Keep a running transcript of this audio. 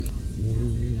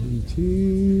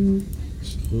to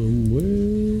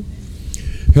somewhere.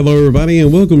 Hello, everybody,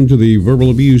 and welcome to the Verbal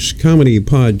Abuse Comedy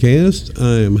Podcast.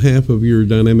 I am half of your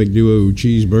dynamic duo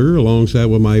Cheeseburger, alongside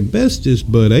with my bestest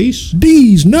bud Ace.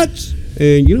 D's nuts.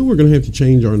 And you know we're going to have to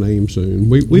change our name soon.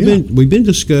 We've been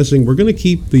discussing. We're going to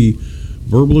keep the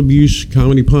Verbal Abuse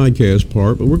Comedy Podcast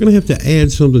part, but we're going to have to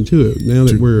add something to it now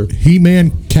that we're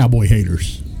He-Man Cowboy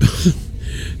Haters.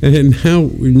 And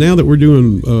now that we're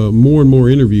doing more and more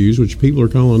interviews, which people are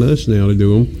calling us now to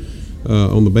do them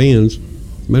on the bands.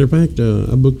 Matter of fact,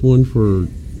 I booked one for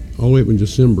all the way up in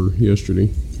December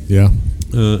yesterday. Yeah.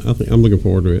 I think I'm looking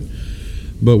forward to it.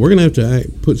 But we're gonna have to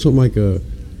put something like a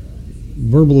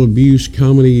Verbal Abuse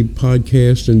Comedy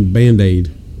Podcast and Band-Aid,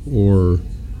 or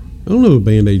I don't know if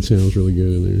Band-Aid sounds really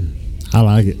good in there. I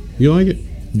like it. You like it?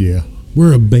 Yeah.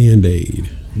 We're a Band-Aid.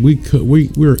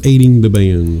 We're aiding the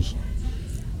bands.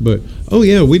 But, oh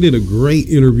yeah, we did a great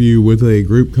interview with a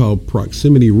group called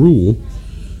Proximity Rule.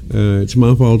 It's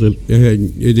my fault that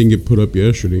it didn't get put up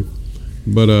yesterday.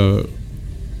 But I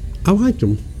liked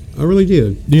them. I really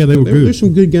did. Yeah, they were good. They're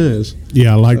some good guys.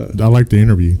 Yeah, I liked the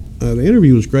interview. The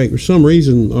interview was great. For some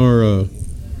reason,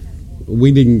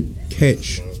 we didn't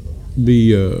catch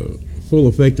the full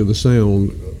effect of the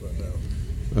sound.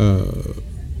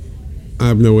 I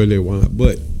have no idea why,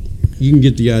 but you can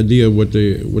get the idea of what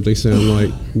they sound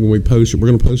like when we post it. We're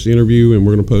going to post the interview, and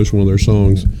we're going to post one of their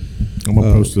songs. I'm going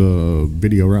to post a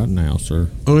video right now, sir.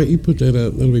 All right, you put that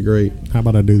up. That'll be great. How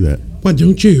about I do that? Why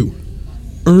don't you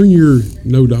earn your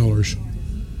no dollars?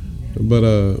 But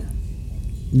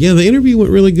yeah, the interview went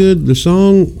really good. The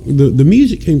song, the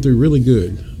music came through really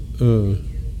good,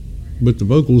 but the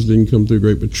vocals didn't come through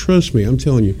great. But trust me, I'm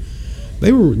telling you,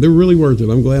 they're really worth it.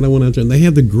 I'm glad I went out there, and they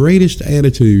have the greatest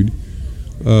attitude.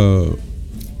 As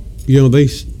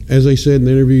they said in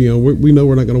the interview, we know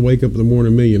we're not going to wake up in the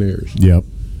morning millionaires. Yep.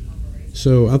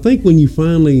 So I think when you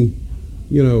finally,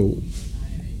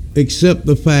 accept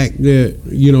the fact that,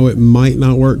 it might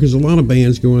not work, because a lot of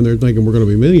bands go in there thinking we're going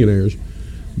to be millionaires.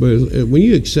 But when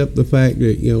you accept the fact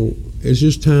that, it's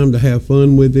just time to have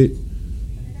fun with it,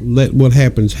 let what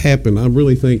happens happen, I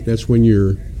really think that's when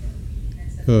your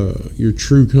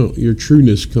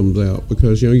trueness comes out,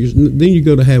 because, then you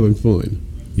go to having fun.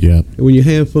 Yeah. And when you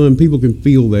have fun, people can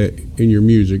feel that in your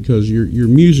music, because your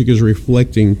music is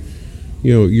reflecting,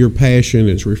 your passion.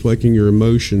 It's reflecting your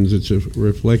emotions. It's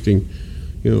reflecting,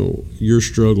 your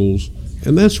struggles,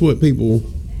 and that's what people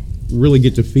really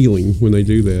get to feeling when they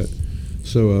do that.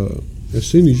 So as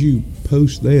soon as you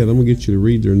post that, I'm gonna get you to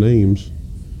read their names,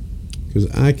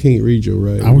 because I can't read your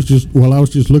writing. I was just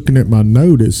looking at my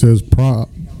note. It says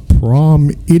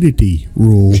Proximity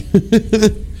Rule.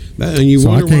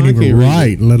 So I can't even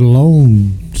write, let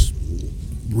alone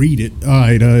read it. All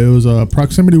right, it was a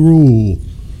Proximity Rule,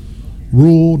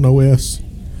 no S.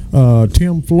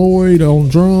 Tim Floyd on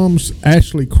drums,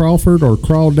 Ashley Crawford or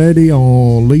Crawdaddy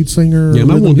on lead singer. Yeah,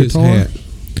 and I want his guitar. hat.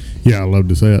 Yeah, I love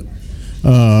his hat.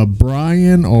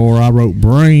 Brian, or I wrote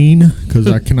Brain because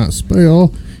I cannot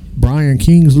spell. Brian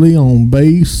Kingsley on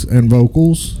bass and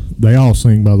vocals. They all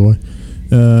sing, by the way.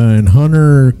 And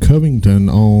Hunter Covington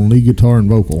on lead guitar and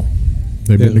vocal.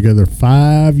 They've been together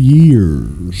 5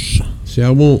 years. See,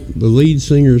 I want the lead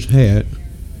singer's hat,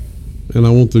 and I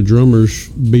want the drummer's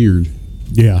beard.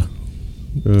 Yeah.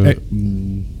 I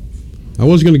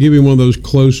was going to give him one of those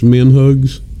close men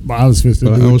hugs. I was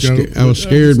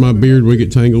scared my beard would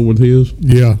get tangled with his.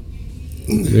 Yeah.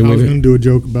 I was going to do a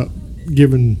joke about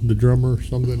giving the drummer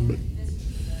something, but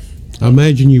I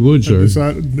imagine you would, sir. I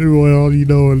decided, well,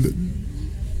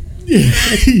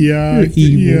 yeah,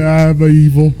 I'm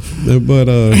evil. But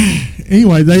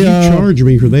anyway, they charge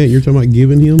me for that. You're talking about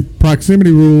giving him?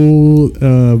 Proximity Rule.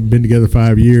 Been together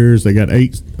 5 years. They got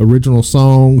 8 original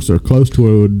songs. They're close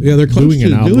to they're close to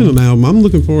doing an album. I'm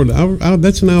looking forward to.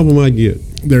 That's an album I get.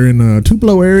 They're in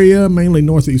Tupelo area, mainly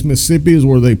northeast Mississippi is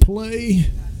where they play.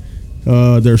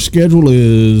 Their schedule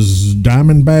is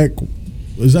Diamondback.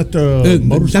 Is that the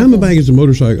motorcycle? Diamondback is a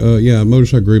motorcycle.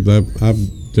 Motorcycle group that I've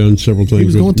done several things. He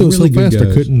was going through it so fast I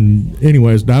couldn't.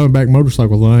 Anyways, Diamondback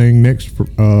motorcycle thing next.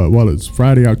 It's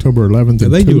Friday, October 11th. Yeah,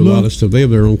 they do a lot of stuff. They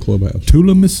have their own clubhouse.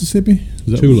 Tula, Mississippi.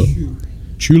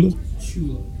 Chula.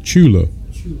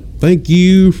 Thank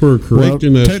you for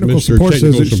correcting us, Mr.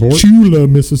 Technical Support. Chula,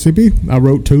 Mississippi. I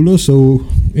wrote Tula. So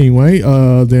anyway,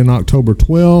 then October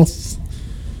 12th,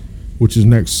 which is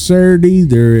next Saturday,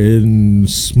 they're in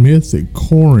Smith at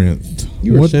Corinth.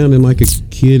 You are sounding like a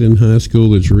kid in high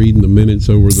school that's reading the minutes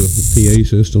over the PA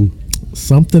system.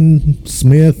 Something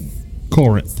Smith,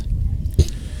 Corinth.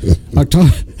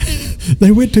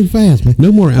 They went too fast, man.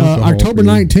 No more alcohol. October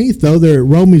 19th, though, they're at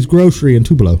Romy's Grocery in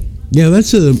Tupelo. Yeah,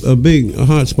 that's a big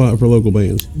hot spot for local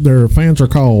bands. Their fans are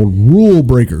called Rule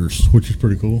Breakers, which is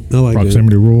pretty cool. I like that.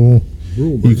 Proximity Rule.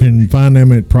 Rule You Breakers. can find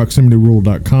them at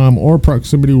proximityrule.com or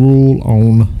Proximity Rule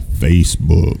on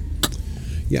Facebook.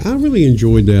 Yeah, I really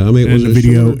enjoyed that. I mean, it And was the a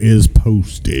video short- is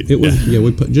posted. It was. Yeah,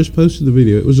 we just posted the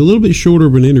video. It was a little bit shorter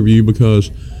of an interview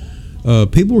because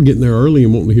people were getting there early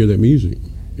and wanting to hear that music.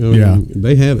 I mean, Yeah.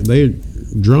 they had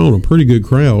drawn a pretty good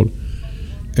crowd,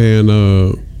 and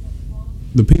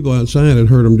the people outside had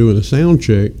heard them doing a sound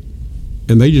check,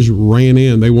 and they just ran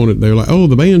in. They were like, "Oh,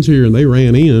 the band's here," and they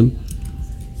ran in.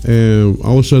 And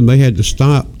all of a sudden, they had to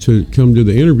stop to come do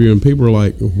the interview, and people were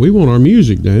like, "We want our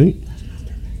music, dang it!"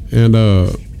 And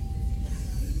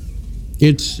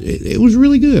it was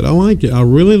really good. I liked it. I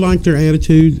really liked their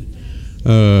attitude.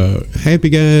 Happy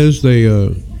guys. They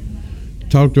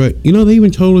talked about. You know, they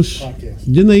even told us.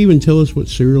 Didn't they even tell us what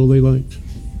cereal they liked?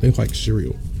 They like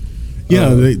cereal.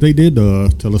 Yeah, they did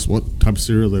tell us what type of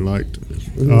cereal they liked.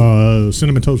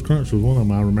 Cinnamon Toast Crunch was one of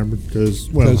them I remember because,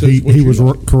 well, 'Cause that's what he you was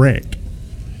like. correct.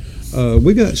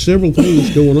 We got several things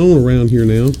going on around here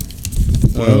now.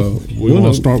 We want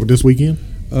to start with this weekend.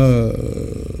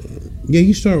 Yeah,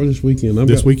 you start with this weekend.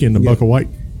 This weekend, the yeah. Buck of White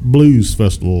Blues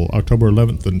Festival, October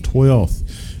 11th and 12th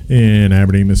in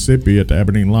Aberdeen, Mississippi at the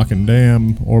Aberdeen Lock and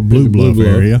Dam or Blue Bluff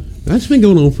area. That's been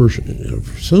going on for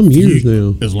some years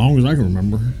now. As long as I can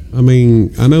remember. I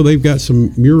mean, I know they've got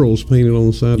some murals painted on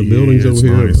the side of Yeah, buildings it's over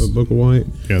here nice. at Book of White.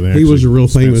 Yeah, they He was actually a real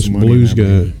spent famous some money blues in guy.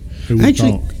 Aberdeen. Who would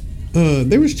Actually, thought?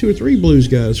 there was 2 or 3 blues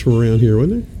guys from around here,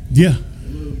 wasn't Yeah.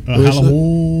 Was that-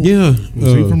 Hallowell. there? Yeah.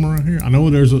 Was he from around here? I know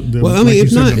there's a. Well, I mean,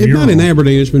 if not in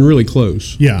Aberdeen, it's been really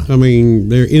close. Yeah. I mean,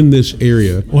 they're in this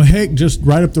area. Well, heck, just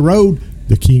right up the road,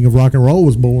 the king of rock and roll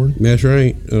was born. That's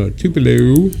right. Tupelo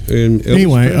and Elvis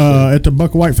Anyway, Presley. at the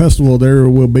Buck White Festival, there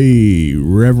will be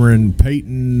Reverend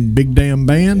Peyton Big Damn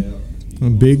Band,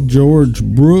 Big George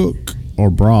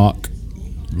Brock,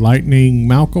 Lightning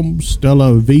Malcolm,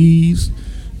 Stella V's,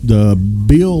 the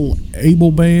Bill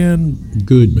Abel Band,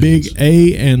 Good Big bands.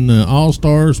 A, and the All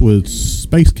Stars with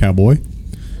Space Cowboy,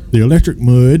 the Electric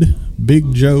Mud,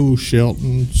 Big Joe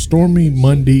Shelton, Stormy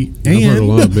Monday, I've heard a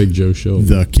lot of and Big Joe Shelton.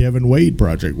 the Kevin Wade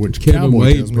Project, which Kevin Cowboy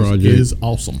Wade's tells me project. is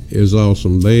awesome. Is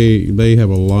awesome. They have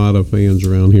a lot of fans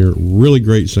around here. Really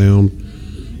great sound.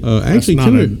 Actually,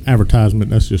 That's not an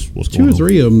advertisement. That's just what's 2 going or on.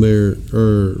 3 of them there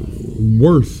are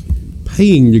worth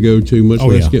paying to go to, much Oh,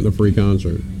 less yeah. getting a free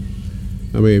concert.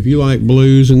 I mean, if you like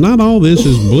blues, and not all this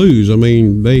is blues. I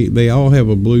mean, they all have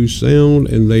a blues sound,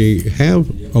 and they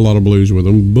have a lot of blues with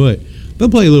them, but they'll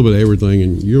play a little bit of everything,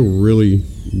 and you'll really,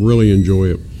 really enjoy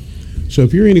it. So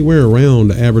if you're anywhere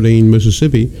around Aberdeen,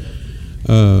 Mississippi,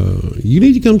 you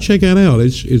need to come check that out.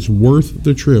 It's worth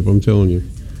the trip, I'm telling you.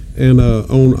 And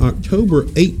on October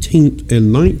 18th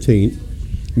and 19th,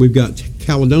 we've got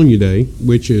Caledonia Day,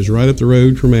 which is right up the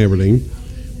road from Aberdeen.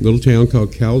 Little town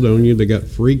called Caledonia. They got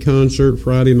free concert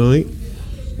Friday night.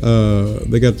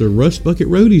 They got the Rust Bucket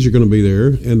Roadies are going to be there,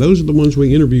 and those are the ones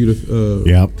we interviewed a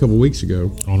Yep. couple weeks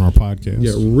ago. On our podcast.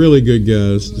 Yeah, really good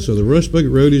guys. So the Rust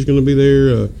Bucket Roadies is going to be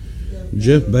there.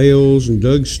 Jeff Bales and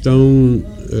Doug Stone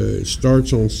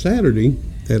starts on Saturday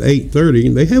at 8:30.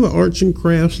 They have an arts and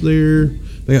crafts there.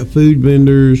 They got food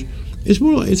vendors.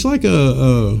 It's like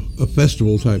a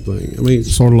festival type thing. I mean,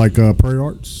 it's, Sort of like Prairie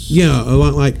Arts. yeah, a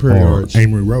lot like Prairie Or Arts.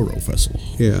 Amory Roro Festival.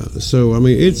 Yeah. So I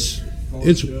mean, it's.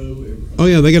 Oh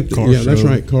yeah, they got Car that's show.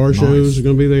 right. Car Nice. shows are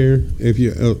going to be there. If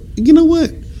you you know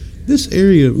what, this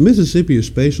area, Mississippi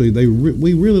especially,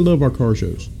 we really love our car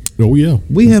shows. Oh, yeah.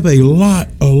 We have a lot.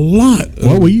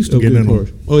 Well, we used to of get good in on-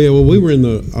 cars. Oh yeah, well we were in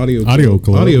the audio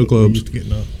Club. audio We clubs, used to get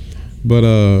in a- but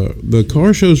the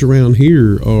car shows around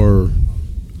here are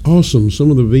awesome.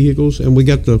 Some of the vehicles, and we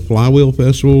got the Flywheel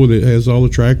Festival that has all the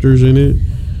tractors in it.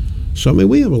 So I mean,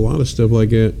 we have a lot of stuff like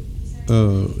that.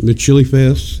 The Chili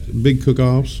Fest, big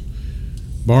cook-offs,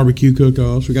 barbecue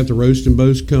cook-offs. We got the Roast and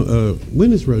Boast.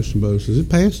 When is Roast and Boast? Is it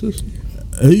past us?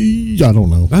 I don't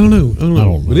know. I don't know.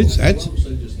 But know.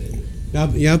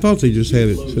 I thought they just had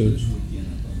it too.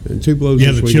 And Tupelo's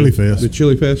Yeah, this the weekend. Chili Fest. The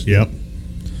Chili Fest. Yep.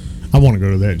 I want to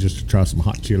go to that just to try some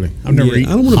hot chili. I've never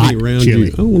eaten I don't want hot to be around chili.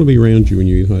 you. I don't want to be around you when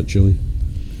you eat hot chili.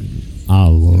 I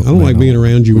don't like being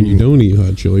around you when you don't eat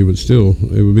hot chili, but still,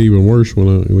 it would be even worse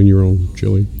when you're on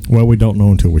chili. Well, we don't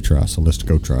know until we try, so let's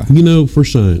go try. You know, for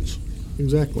science.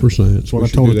 Exactly. For science. That's what We I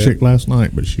should told do a that. chick last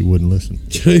night, but she wouldn't listen.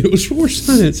 It was for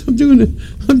science. I'm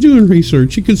doing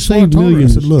research. You could So I save told her, I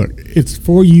millions. said, look, it's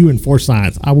for you and for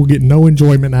science. I will get no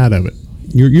enjoyment out of it.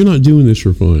 You're not doing this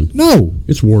for fun. No.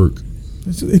 It's work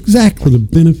It's exactly. for the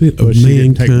benefit But of she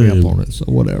didn't take me up mankind. on it, so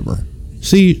whatever.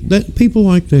 See, that people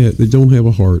like that don't have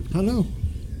a heart. I know.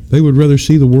 They would rather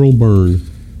see the world burn.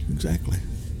 Exactly.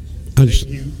 I just,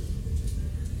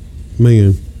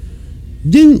 man,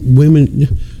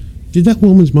 did that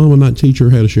woman's mama not teach her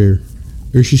how to share?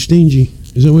 Or is she stingy?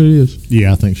 Is that what it is?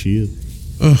 Yeah, I think she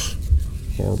is. Ugh,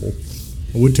 horrible.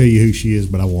 I would tell you who she is,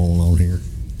 but I won't on here.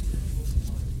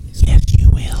 Yes, you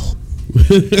will.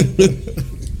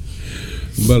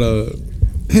 But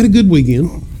had a good weekend.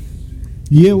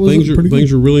 Yeah,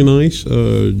 Things are really nice.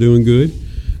 Doing good.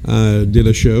 I did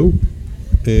a show,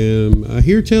 and I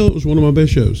hear tell it was one of my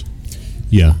best shows.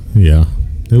 Yeah.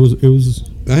 It was.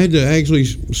 I had to actually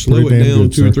slow it Pretty damn down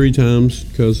good, two or sir. three times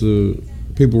because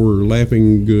people were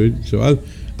laughing good. So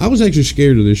I was actually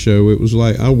scared of this show. It was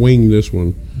like I winged this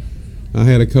one. I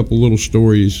had a couple little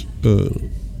stories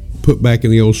put back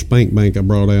in the old spank bank I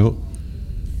brought out,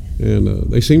 and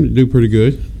they seemed to do pretty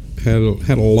good. Had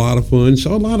a lot of fun.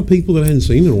 Saw a lot of people that I hadn't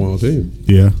seen in a while too.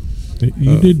 Yeah.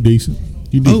 You did decent.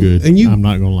 You did good. And I'm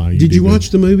not gonna lie. Did you good. watch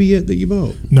the movie yet that you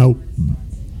bought?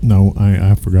 No,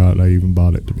 I forgot I even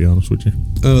bought it, to be honest with you.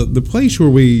 The place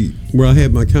where I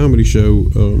had my comedy show,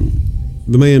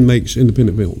 the man makes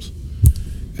independent films,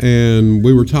 and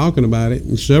we were talking about it,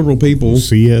 and several people.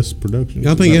 CS Productions.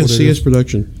 I think that's CS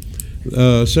Production.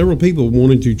 Several people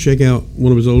wanted to check out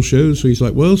one of his old shows, so he's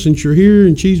like, "Well, since you're here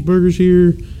and Cheeseburger's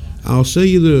here, I'll sell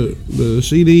you the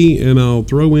CD and I'll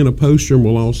throw in a poster and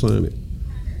we'll all sign it."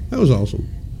 That was awesome.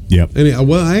 Yep. And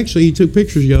actually, he took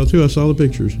pictures of y'all too. I saw the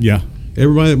pictures. Yeah.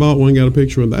 Everybody that bought one got a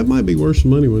picture of it. That might be worth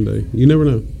some money one day. You never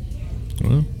know.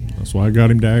 Well, that's why I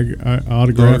got him to autograph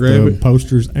Autograph the it?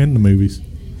 posters and the movies.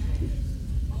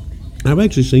 I've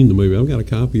actually seen the movie. I've got a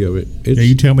copy of it. It's, Yeah,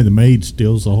 you tell me the maid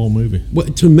steals the whole movie. well,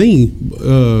 to me,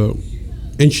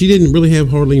 and she didn't really have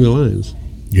hardly any lines,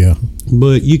 Yeah.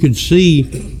 but you could see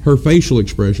her facial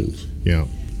expressions. Yeah.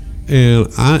 And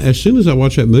as soon as I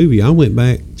watched that movie, I went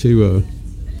back to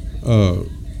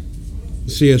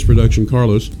CS Production,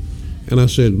 Carlos, and I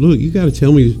said, "Look, you got to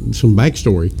tell me some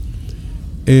backstory."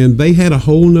 And they had a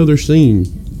whole nother scene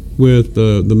with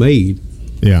the maid,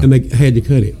 Yeah. and they had to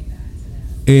cut it,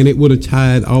 and it would have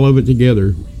tied all of it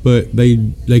together. But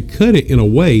they cut it in a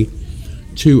way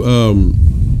to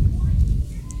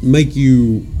make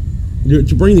you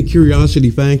to bring the curiosity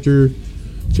factor,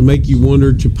 to make you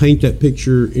wonder, to paint that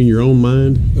picture in your own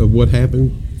mind of what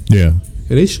happened. Yeah.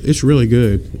 And it's really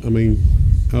good. I mean,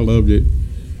 I loved it.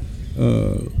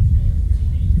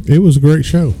 It was a great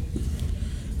show.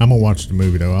 I'm gonna watch the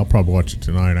movie though. I'll probably watch it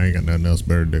tonight. I ain't got nothing else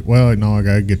better to do. Well, no, I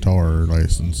got guitar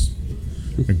lessons.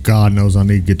 God knows I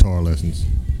need guitar lessons.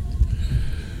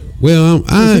 Well,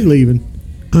 Is he leaving?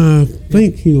 I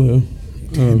think he left.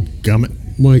 Gummit.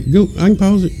 Wait, go. I can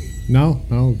pause it. No,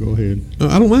 go ahead.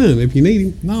 I don't mind if you need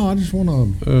him. No, I just want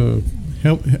to Uh,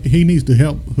 help. He needs to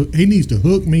help. He needs to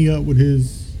hook me up with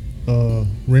his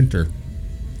renter,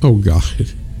 oh God.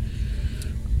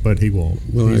 but he won't.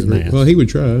 Well, I He's an agree. ass. Well, he would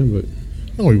try, but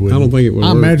No, he wouldn't. I don't think it would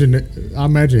I work. imagine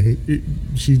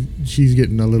she's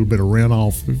getting a little bit of rent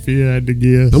off. If you had to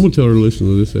guess, I'm gonna tell her to listen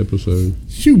to this episode.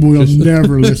 she will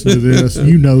never listen to this.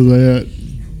 You know that.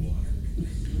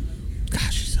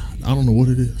 Gosh, she's hot. I don't know what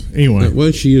it is. Anyway,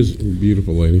 Well, she is a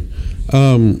beautiful lady.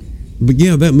 But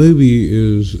yeah, that movie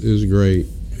is great.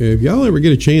 If y'all ever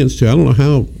get a chance to, I don't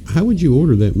know how would you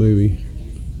order that movie?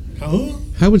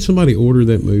 How would somebody order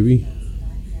that movie?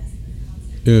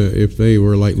 If they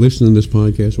were like listening to this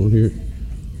podcast, won't hear it.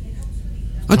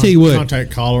 I'll tell you what.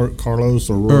 Contact Carlos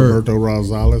or Roberto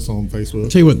Rosales on Facebook. I'll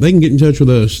tell you what. They can get in touch with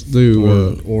us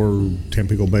through. or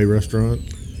Tampico Bay Restaurant,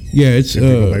 Yeah, it's.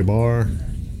 Tampico Bay Bar.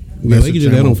 Yeah, they can do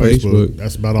that on Facebook.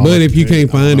 That's about all. But if you can't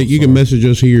find it, you can message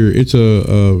us here. It's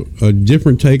a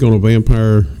different take on a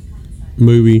vampire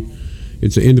movie.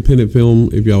 It's an independent film.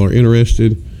 If y'all are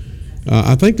interested,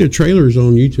 I think their trailer is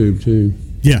on YouTube too.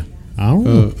 Yeah, I don't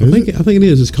know. I think it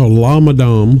is. It's called La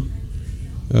Madame.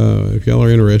 If y'all are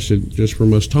interested, just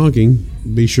from us talking,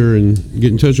 be sure and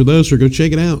get in touch with us or go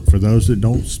check it out. For those that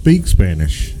don't speak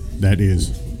Spanish, that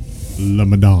is La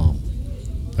Madame.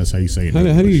 That's how you say it. in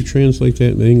How do you English. translate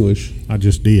that in English? I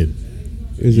just did.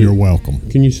 Is You're welcome.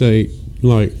 Can you say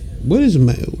like what is a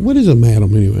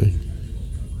madam anyway?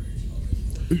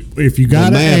 If you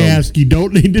gotta madam. ask, you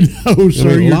don't need to know,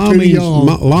 sir. You're law too means young.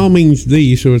 law means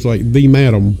the, so it's like the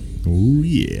madam. Oh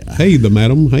yeah. Hey, the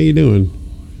madam, how you doing?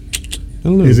 I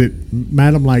don't know. Is it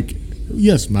madam like?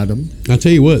 Yes, madam. I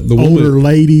tell you what, the Older woman,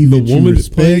 lady the that you woman that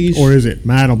respect, plays- or is it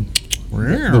madam?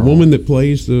 the woman that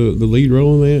plays the lead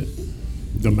role in that.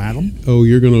 The madam. Oh,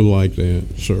 you're gonna like that,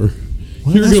 sir.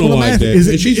 Well, You're that's gonna what I'm like asking. that.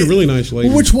 And she's a really nice lady.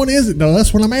 Well, which one is it, though?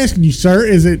 That's what I'm asking you, sir.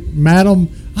 Is it madam?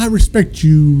 I respect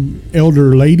you,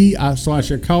 elder lady, so I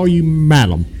should call you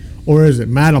madam, or is it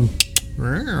madam?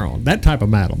 That type of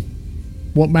madam.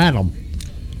 What madam?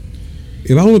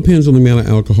 It all depends on the amount of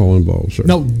alcohol involved, sir.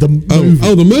 No, the movie.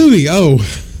 The movie.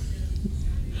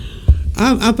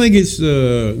 I think it's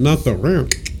not the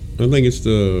ramp. I think it's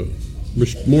the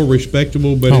more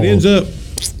respectable, but it ends up.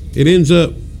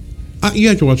 You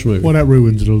have to watch the movie. Well, that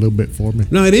ruins it a little bit for me.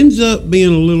 No, it ends up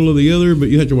being a little of the other, but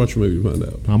you have to watch the movie to find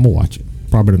out. I'm gonna watch it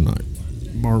probably tonight.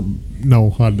 Or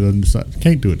no, I didn't decide.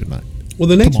 Can't do it tonight. Well,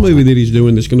 the next movie that he's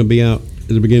doing that's going to be out at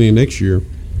the beginning of next year,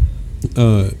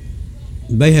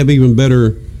 they have even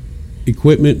better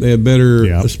equipment. They have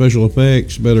better special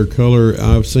effects, better color.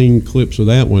 I've seen clips of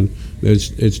that one.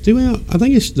 It's due out. I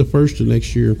think it's the first of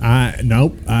next year. I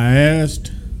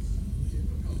asked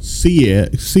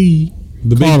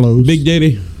The Carlos. Big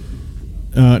Daddy.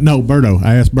 No, Berto.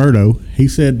 I asked Berto. He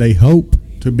said they hope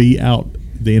to be out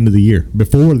the end of the year,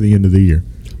 before the end of the year.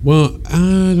 Well,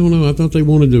 I don't know. I thought they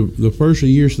wanted the first of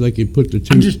the year so they could put the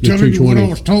two. I'm just telling you what I 220.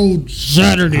 was told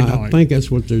Saturday night. I think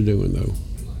that's what they're doing, though.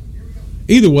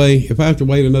 Either way, if I have to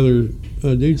wait another,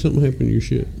 dude, something happened to your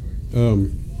shit.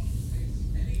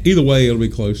 Either way, it'll be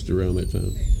close to around that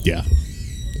time. Yeah.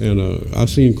 And I've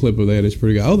seen a clip of that. It's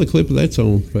pretty good. Oh, the clip of that's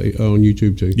on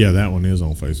YouTube too. Yeah, that one is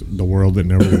on Facebook. The World That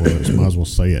Never Was. Might as well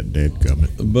say it,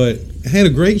 dadgummit. But I had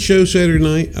a great show Saturday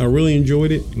night. I really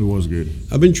enjoyed it. It was good.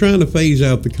 I've been trying to phase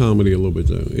out the comedy a little bit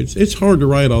though. It's hard to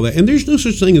write all that, and there's no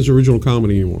such thing as original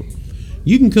comedy anymore.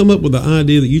 You can come up with an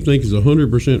idea that you think is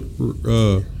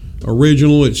 100%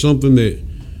 original. It's something that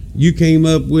you came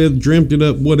up with, dreamt it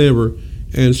up, whatever.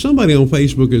 And somebody on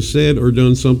Facebook has said or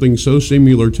done something so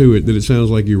similar to it that it sounds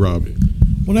like you robbed it.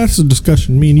 Well, that's a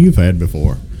discussion me and you've had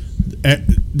before.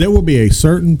 There will be a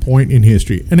certain point in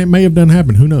history, and it may have done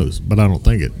happen, who knows, but I don't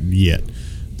think it yet.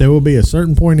 There will be a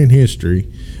certain point in history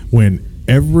when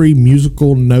every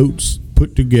musical notes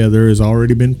put together has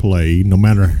already been played, no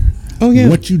matter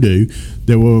what you do.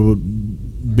 There will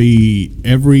be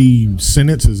every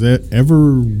sentence has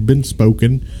ever been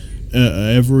spoken,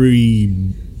 every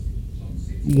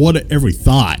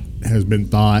thought has been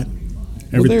thought.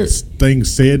 Everything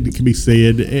said that can be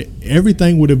said.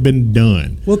 Everything would have been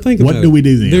done. Well, think about it. What do we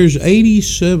do then? There's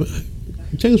 87.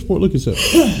 Tennisport, look this up.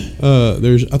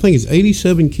 I think it's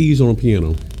 87 keys on a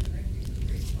piano,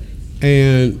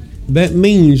 and that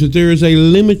means that there is a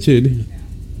limited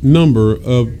number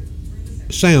of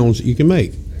sounds that you can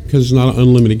make because it's not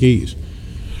unlimited keys.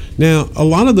 Now, a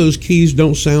lot of those keys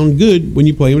don't sound good when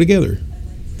you play them together.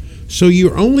 So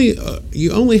you only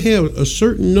have a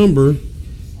certain number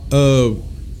of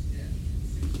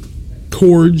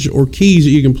chords or keys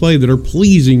that you can play that are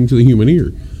pleasing to the human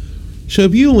ear. So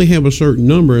if you only have a certain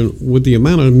number, and with the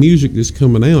amount of music that's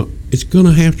coming out, it's going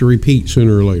to have to repeat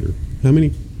sooner or later. How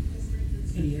many?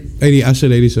 80. I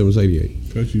said 87. It's 88.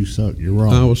 Because you suck. You're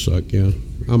wrong. I will suck. Yeah,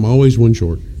 I'm always one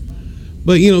short.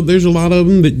 But there's a lot of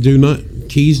them that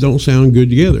keys don't sound good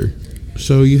together.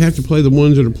 So you have to play the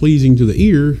ones that are pleasing to the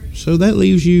ear. So that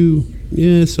leaves you,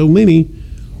 so many.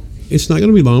 It's not going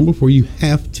to be long before you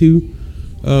have to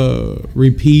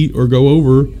repeat or go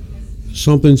over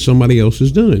something somebody else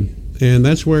has done. And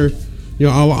that's where,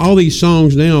 all these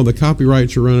songs now, the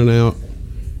copyrights are running out.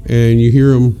 And you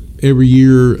hear them every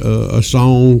year, a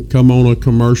song come on a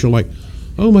commercial like,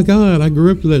 oh my God, I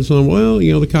grew up to that song. Well,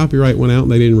 the copyright went out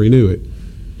and they didn't renew it.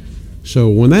 So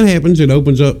when that happens, it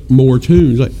opens up more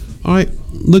tunes. Like, all right,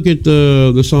 look at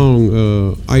the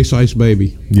song Ice Ice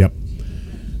Baby. Yep.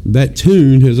 That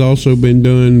tune has also been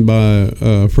done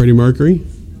by Freddie Mercury.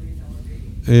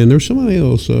 And there's somebody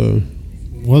else.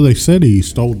 Well, they said he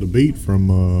stole the beat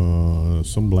from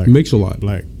some black. Mix-a-Lot.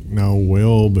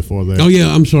 Well before that. Oh,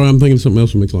 yeah, I'm sorry. I'm thinking of something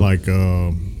else from Mix-a-Lot. Like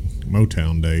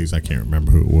Motown days. I can't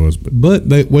remember who it was. But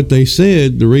what they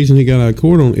said, the reason he got out of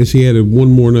court on is he added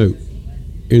one more note.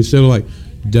 Instead of like,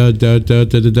 da, da, da,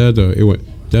 da, da, da, da, it went,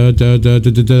 da, da, da,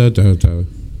 da, da, da, da,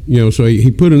 da. So he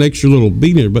put an extra little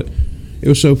beat in it, but it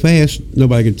was so fast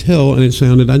nobody could tell, and it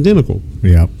sounded identical.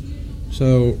 Yeah.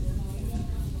 So,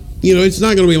 it's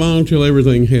not going to be long until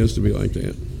everything has to be like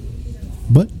that.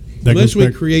 But unless we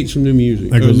create some new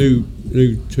music,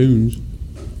 new tunes,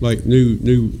 like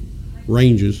new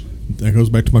ranges. That goes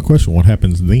back to my question: what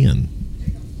happens then?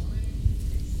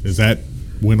 Is that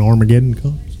when Armageddon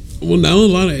comes? Well, no,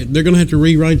 they're going to have to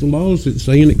rewrite the laws that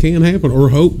saying it can happen, or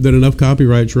hope that enough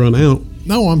copyrights run out.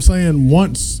 No, I'm saying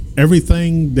once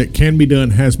everything that can be done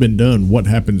has been done, what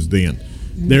happens then?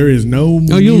 There is no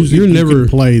music you can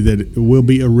play that will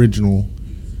be original.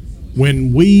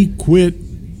 When we quit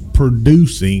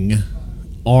producing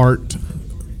art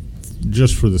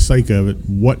just for the sake of it,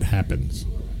 what happens?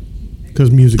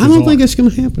 Because music is art. I don't think that's going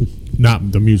to happen.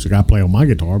 Not the music I play on my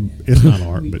guitar. It's not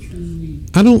art, but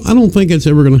I don't think it's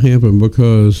ever going to happen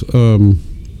because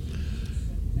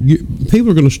people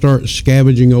are going to start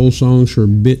scavenging old songs for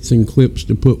bits and clips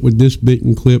to put with this bit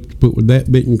and clip, to put with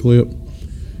that bit and clip.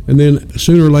 And then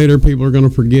sooner or later, people are going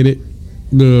to forget it,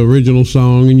 the original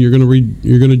song, and you're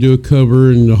going to do a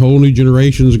cover, and the whole new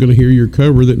generation is going to hear your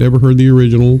cover that never heard the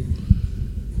original.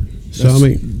 So That's I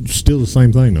mean, still the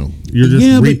same thing though. You're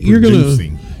just but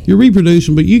reproducing. you're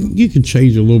reproducing, but you can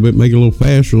change it a little bit, make it a little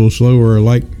faster, a little slower,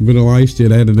 like Vanilla Ice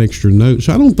did, add an extra note.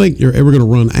 So I don't think they're ever going to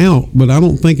run out, but I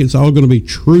don't think it's all going to be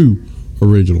true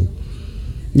original.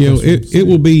 You know, it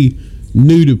will be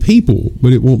new to people,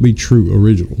 but it won't be true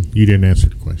original. You didn't answer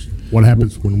the question. What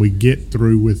happens when we get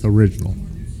through with original?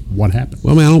 What happens?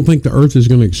 Well, I mean, I don't think the Earth is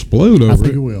going to explode over I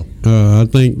think it will. I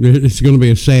think it's going to be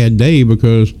a sad day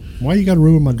because, Why you got to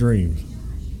ruin my dreams?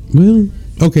 well,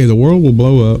 okay, the world will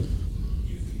blow up,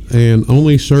 and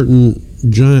only certain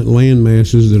giant land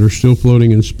masses that are still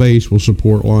floating in space will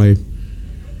support life.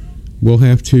 We'll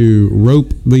have to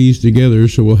rope these together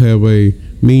so we'll have a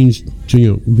means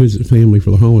to visit family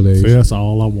for the holidays. See, that's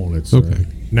all I wanted, sir. Okay.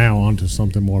 Now on to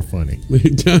something more funny.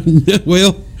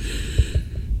 Well,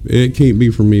 it can't be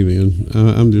for me then.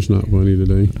 I'm just not funny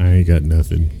today. I ain't got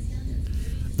nothing.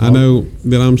 I know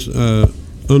that I'm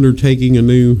undertaking a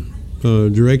new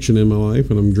direction in my life,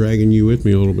 and I'm dragging you with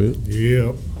me a little bit.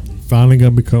 Yep. Finally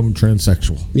gonna become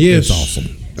transsexual. Yes, It's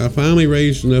awesome. I finally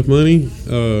raised enough money.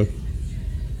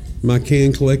 My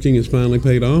can collecting has finally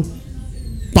paid off.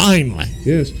 Finally.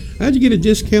 Yes. How'd you get a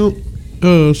discount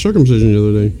circumcision the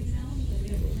other day?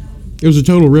 It was a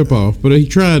total ripoff, but he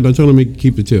tried. I told him he'd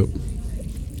keep the tip.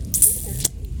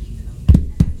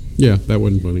 Yeah, that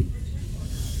wasn't funny.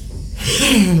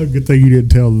 Good thing you didn't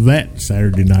tell that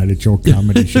Saturday night at your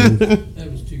comedy show.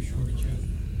 That was too short a joke.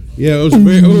 Yeah, it was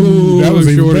very. Oh, that was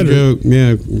even short a better. joke.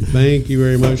 Yeah, thank you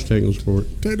very much, technical support.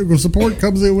 Technical support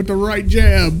comes in with the right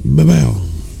jab. Bow.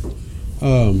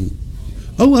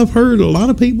 I've heard a lot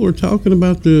of people are talking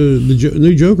about the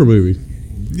new Joker movie.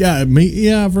 Yeah,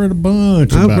 I've heard a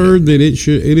bunch. I've about heard that it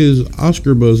is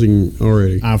Oscar buzzing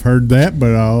already. I've heard that,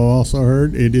 but I also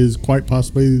heard it is quite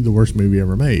possibly the worst movie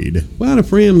ever made. Well, I had a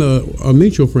friend, a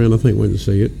mutual friend, I think, went to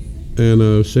see it,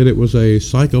 and said it was a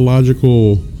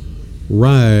psychological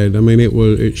ride. I mean,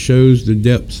 it shows the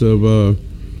depths of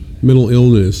mental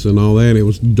illness and all that. It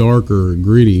was darker,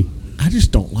 gritty. I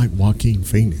just don't like Joaquin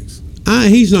Phoenix.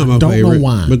 He's not my don't know favorite.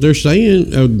 why. But they're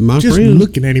saying Just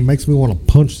looking at him makes me want to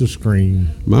punch the screen.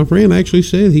 My friend actually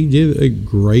said he did a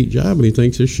great job, and he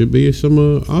thinks there should be some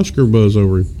Oscar buzz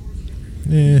over him.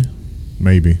 Yeah,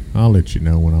 maybe. I'll let you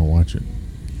know when I watch it.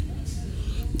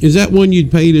 Is that one you'd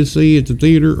pay to see at the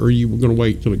theater, or you were going to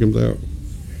wait till it comes out?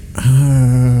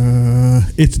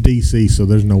 It's DC, so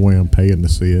there's no way I'm paying to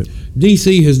see it.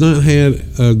 DC has not had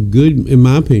a good, in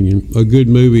my opinion, a good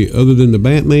movie other than the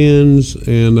Batmans,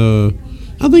 and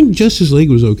I think Justice League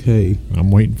was okay.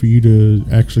 I'm waiting for you to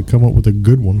actually come up with a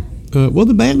good one. Well,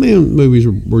 the Batman movies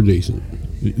were decent.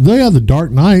 They are the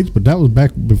Dark Knights, but that was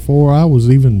back before I was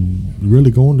even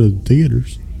really going to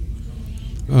theaters.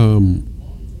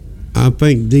 I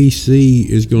think DC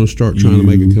is going to start trying to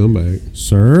make a comeback.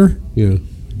 Sir, Yeah.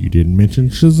 you didn't mention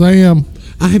Shazam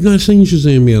I have not seen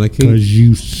Shazam yet. I can't. because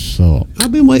you suck.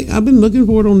 I've been looking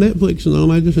for it on Netflix and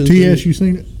all. I just haven't seen TS, it. you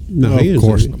seen it? No, he of hasn't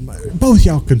course. seen Not. Both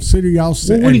y'all consider yourself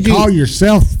Well, what and did you- call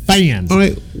yourself fans. All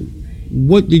right.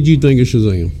 What did you think of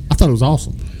Shazam? I thought it was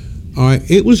awesome. All right,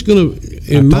 it was going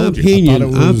to, in my told you, I opinion,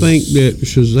 thought it I was- think that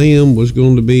Shazam was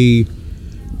going to be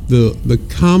the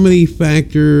comedy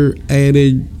factor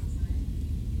added.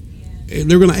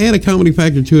 They're going to add a comedy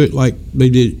factor to it, like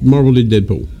Marvel did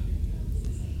Deadpool.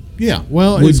 Yeah,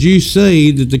 well, Would you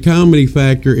say that the comedy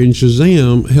factor in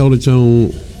Shazam held its own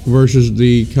versus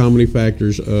the comedy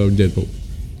factors of Deadpool?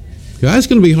 'Cause that's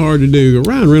going to be hard to do.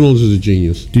 Ryan Reynolds is a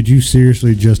genius. did you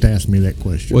seriously just ask me that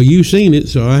question? Well, you've seen it,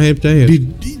 so I have to ask.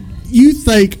 Did you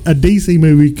think a DC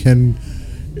movie can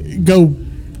go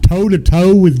toe to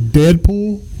toe with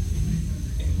Deadpool?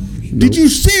 Did you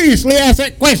seriously ask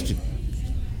that question?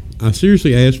 I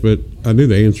seriously asked, but I knew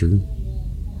the answer.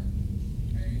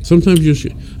 Sometimes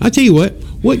I tell you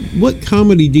what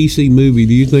comedy DC movie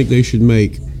do you think they should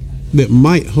make that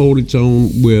might hold its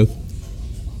own with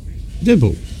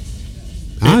Deadpool?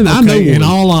 I know one. In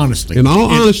all honesty, I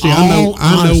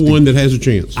know one that has a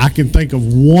chance. I can think of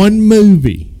one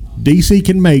movie DC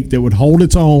can make that would hold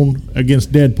its own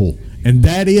against Deadpool, and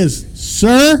that is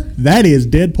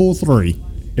Deadpool 3.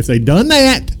 If they done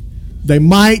that, they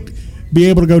might be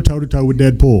able to go toe to toe with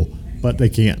Deadpool, but they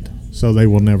can't. So they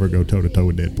will never go toe to toe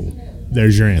with Deadpool.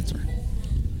 There's your answer.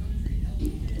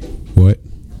 What?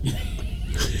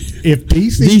 If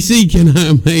DC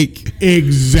cannot make.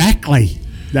 exactly,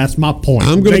 that's my point.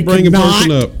 I'm going They to bring a cannot-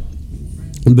 person up.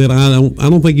 that I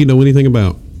don't think you know anything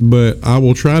about, but I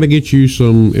will try to get you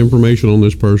some information on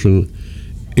this person.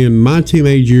 In my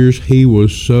teenage years, he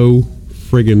was so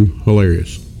friggin'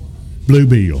 hilarious. Blue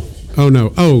Beetle. Oh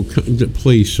no! Oh,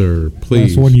 please, sir,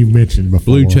 please. That's one you mentioned before.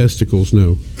 Blue testicles,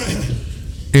 no.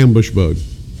 Ambush bug.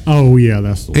 Oh yeah,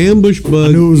 that's the one. Ambush bug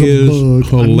I knew it was is a bug.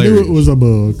 hilarious. I knew it was a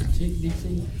bug.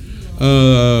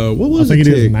 What was I think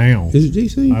the it is tick? now. Is it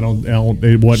DC? I don't.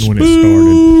 It wasn't when it started.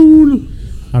 Spoon.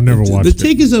 I've never watched The it.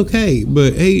 tick is okay,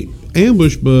 but hey,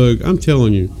 ambush bug, I'm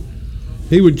telling you,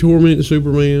 he would torment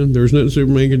Superman. There was nothing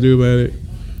Superman could do about it.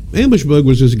 Ambush bug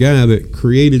was this guy that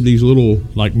created these little.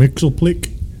 Like Mixelplick.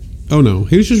 Oh no,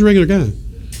 he was just a regular guy,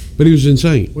 but he was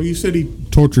insane. Well, you said he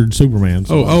tortured Superman.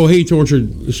 So He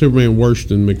tortured Superman worse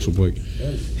than Mixelplick.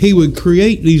 He would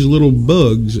create these little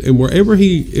bugs, and wherever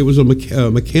it was a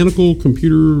mechanical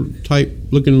computer type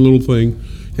looking little thing,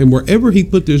 and wherever he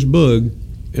put this bug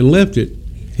and left it,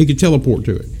 he could teleport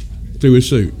to it through his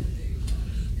suit.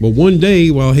 But one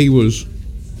day while he was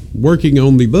working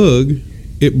on the bug,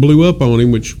 it blew up on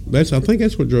him, I think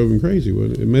that's what drove him crazy.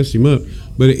 It messed him up.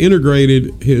 But it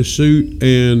integrated his suit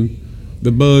and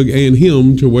the bug and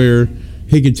him to where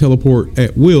he could teleport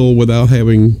at will without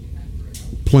having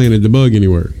planted the bug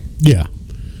anywhere. yeah.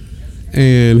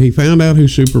 And he found out who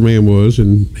Superman was,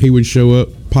 and he would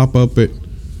pop up at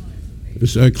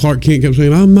Clark Kent kept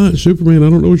saying, "I'm not Superman. I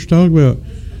don't know what you're talking about."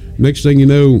 Next thing you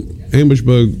know, Ambush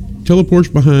Bug teleports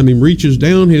behind him, reaches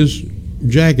down his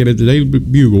jacket at the Daily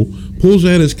Bugle, pulls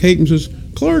out his cape and says,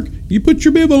 "Clark, you put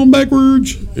your bib on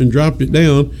backwards," and dropped it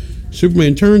down.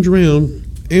 Superman turns around,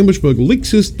 Ambush Bug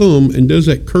licks his thumb and does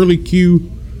that curly Q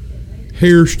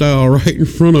hairstyle right in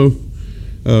front of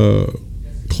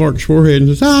Clark's forehead and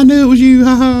says, "I knew it was you,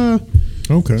 ha ha."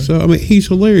 Okay. So I mean, he's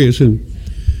hilarious, and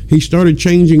he started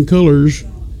changing colors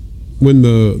when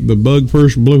the bug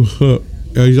first blew up.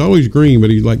 He's always green, but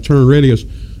he like turned red. He goes,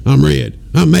 "I'm red.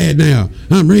 I'm mad now.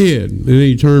 I'm red." And then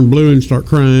he turned blue and start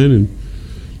crying. And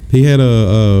he had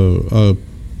a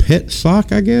pet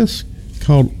sock, I guess,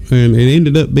 and it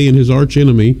ended up being his arch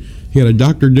enemy. He had a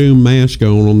Dr. Doom mask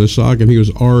on this sock, and he was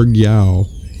Arg Yow.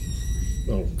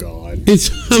 Oh God.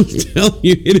 I'm telling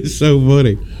you, it is so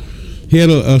funny. He had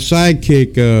a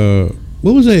sidekick.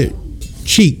 What was that?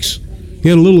 Cheeks. He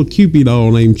had a little Cupid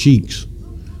doll named Cheeks.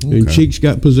 And Okay. Cheeks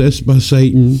got possessed by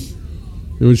Satan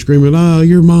and was screaming,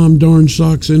 your mom darn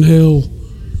socks in hell."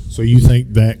 So you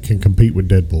think that can compete with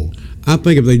Deadpool? I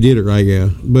think if they did it right, yeah.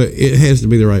 But it has to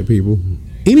be the right people.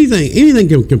 Anything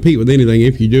can compete with anything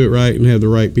if you do it right and have the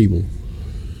right people.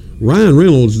 Ryan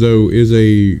Reynolds, though, is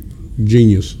a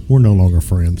genius. We're no longer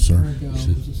friends, sir. Argyle was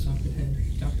a socket-head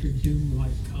Dr. Doom-like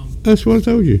comic. That's what I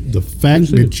told you. The fact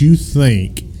That's it. that you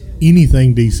think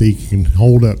anything DC can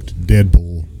hold up to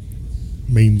Deadpool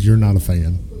means you're not a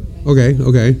fan. Okay.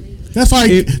 That's like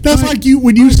It- like you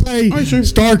when you say all right, sir.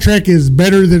 Star Trek is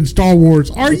better than Star Wars.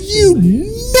 Are you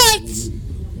nuts?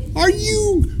 Are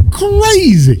you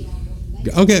crazy?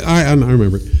 Okay, I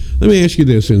remember it. Let me ask you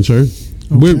this then, sir.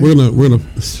 We're gonna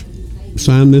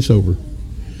sign this over.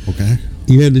 Okay.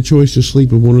 You had the choice to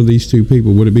sleep with one of these two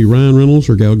people. Would it be Ryan Reynolds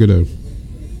or Gal Gadot?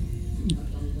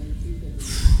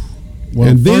 Well,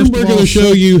 And then first we're of going all, to show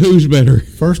sir- you who's better.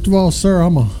 First of all, sir,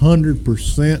 I'm 100%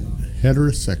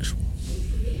 heterosexual.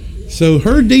 So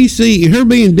her being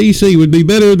DC would be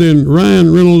better than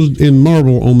Ryan Reynolds in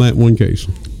Marvel on that one case.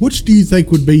 Which do you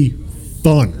think would be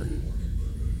funner?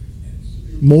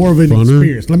 More of an Funner?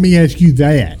 experience. Let me ask you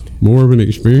that. More of an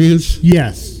experience.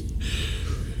 Yes.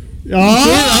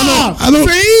 I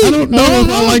don't know if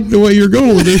I like the way you're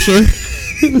going with this, sir.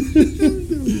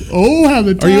 Oh, how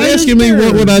the Are you asking me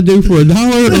what would I do for $1,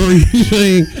 or are you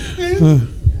saying?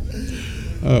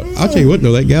 I'll tell you what,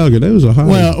 though, that Gal Gadot's a high.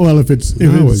 Well, if it's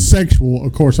I would- sexual,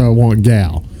 of course I want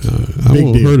gal. I big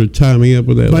want deal. her to tie me up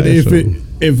with that. But lasso.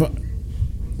 if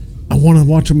I want to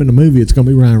watch them in the movie, it's gonna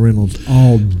be Ryan Reynolds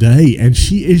all day, and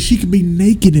she could be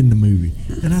naked in the movie,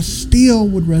 and I still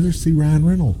would rather see Ryan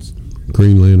Reynolds.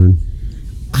 Green Lantern.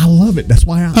 I love it. That's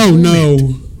why I. Oh own no!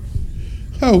 it.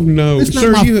 Oh no, It's not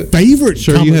sir! my favorite.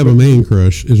 Sir, you comic have a book. man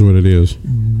crush, is what it is.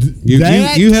 You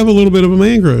That- you have a little bit of a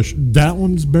man crush. That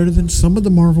one's better than some of the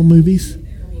Marvel movies,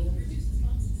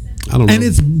 I don't know. and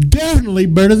it's definitely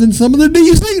better than some of the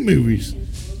DC movies.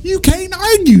 You can't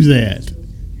argue that.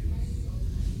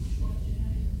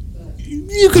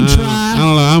 You can I try.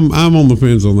 don't know. I'm on the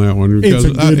fence on that one It's because a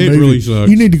good it movie. really sucks.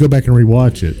 You need to go back and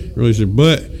rewatch it. Really sucks.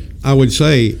 But I would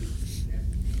say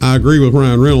I agree with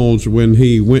Ryan Reynolds when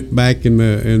he went back in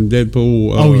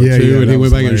Deadpool 2, and that he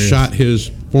was went back and hilarious. shot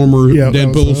his former Yeah, that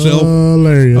Deadpool was self.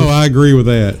 hilarious. Oh, I agree with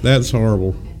that. That's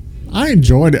horrible. I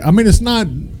enjoyed it. I mean, it's not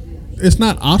it's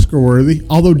not Oscar worthy.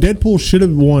 Although Deadpool should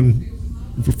have won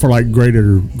for like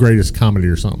greatest comedy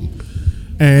or something.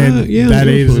 And Yeah, that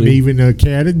was isn't funny. even a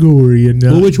category. And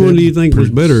Well, which one do you think was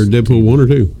better, Deadpool 1 or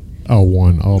 2? Oh,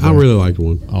 one. All I day. really liked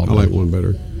 1. All I day. like 1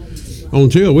 better. On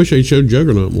 2, I wish they showed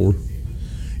Juggernaut more.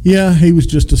 Yeah, he was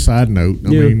just a side note.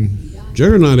 I Yeah. mean,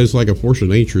 Juggernaut is like a force of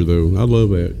nature, though. I love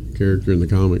that character in the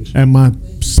comics. and my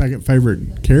second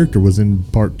favorite character was in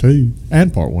part 2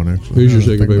 and part 1, actually. Who's your Now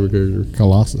that I second think favorite about character? it.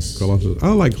 Colossus. Colossus.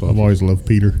 I like I've Colossus. always loved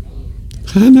Peter.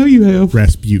 I know you have.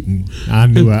 Rasputin. I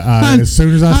knew as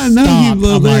soon as I I know you stopped,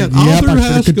 love I'm that. like, All yep, through I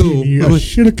high should school. continue. I'm I like-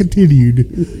 should have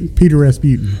continued. Peter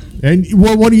Rasputin. And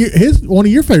well, one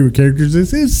of your favorite characters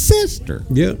is his sister,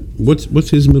 Yeah. What's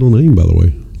his middle name, by the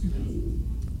way?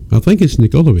 I think it's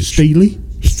Nikolovich. Steely.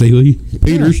 Steely.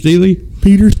 Peter Yeah. Steely.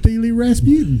 Peter Steely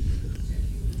Rasputin.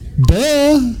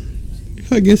 Duh.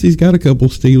 I guess he's got a couple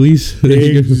Steelies.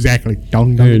 Exactly.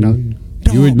 Dong, dong, And dong.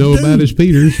 You would know about his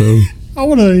Peter, so I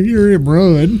want to hear him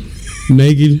run.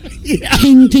 naked. Yeah.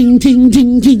 Ting, ting, ting,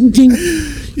 ting, ting, ting.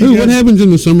 Ooh, what got- happens in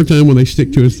the summertime when they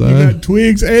stick to his You thigh? got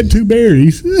twigs and 2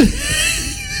 berries.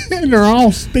 And they're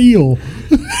all steel.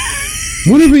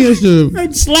 What if he has to?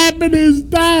 And slapping his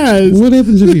thighs. What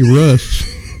happens if he rusts?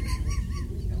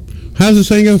 How's the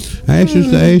saying go? Ashes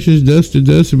to ashes, dust to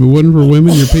dust. If it wasn't for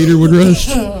women, your Peter would rust.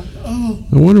 I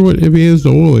wonder what if he has to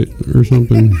oil it or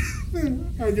something.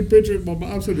 I can picture it.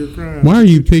 I'm sitting here crying. Why are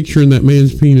you picturing that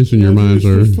man's penis in your mind,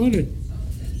 sir? It's funny.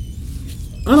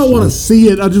 I don't want to see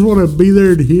it. I just want to be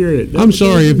there to hear it. I'm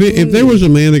sorry. If there was a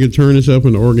man that could turn this up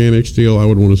into organic steel, I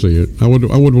would want to see it. I would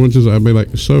want to. I'd be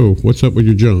like, so what's up with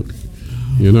your junk?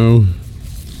 You know,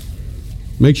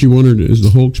 makes you wonder: is the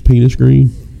Hulk's penis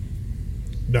green?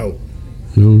 No.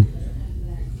 No,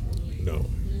 No.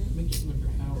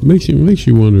 makes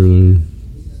you wonder. Then,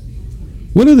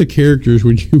 what other characters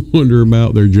would you wonder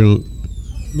about their junk?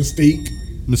 Mystique.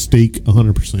 Mystique,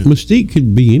 100%. Mystique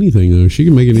could be anything though. She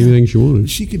could make it anything she wanted.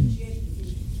 She could.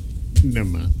 Never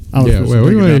mind. I was Yeah, supposed well, to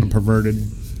take it anyway. down a perverted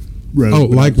road. Oh,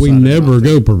 but like I we decided never not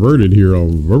to. go perverted here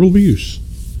on verbal abuse.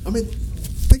 I mean,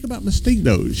 think about Mystique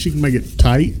though. She can make it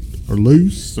tight or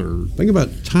loose or. Think about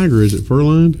Tiger. Is it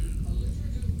fur-lined?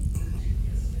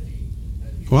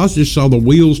 Well, I just saw the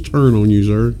wheels turn on you,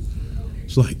 sir.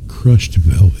 It's like crushed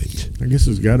velvet. I guess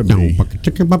it's got to be.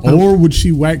 Or Or would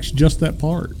she wax just that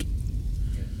part?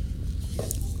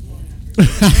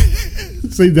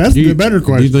 See, that's the better Do you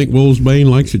question. think Wolfsbane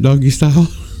likes it doggy style?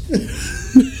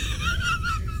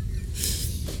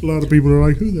 A lot of people are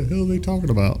like, "Who the hell are they talking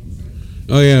about?"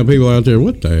 Oh yeah, people out there.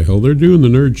 What the hell? They're doing the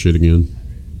nerd shit again.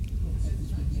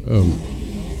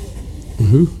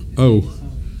 Who? Oh,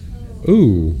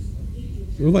 ooh.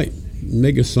 Well, like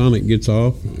Negasonic gets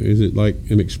off. Is it like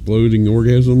an exploding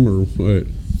orgasm or what?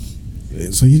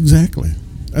 See, exactly.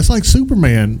 That's like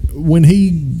Superman when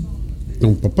he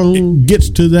Dum-pa-pum. gets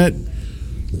to that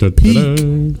Da-da-da.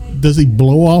 peak. Does he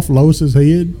blow off Lois's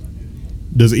head?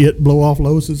 Does it blow off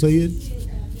Lois's head?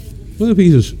 Well, if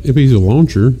he's a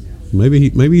launcher, maybe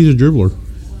he's a dribbler.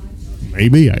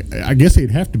 Maybe. I guess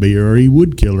he'd have to be, or he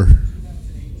would kill her.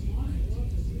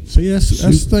 See, that's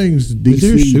things DC Is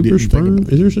there super didn't think sperm?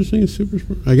 about. Is there such thing as super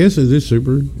sperm? I guess it is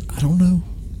super. I don't know.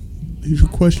 These are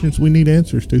questions we need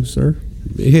answers to, sir.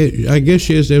 I guess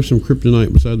she has to have some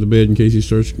kryptonite beside the bed in case he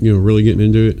starts, really getting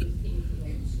into it.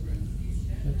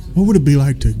 What would it be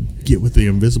like to get with the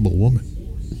invisible woman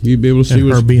You'd be able to see and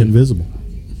her what's be invisible?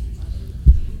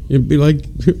 It'd be like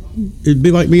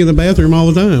me in the bathroom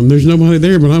all the time. There's nobody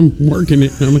there, but I'm working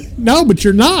it. No, but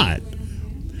you're not.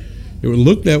 It would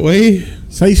look that way.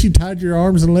 Say she tied your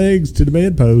arms and legs to the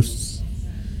bedposts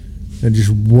and just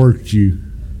worked you,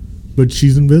 but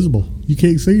she's invisible. You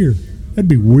can't see her. That'd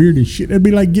be weird as shit. That'd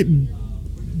be like getting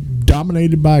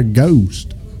dominated by a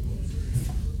ghost,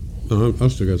 I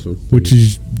still got some. which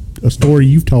is a story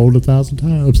you've told 1,000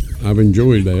 times. I've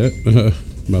enjoyed that,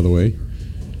 by the way.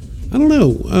 I don't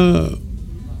know.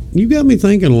 You got me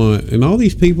thinking a lot. And all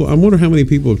these people, I wonder how many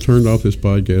people have turned off this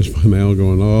podcast by now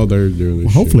going, oh, they're doing this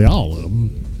Well, hopefully all of them,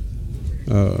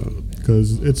 shit.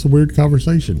 because it's a weird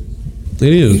conversation.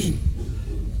 It is.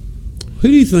 Who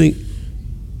do you think,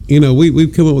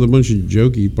 we've come up with a bunch of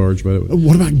jokey parts about it.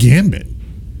 What about Gambit?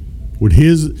 Would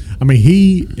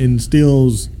he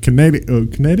instills kinetic,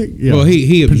 yeah. Well,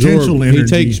 he absorbs, potential energy he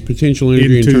takes potential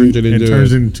energy and turns it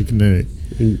into into kinetic.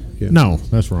 yeah. No,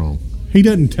 that's wrong. He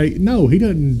doesn't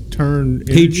turn.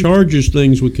 He energy. charges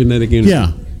things with kinetic energy.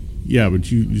 Yeah,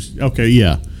 but you okay?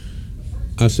 Yeah,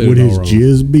 I said would it all his wrong.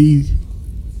 jizz be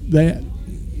that?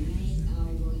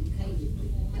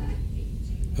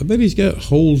 I bet he's got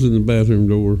holes in the bathroom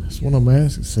door. That's what I'm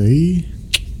asking. See,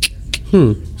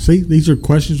 See, these are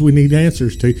questions we need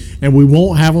answers to, and we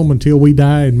won't have them until we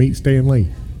die and meet Stan Lee.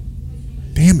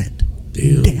 Damn it.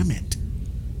 Damn it.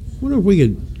 Wonder if we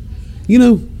could,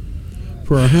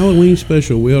 for our Halloween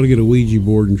special, we ought to get a Ouija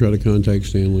board and try to contact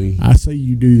Stan Lee. I say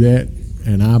you do that,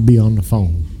 and I'll be on the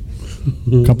phone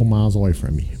a couple miles away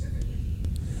from you.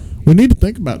 We need to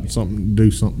think about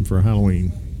do something for a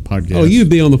Halloween podcast. Oh, you'd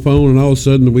be on the phone, and all of a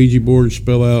sudden the Ouija board would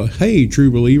spell out, "Hey, true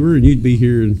believer," and you'd be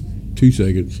here in 2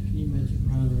 seconds. Can you imagine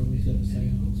Ryder always at a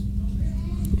seance?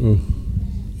 Oh,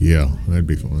 Yeah, that'd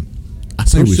be fun.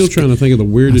 I'm still trying to think of the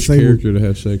weirdest I say we- character to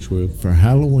have sex with. For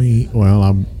Halloween, well,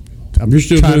 I'm You're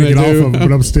still trying to doing get that off too? of it,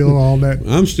 but I'm still on that.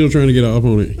 I'm still trying to get off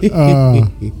on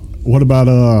it. What about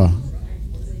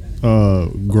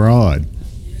Grodd?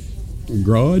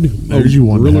 Grodd? There's you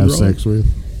one to Gorilla have Grodd? sex with.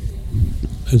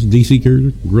 That's a DC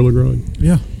character, Gorilla Grodd.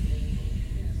 Yeah.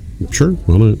 Sure,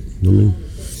 why not? I mean,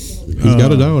 he's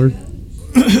got $1.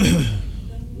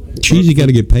 Cheesy got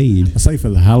to get paid. I say for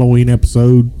the Halloween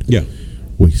episode, Yeah.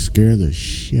 we scare the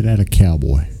shit out of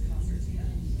Cowboy.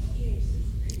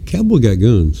 Cowboy got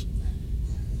guns.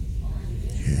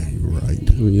 Yeah, you're right.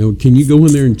 Can you go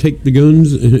in there and take the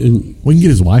guns? And We can get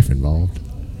his wife involved.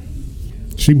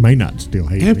 She may not still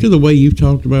hate after me. the way you've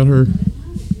talked about her,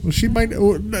 Well, she might.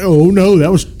 Oh no,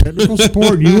 that was technical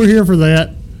support. You were here for that.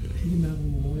 Can you imagine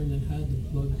in the morning and hide the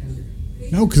blood powder?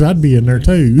 No, because I'd be in there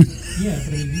too. Yeah,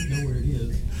 but I mean, you know where it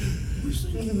is.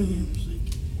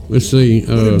 let's see.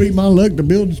 It'd be my luck. The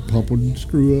building's pump would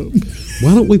screw up.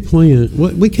 Why don't we plan?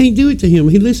 What we can't do it to him.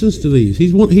 He listens to these.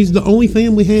 He's the only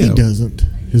fan we have. He doesn't.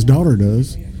 His daughter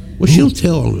does. Well, she'll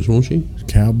tell on us, won't she?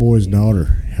 Cowboy's daughter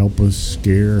help us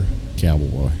scare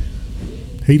Cowboy.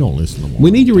 He don't listen to me.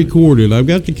 We need to record it. I've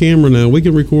got the camera now. We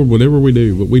can record whatever we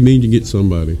do, but we need to get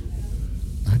somebody.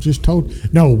 I just told.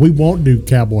 No, we won't do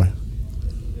Cowboy.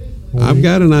 I've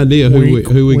got an idea who wink,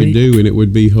 we could wink. do, and it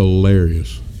would be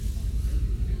hilarious.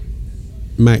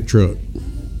 Mack Truck.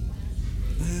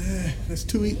 That's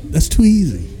too. That's too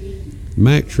easy.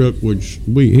 Mack Truck would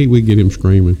we get him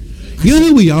screaming. You know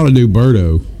who we ought to do?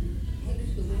 Birdo.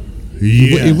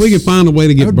 Yes. If we could find a way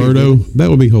to get That'd be Birdo, that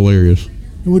would be hilarious.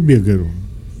 It would be a good one.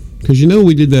 Because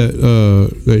we did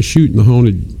that shoot in the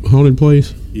haunted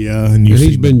place, Yeah, and you. and see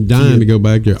he's been the dying kid. to go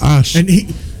back there. And he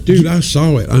Dude, I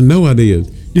saw it. I know I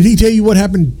did. did he tell you what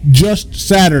happened just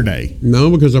Saturday?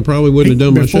 No, because I probably wouldn't have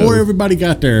done my Before show. everybody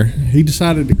got there, he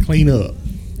decided to clean up,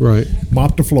 Right,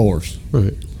 mop the floors.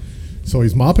 right. So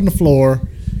he's mopping the floor,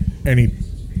 and he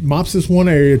mops this one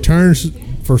area, turns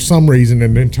for some reason,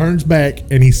 and then turns back,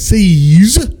 and he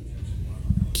sees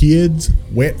kids'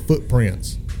 wet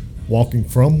footprints walking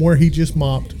from where he just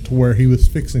mopped to where he was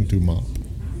fixing to mop.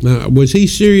 Now, was he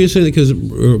serious in it? Because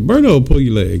Birdo will pull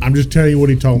your leg. I'm just telling you what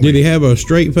he told me. Did he have a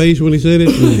straight face when he said it?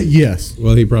 Yes.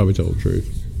 Well, he probably told the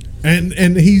truth. And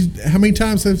he's how many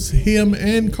times has him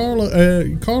and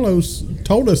Carlos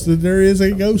told us that there is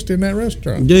a ghost in that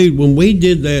restaurant? Dude, when we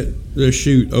did the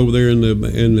shoot over there in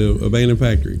the abandoned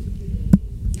factory,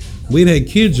 we'd had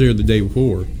kids there the day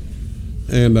before,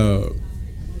 and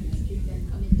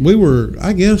we were,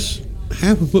 I guess,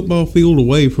 half a football field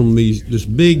away from this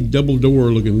big double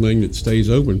door looking thing that stays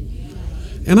open,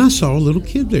 and I saw a little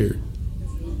kid there.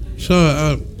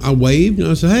 So I waved and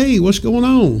I said, "Hey, what's going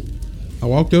on?" I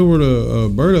walked over to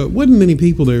Berto. Wasn't many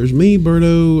people there. It was me,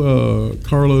 Berto,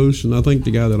 Carlos, and I think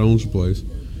the guy that owns the place.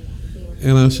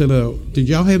 And I said, "Did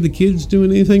y'all have the kids doing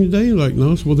anything today?" They're like,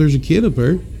 "No." I said, "Well, there's a kid up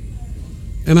there."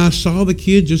 And I saw the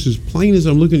kid just as plain as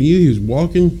I'm looking at you. He was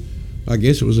walking. I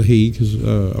guess it was a he because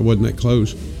I wasn't that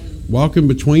close. Walking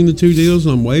between the two deals,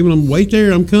 and I'm waving. I'm wait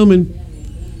there. I'm coming.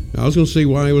 I was going to see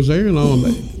why he was there and all.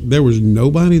 There was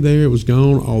nobody there. It was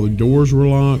gone. All the doors were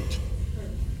locked,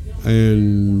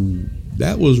 and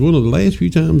that was one of the last few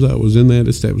times I was in that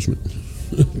establishment.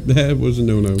 That was a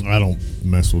no-no. I don't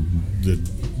mess with the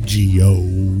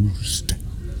ghost.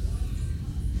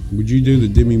 Would you do the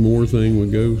Demi Moore thing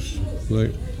with ghosts?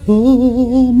 Like,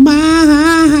 oh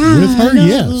my, With her,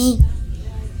 yes.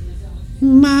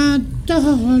 my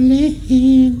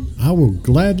darling. I will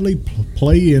gladly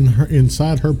play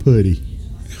inside her putty.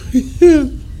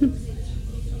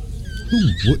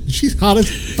 She's hot as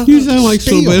fuck. You sound like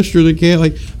still. Sylvester the cat.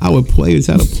 Like I would play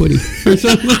inside a putty or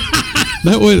something.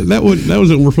 That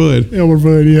was more fun. Yeah, we're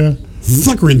fun, yeah.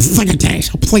 Sucker and succotash.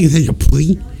 I'll play inside a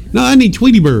putty. No, I need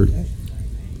Tweety Bird.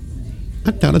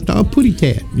 I thought a putty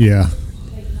cat. Yeah.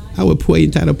 I would play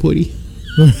inside a putty.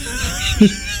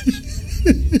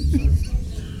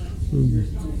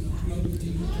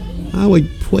 I would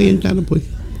play inside a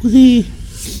putty.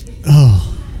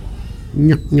 Oh.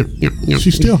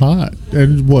 She's still hot.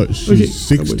 And what? She's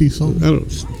 60 something? I don't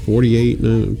 48. No,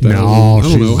 No, I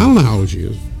don't know. she's- I don't know how old she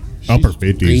is. Upper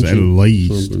 50s at Ancient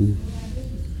least. something.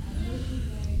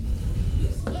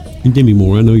 And Demi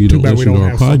Moore, I know you Too don't bad we listen to don't our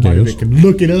have somebody that podcast, can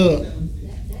look it up.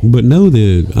 but know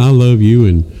that I love you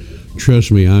and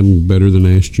trust me, I'm better than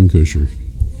Ashton Kutcher.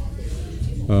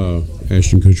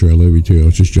 Ashton Kutcher, I love you too. I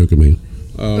was just joking, man.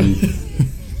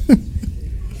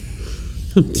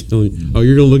 I'm telling you. Oh,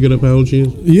 you're gonna look it up how old she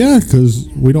is? Yeah, because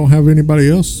we don't have anybody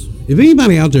else. If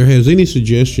anybody out there has any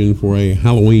suggestion for a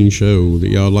Halloween show that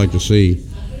y'all would like to see,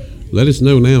 let us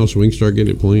know now so we can start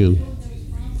getting it planned.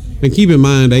 And keep in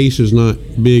mind, Ace is not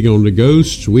big on the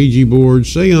ghosts, Ouija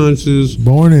boards, seances,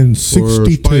 Born in or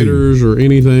 62. spiders, or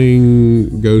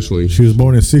anything ghostly. She was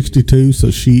born in 62,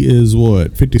 so she is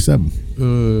what? 57.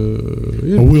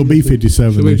 Yeah. Or will be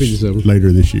 57, She'll be 57.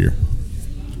 later this year.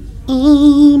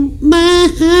 Oh, my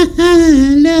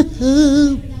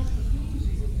love.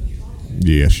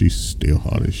 Yeah, she's still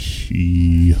hot as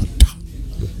shit.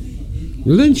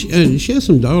 Well, then she has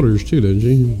some daughters too, doesn't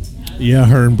she? Yeah,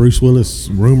 her and Bruce Willis.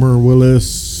 Rumor Willis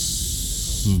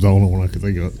is the only one I can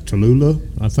think of. Tallulah,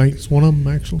 I think it's one of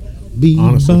them, actually.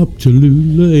 Honestly. Bebop,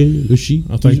 Tallulah, and the sheep.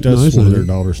 I think No, that's not one of their it.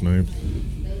 daughters' names.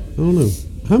 I don't know.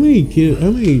 How many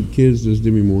kids does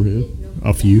Demi Moore have?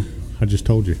 A few. I just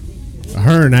told you.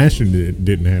 Her and Ashton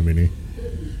didn't have any.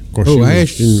 Of course, she Oh, was-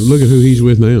 Ashton, look at who he's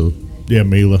with now. Yeah,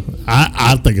 Mila.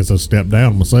 I think it's a step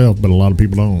down myself, but a lot of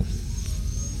people don't.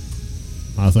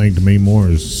 I think Demi Moore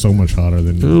is so much hotter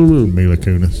than don't know. Mila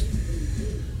Kunis.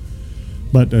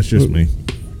 But that's just me.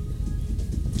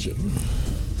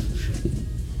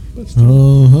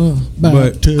 About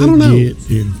But, to I don't know. get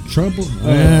in trouble.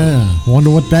 Yeah, wonder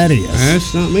what that is.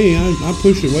 That's not me. I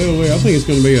pushed it way away. I think it's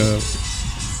going to be a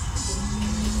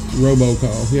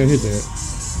robocall. Yeah, hit that.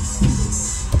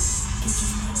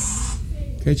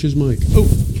 Catch his mic. Oh,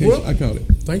 Whoop. I caught it.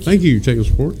 Thank you. Thank you, technical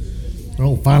support.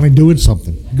 Oh, finally doing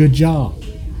something. Good job.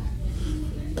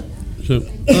 So,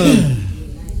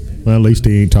 Well, at least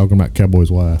he ain't talking about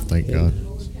Cowboy's wife. Thank God.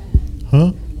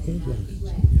 Huh?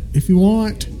 If you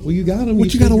want. well, you got him.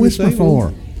 What you got to whisper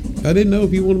for? I didn't know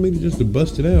if you wanted me to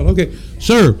bust it out. Okay,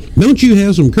 sir, don't you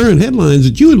have some current headlines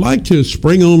that you would like to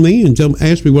spring on me and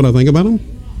ask me what I think about them?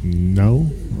 No,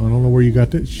 I don't know where you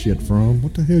got that shit from.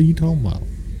 What the hell are you talking about?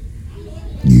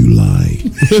 You lie.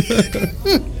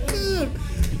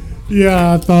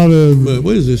 Yeah, I thought of But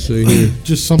what does this say here?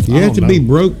 just something. You I have to don't be know.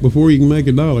 broke before you can make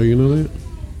a dollar. You know that?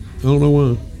 I don't know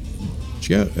why.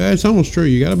 It's almost true.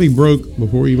 You got to be broke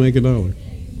before you make a dollar.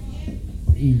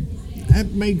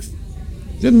 That makes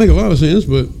Doesn't make a lot of sense,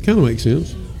 but kind of makes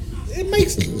sense. it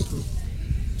makes.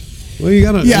 Well, you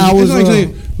gotta. Yeah, I it's was, like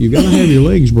saying you gotta have your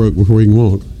legs broke before you can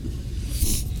walk.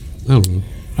 I don't know.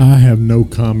 I have no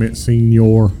comment,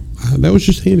 senor. That was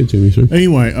just handed to me, sir.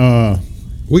 Anyway,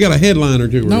 We got a headline or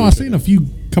two. no, I seen a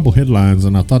couple headlines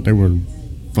and I thought they were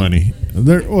funny.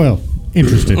 They're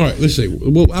interesting. All right, let's see.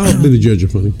 Well, I'll be the judge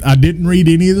of funny. I didn't read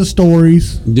any of the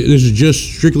stories. This is just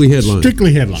strictly headline.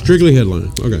 Strictly headlines. Strictly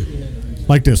headline. Okay.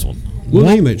 Like this one. We'll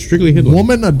name it strictly headline.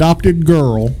 Woman adopted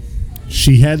girl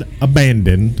she had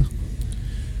abandoned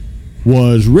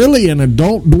was really an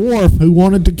adult dwarf who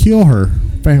wanted to kill her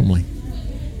family.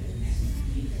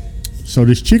 So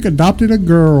this chick adopted a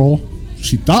girl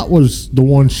she thought was the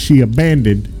one she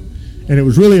abandoned, and it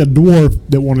was really a dwarf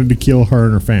that wanted to kill her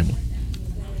and her family.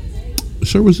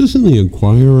 Sir, was this in the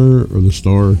Inquirer or the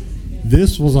Star?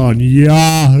 This was on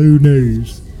Yahoo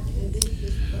News.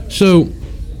 So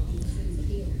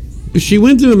she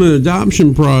went through an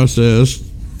adoption process,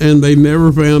 and they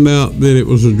never found out that it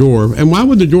was a dwarf. And why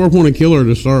would the dwarf want to kill her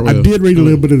to start with? I did read a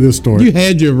little bit of this story. You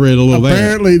had to have read a little bit.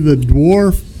 Apparently, the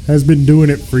dwarf has been doing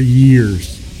it for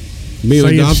years. Being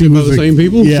Saying she adopted by was the a- same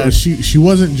people? Yeah, So- she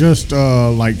wasn't just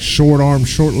like short arms,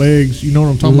 short legs. You know what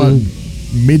I'm talking about?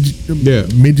 Yeah.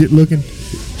 Midget looking.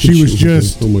 She was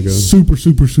just Oh my God. super,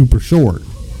 super, super short.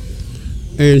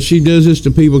 And she does this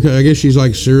to people. I guess she's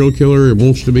like serial killer and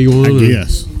wants to be one. I or-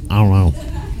 guess. I don't know.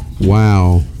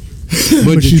 Wow.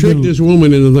 But you she's tricked been- this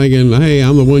woman into thinking, hey,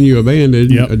 I'm the one you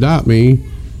abandoned. Yep. Adopt me.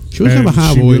 She must have a And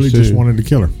high she voice, really too. just wanted to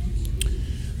kill her.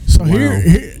 So Wow.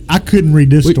 here, I couldn't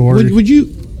read this Would- story.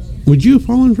 Would you have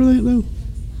fallen for that, though?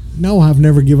 No, I've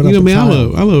never given You up know, a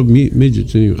I child. love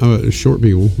midgets anyway. Short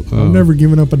people. I've never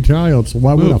given up a child, so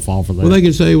why would well, I fall for that? Well, they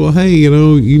could say, well, hey,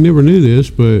 you never knew this,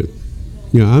 but,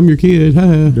 I'm your kid.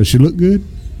 Ha. Does she look good?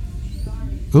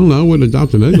 I don't know. I wouldn't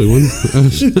adopt an ugly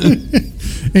one.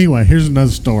 Anyway, here's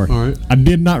another story. All right. I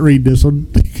did not read this one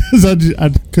because I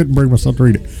couldn't bring myself to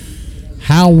read it.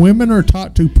 How women are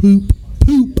taught to poop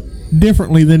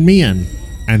differently than men,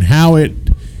 and how it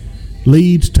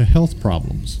leads to health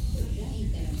problems?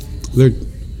 They're,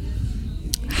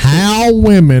 How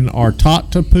women are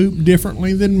taught to poop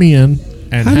differently than men,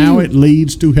 and How do how you- it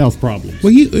leads to health problems.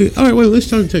 well, all right. Wait. Let's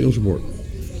talk technical support.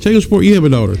 Technical support. You have a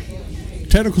daughter.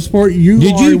 Technical sport, you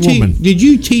Did are you a woman. did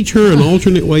you teach her an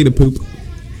alternate way to poop?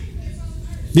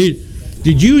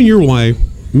 Did you and your wife,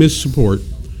 Miss Support,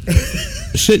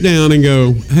 sit down and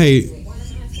go, hey,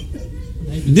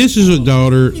 this is a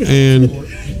daughter, and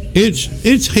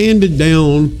it's handed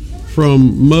down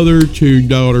from mother to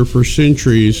daughter for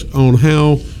centuries on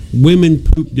how women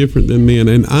poop different than men,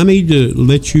 and I need to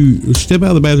let you step out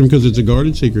of the bathroom because it's a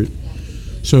guarded secret.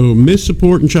 So Miss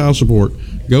Support and Child Support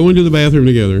go into the bathroom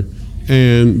together,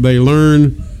 and they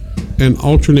learn an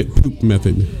alternate poop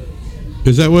method.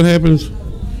 Is that what happens?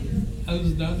 I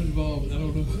was not involved. I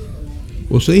don't know.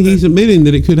 Well, see, he's admitting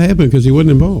that it could happen because he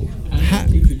wasn't involved. I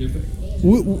think you're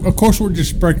different. Of course, we're just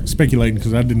speculating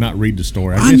because I did not read the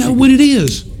story. I guess know you- what it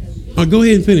is. Go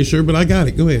ahead and finish, sir, but I got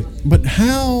it. Go ahead. But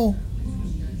how?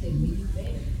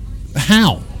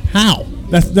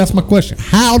 That's my question.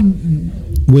 How?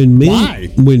 When men, Why?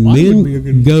 when Why men would be a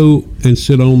good- go and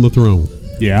sit on the throne,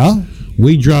 Yeah.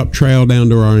 we drop trowel down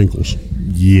to our ankles.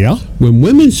 Yeah. When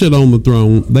women sit on the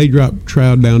throne, they drop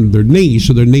trowel down to their knees,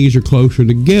 so their knees are closer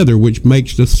together, which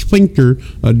makes the sphincter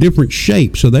a different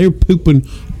shape. So they're pooping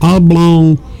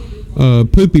oblong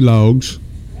poopy logs.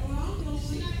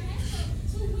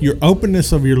 Your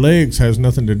openness of your legs has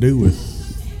nothing to do with.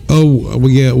 Oh, well,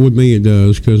 yeah, with me it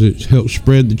does because it helps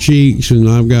spread the cheeks, and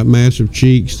I've got massive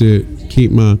cheeks that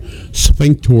keep my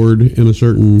sphincter in a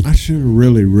certain. I should have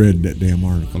really read that damn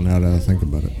article. Now that I think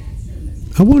about it.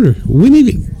 I wonder. We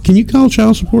need. Can you call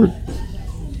child support?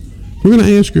 We're going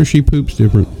to ask her if she poops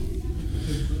different.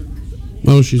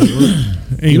 Oh, she's at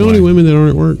work. You know any women that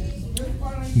aren't at work?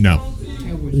 No.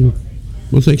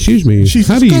 Well, say, excuse me. She's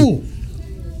how at do school. you?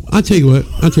 I tell you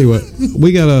what.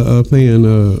 We got a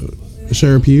fan,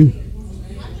 Sarah Pugh.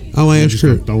 I'll ask Just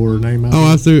her. gonna throw her name out.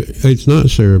 Oh, I threw. It's not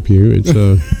Sarah Pugh.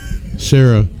 It's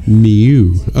Sarah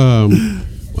Mew.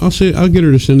 I'll get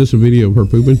her to send us a video of her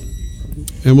pooping,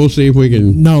 and we'll see if we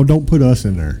can. No, don't put us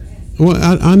in there. Well,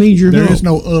 I need your There help. is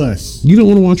no us. You don't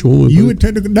want to watch a woman. You poop. would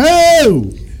technically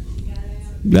no.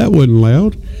 That wasn't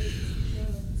loud.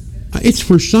 It's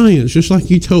for science, just like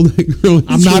you told that girl.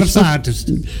 I'm It's not for a scientist.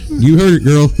 You heard it,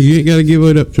 girl. You ain't got to give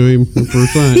it up to him for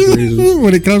science reasons.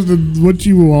 When it comes to what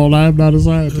you want, I'm not a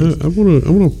scientist. I want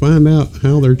to find out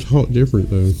how they're taught different,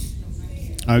 though.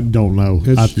 I don't know. I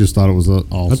It's- just thought it was I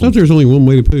awesome. thought there was only one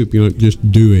way to poop. Just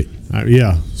do it.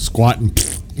 Yeah, squatting.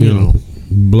 You know,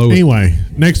 blow it. Anyway,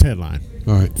 next headline.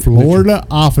 All right. Florida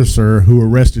officer who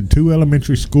arrested 2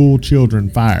 elementary school children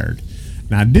fired.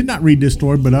 Now, I did not read this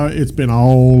story, but it's been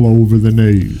all over the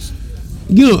news.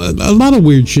 You know, a lot of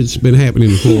weird shit's been happening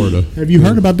in Florida. Have you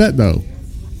heard about that, though?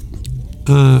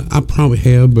 I probably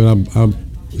have, but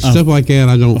stuff like that,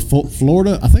 I don't.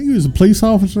 Florida, I think he was a police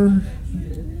officer.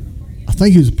 I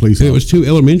think he was a police It officer. was 2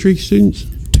 elementary students.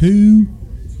 2,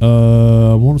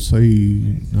 I want to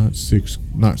say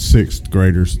not sixth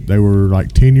graders. They were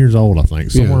like 10 years old, I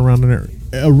think, somewhere Yeah. around there.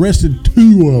 Arrested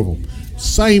 2 of them,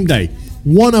 same day.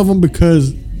 One of them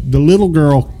because the little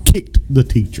girl kicked the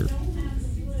teacher.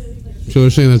 So they're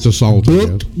saying that's assault. I guess.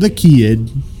 Booked the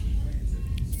kid,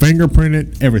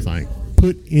 fingerprinted, everything,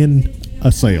 put in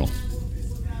a cell.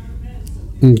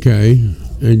 Okay.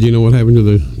 And do you know what happened to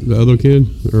the other kid?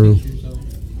 Or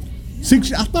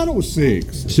 6. I thought it was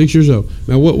 6. 6 years old.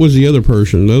 Now, what was the other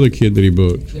person, the other kid that he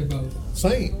booked? They're both.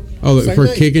 Same. Oh, Same for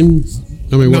thing. kicking?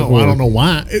 I mean, No, what I don't know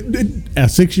why. A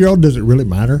 6-year-old, does it really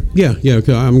matter? Yeah, 'cause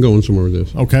I'm going somewhere with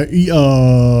this. Okay.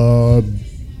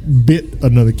 Bit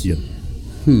another kid.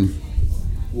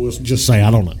 We'll just say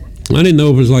I don't know. I didn't know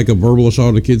if it was like a verbal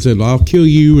assault. The kid said, "I'll kill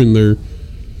you," and they're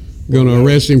going to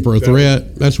arrest him for a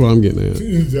threat. That's what I'm getting at.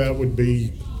 That would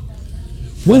be.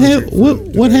 What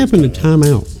happened to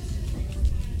timeout?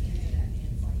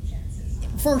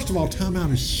 First of all,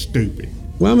 timeout is stupid.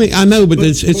 Well, I mean, I know, but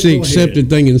it's but the go accepted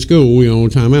thing in school.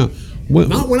 Timeout. Well,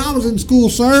 Not when I was in school,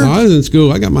 sir. I was in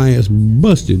school. I got my ass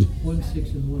busted. 1, 6,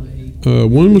 and 1, 8.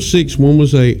 One was 6, one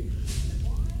was 8.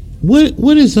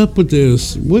 What is up with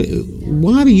this?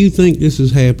 Why do you think this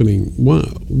is happening?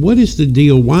 What is the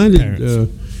deal? Why did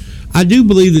Parents. I do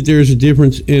believe that there's a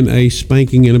difference in a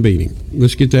spanking and a beating.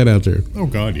 Let's get that out there. Oh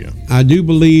God, yeah. I do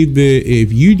believe that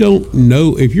if you don't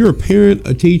know, if you're a parent,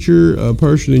 a teacher, a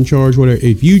person in charge, whatever,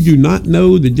 if you do not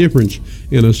know the difference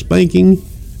in a spanking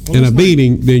and a that's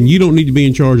beating, then you don't need to be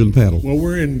in charge of the paddle. Well,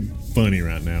 we're in funny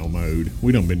right now mode.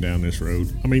 We don't been down this road.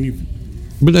 I mean,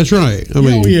 But that's right. I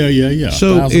mean, yeah.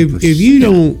 So 1000%. if you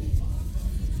don't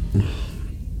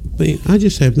mean, I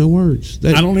just have no words.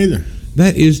 I don't either.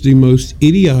 That is the most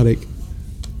idiotic.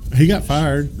 He got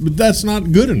fired, but that's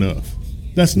not good enough.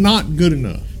 That's not good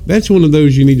enough. That's one of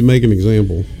those you need to make an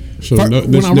example. So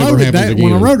this never happens again.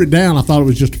 When I wrote it down, I thought it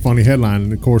was just a funny headline,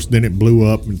 and of course, then it blew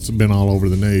up. And it's been all over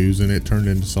the news, and it turned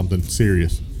into something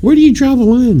serious. Where do you draw the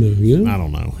line, though? You know? I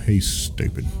don't know. He's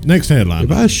stupid. Next headline.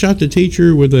 If I shot the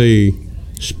teacher with a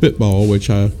spitball, which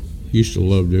I used to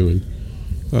love doing,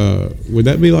 would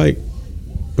that be like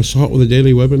assault with a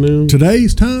deadly weapon now?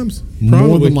 Today's times,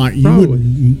 more than like you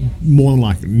would, more than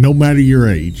like no matter your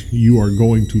age, you are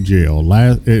going to jail.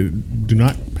 Do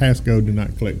not pass go. Do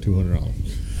not collect $200.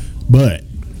 But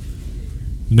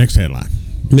next headline.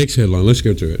 Next headline. Let's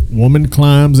go to it. Woman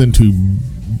climbs into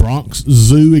Bronx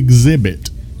Zoo exhibit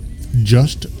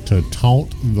just to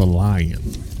taunt the lion.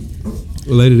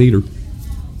 Let it eat her.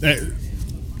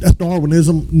 That's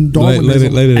Darwinism.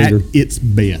 Darwinism let it at eat her. its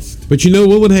best. But you know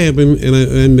what would happen,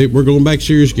 and we're going back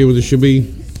serious again, it should be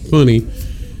funny.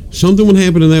 Something would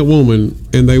happen to that woman,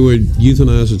 and they would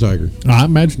euthanize the tiger. I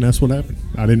imagine that's what happened.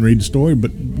 I didn't read the story,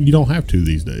 but you don't have to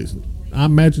these days. I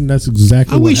imagine that's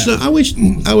exactly what happened. I wish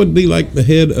I would be like the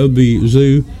head of the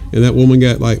zoo, and that woman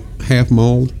got like half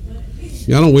mauled.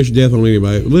 Yeah, I don't wish death on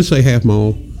anybody. Let's say half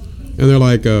mauled, and they're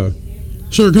like,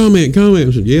 "Sir, comment."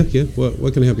 I said, "Yeah.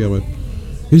 What can I help you out with?"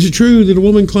 Is it true that a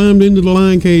woman climbed into the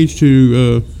lion cage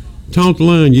to taunt the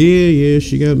lion? Yeah.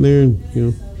 She got in there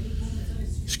and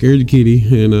scared the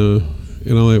kitty, and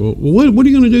I'm like, well, what are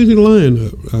you going to do to the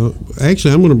lion?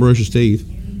 Actually, I'm going to brush his teeth.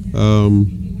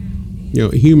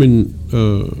 Human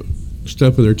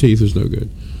stuff in their teeth is no good.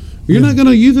 You're not going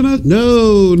to euthanize?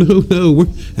 No.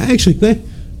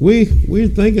 We're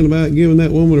thinking about giving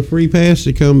that woman a free pass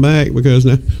to come back because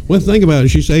now, think about it.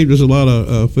 She saved us a lot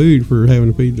of food for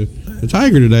having to feed the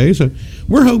tiger today. So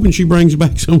we're hoping she brings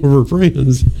back some of her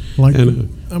friends.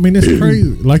 It's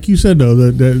crazy. Like you said, though,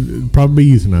 that probably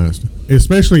be euthanized,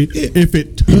 especially if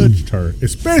it touched her,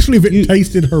 especially if it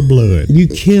tasted her blood. You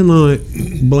cannot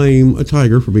blame a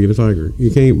tiger for being a tiger.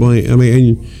 You can't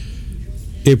blame.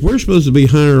 If we're supposed to be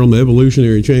higher on the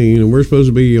evolutionary chain and we're supposed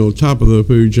to be on top of the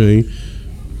food chain,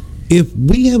 if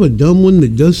we have a dumb one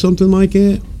that does something like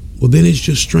that, well, then it's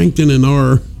just strengthening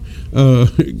our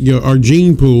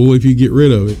gene pool if you get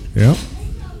rid of it. Yeah.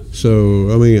 So,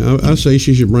 I say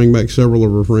she should bring back several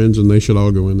of her friends and they should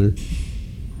all go in there.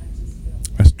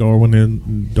 That's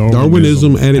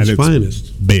Darwinism at its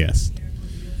finest. Best.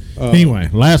 Anyway,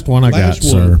 last one I got,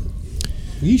 sir.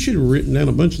 You should have written down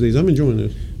a bunch of these. I'm enjoying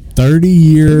this.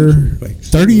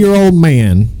 30-year-old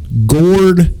man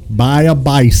gored by a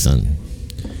bison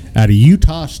at a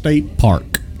Utah State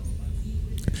park.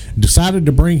 Decided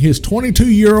to bring his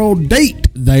 22-year-old date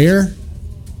there,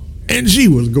 and she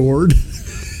was gored.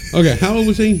 Okay, how old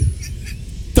was he?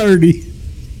 30.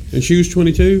 And she was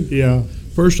 22? Yeah.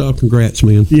 First off, congrats,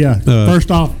 man. Yeah.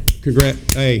 First off,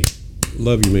 congrats. Hey,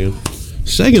 love you, man.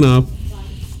 Second off,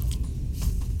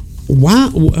 why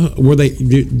were they?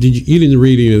 You didn't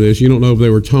read any of this? You don't know if they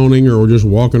were taunting or were just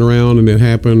walking around and it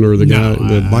happened, or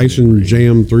the bison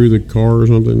jammed through the car or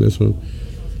something. This one.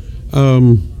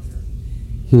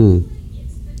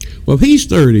 Well, if he's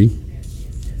 30,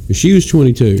 and she was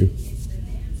 22,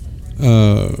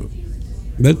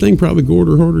 that thing probably gored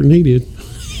her harder than he did.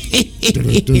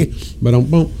 But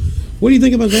what do you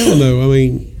think about that one, though?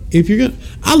 If you're gonna,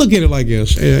 I look at it like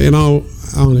this, in all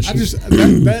honesty.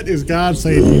 That is God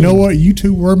saying, you know what, you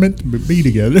two were meant to be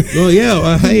together. Well,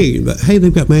 yeah. Hey,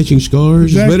 they've got matching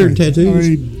scars. Exactly. It's better than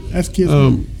tattoos. That's kids.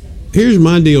 Here's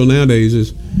my deal nowadays: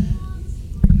 is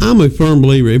I'm a firm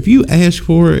believer. If you ask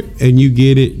for it and you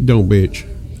get it, don't bitch.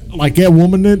 Like that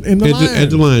woman in the line.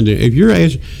 At the line. If you're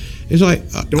asking. It's like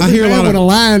I hear a lot when a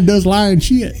lion does lion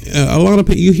shit. A lot of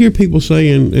people, you hear people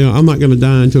saying, "I'm not going to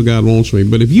die until God wants me."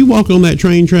 But if you walk on that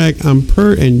train track,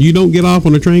 and you don't get off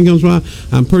when a train comes by,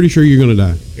 I'm pretty sure you're going to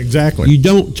die. Exactly. You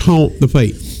don't taunt the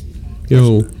faith.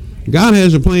 God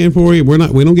has a plan for you. We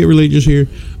don't get religious here.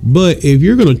 But if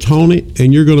you're going to taunt it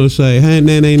and you're going to say, "Hey,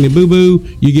 nanny, boo boo,"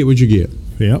 you get what you get.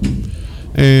 Yep.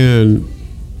 And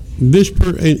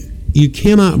you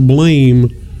cannot blame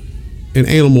an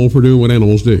animal for doing what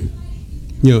animals do.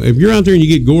 If you're out there and you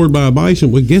get gored by a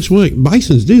bison, well, guess what?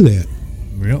 Bisons do that.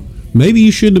 Yep. Maybe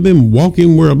you shouldn't have been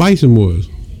walking where a bison was.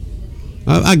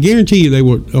 I guarantee you they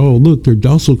were, oh, look, they're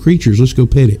docile creatures. Let's go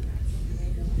pet it.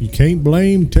 You can't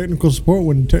blame technical sport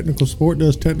when technical sport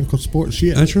does technical sport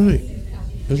shit. That's right.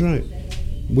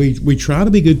 We try to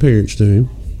be good parents to him.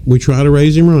 We try to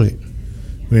raise him right.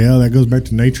 Yeah, that goes back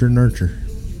to nature and nurture.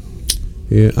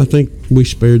 Yeah, I think we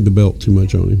spared the belt too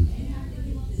much on him.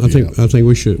 I think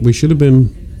we should. We should have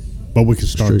been. But we can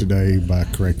start today by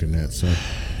correcting that. So,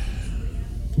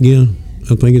 Yeah,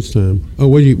 I think it's time. Oh,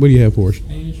 what do you have for us?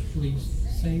 Spanish police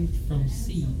saved from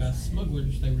sea by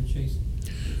smugglers they were chasing.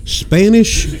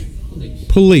 Spanish Police.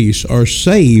 police are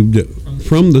saved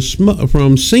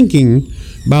from sinking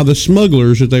by the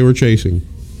smugglers that they were chasing.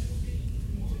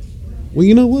 Well,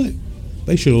 you know what?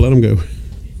 They should have let them go.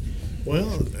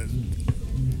 Well,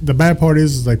 the bad part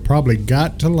is they probably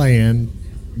got to land.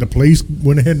 The police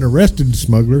went ahead and arrested the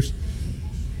smugglers.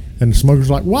 And the smugglers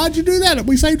were like, why'd you do that?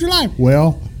 We saved your life.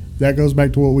 Well, that goes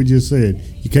back to what we just said.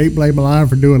 You can't blame a lion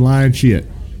for doing lion shit.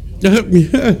 Yeah.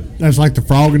 That's like the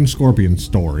frog and scorpion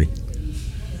story.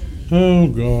 Oh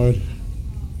God.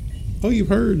 Oh, you've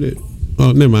heard it.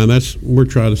 Oh, never mind. We're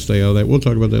trying to stay out of that. We'll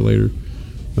talk about that later.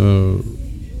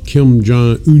 Kim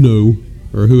Jong Uno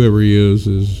or whoever he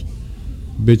is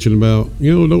bitching about,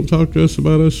 don't talk to us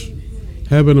about us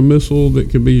having a missile that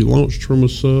could be launched from a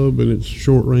sub and it's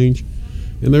short range.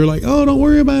 And they're like, oh, don't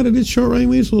worry about it. It's short range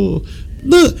missile.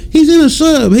 Look, he's in a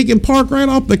sub. He can park right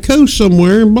off the coast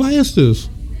somewhere and blast us.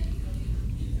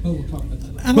 Oh, we'll talk about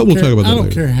that. I But we'll talk about that I don't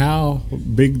later. care how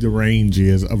big the range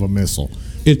is of a missile.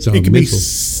 It's a It can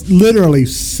missile. be literally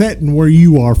setting where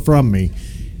you are from me.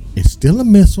 It's still a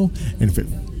missile, and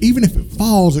even if it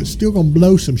falls, it's still gonna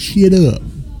blow some shit up.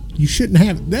 You shouldn't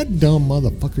have that dumb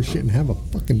motherfucker. Shouldn't have a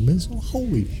fucking missile.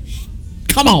 Holy,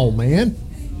 come on, man.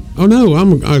 Oh no,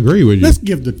 I agree with you. Let's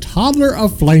give the toddler a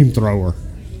flamethrower.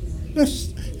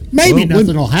 Maybe Well,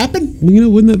 nothing will happen.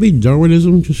 Wouldn't that be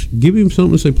Darwinism? Just give him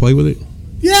something and say, play with it.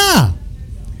 Yeah.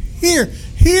 Here,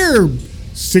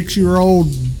 6-year-old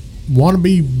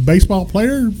wannabe baseball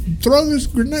player, throw this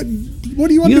grenade. What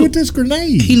do you want to do with this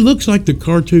grenade? He looks like the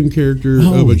cartoon character of a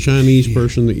Holy Chinese shit.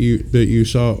 person that you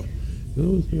saw.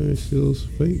 Oh, this guy steals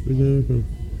fake vagina.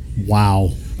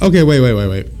 Wow. Okay, wait.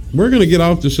 We're going to get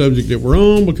off the subject that we're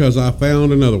on because I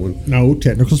found another one. No,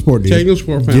 Technical Sport did. Technical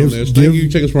Sport found this. Thank you,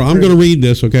 Technical Sport. I'm going to read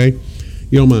this, okay?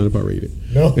 You don't mind if I read it?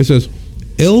 No. It says,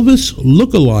 Elvis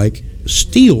lookalike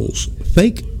steals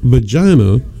fake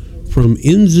vagina from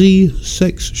NZ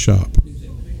sex shop.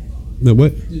 No,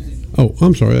 what? Oh,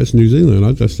 I'm sorry. That's New Zealand.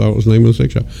 I just thought it was the name of the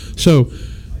sex shop. So,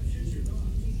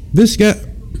 this guy,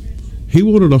 he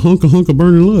wanted a hunk of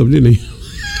burning love, didn't he?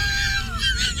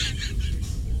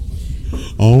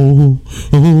 Oh,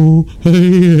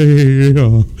 hey,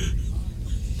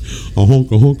 a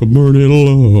hunk of burning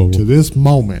love. To this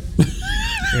moment,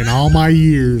 in all my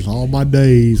years, all my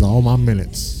days, all my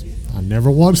minutes, I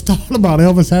never once thought about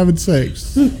Elvis having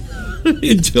sex.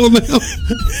 Until now.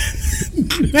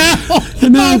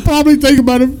 Now, I probably think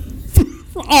about it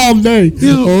all day.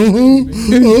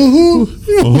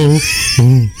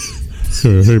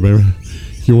 Hey, baby,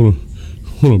 you wanna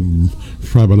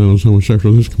fry banana sandwich after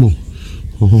this? Come on.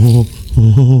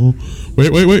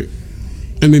 Wait.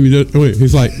 And then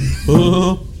he's like, he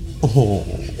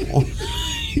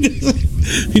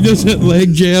does that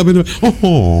leg jab and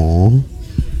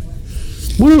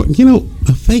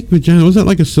a fake vagina, was that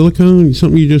like a silicone,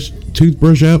 something you just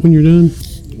toothbrush out when you're done?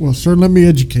 Well, sir, let me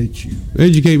educate you.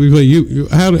 Educate me, please.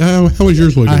 How was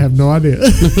yours looking? I have no idea.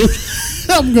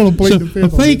 I'm going to plead the A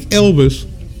fifth. fake Elvis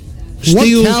steals. What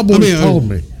cowboy told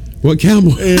me? What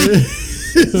cowboy?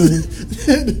 The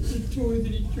toy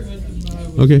that he tried to buy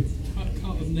was Okay.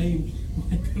 named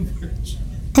like a virgin.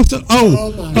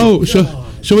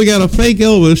 So we got a fake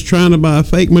Elvis trying to buy a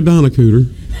fake Madonna cooter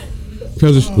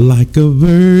because it's like a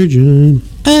virgin.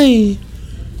 Hey,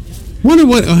 wonder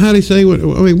how they say what? I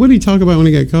mean, what did he talk about when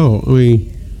he got caught? I mean,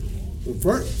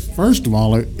 First of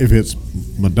all, if it's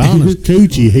Madonna's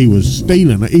coochie he was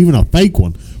stealing, even a fake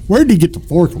one, where did he get the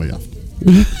forklift?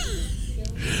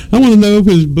 I want to know if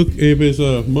his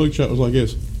mugshot was like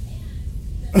this.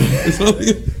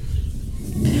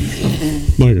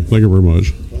 Thank you very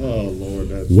much. Oh, Lord.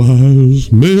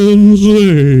 Wise men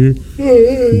say,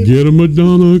 get a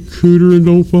Madonna cooter and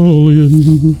don't fall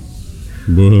in.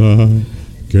 But I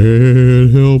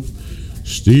can't help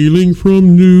stealing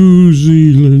from New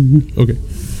Zealand. Okay,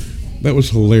 that was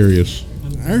hilarious.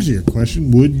 There's your question.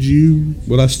 Would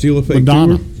I steal a fake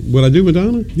Madonna. tour? Would I do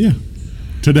Madonna? Yeah.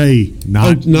 Today,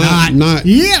 not.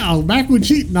 Yeah, back when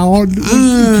you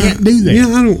can't do that. Yeah,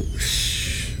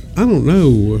 I don't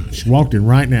know. She walked in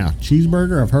right now.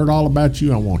 Cheeseburger, I've heard all about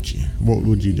you. I want you. What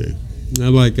would you do?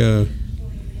 I'm like,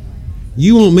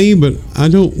 you want me, but I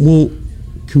don't want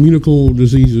communicable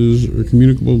diseases,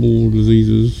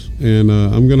 and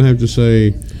I'm gonna have to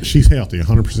say She's healthy,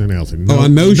 100% healthy. I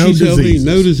know she's healthy,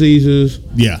 no diseases.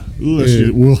 Yeah,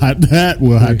 we'll have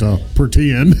to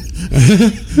pretend.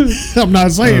 I'm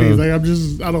not saying anything.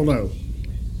 I don't know.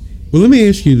 Well, let me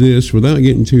ask you this without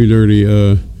getting too dirty.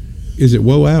 Is it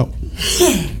woe out?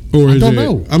 Or I is don't it?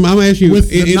 know. I'm asking you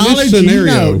With in the this knowledge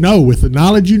scenario. you know, with the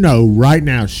knowledge you know right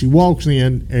now, she walks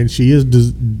in and she is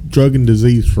drug and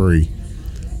disease free.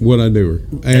 What I do her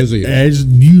as is. As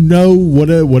you know,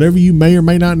 whatever you may or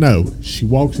may not know, she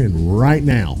walks in right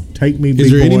now. Take me, big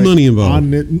Is there boy. any money involved?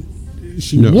 On it.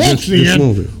 She No, walks just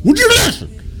walks in. in. Would you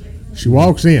listen? She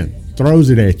walks in, throws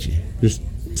it at you. Just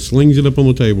slings it up on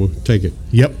the table. Take it.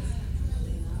 Yep.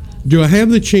 Do I have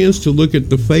the chance to look at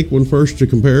the fake one first to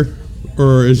compare,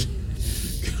 or is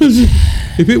because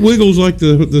if it wiggles like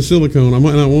the silicone, I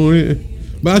might not want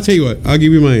it. But I'll tell you what, I'll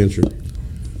give you my answer.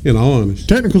 In all honesty,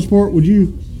 Technical sport, would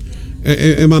you?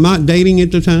 Am I not dating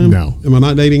at the time? No. Am I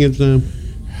not dating at the time?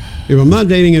 If I'm not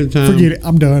dating at the time, Forget it.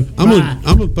 I'm done. I'm Bye.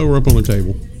 gonna throw her up on the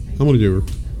table. I'm gonna do her.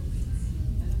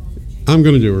 I'm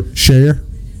gonna do her. Share.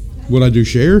 Would I do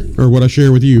share or would I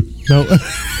share with you? No.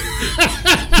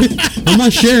 I'm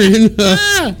not sharing.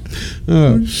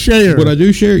 Share. Would I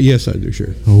do share? Yes, I do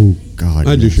share. Oh God.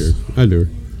 I do yes. share. I do her.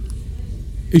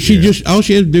 If she Yeah. just all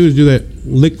she has to do is do that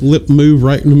lick lip move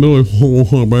right in the middle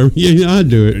of baby. Yeah, I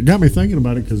do It it. got me thinking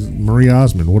about it because Marie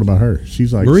Osmond. What about her?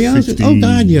 She's like Marie Osmond? 60 Oh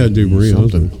God, yeah, I do Marie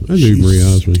something. Osmond. I do Marie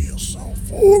Osmond. Still so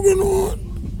fucking on.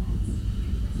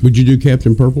 Would you do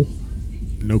Captain Purple?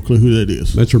 No clue who that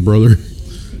is. That's her brother.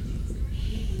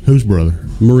 Whose brother?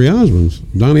 Marie Osmond's.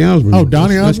 Donnie Osmond. Oh,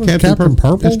 Donnie That's Osmond? Captain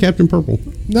Purple? That's Captain Purple.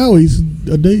 No, he's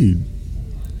a dude.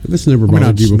 That's never I mean, bothered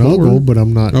I'd you before. snuggle, but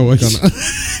I'm not. Oh, gonna.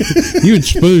 you would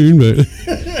spoon, but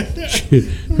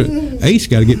shit. Ace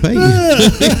got to get paid.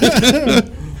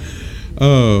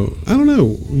 I don't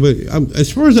know, but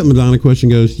as far as that Madonna question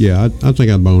goes, yeah, I think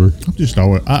I'd bone her. I'm just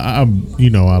always. I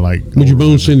like. Would you older bone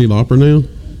women. Cyndi Lauper now?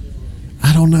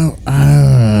 I don't know.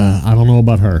 I don't know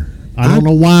about her. I don't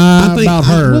know why about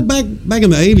her. Well, back in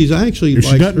the '80s, I actually If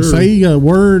she liked doesn't her. say a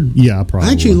word, yeah, I probably.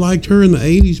 I actually would. liked her in the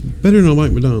 '80s better than I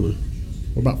like Madonna.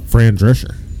 What about Fran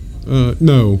Drescher?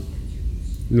 No,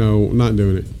 not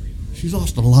doing it. She's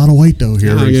lost a lot of weight though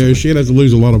here. Yeah, recently. she'd have to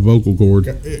lose a lot of vocal cord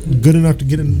Good enough to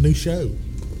get in a new show.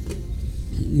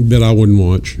 that I wouldn't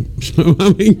watch. So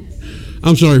I mean,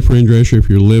 I'm sorry, Fran Drescher, if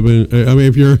you're living.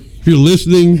 If you're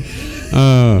listening,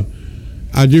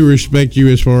 I do respect you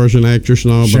as far as an actress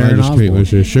and all, but I Sharon just can't Osbourne.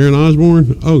 listen. Sharon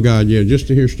Osbourne? Oh God, yeah, just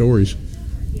to hear stories.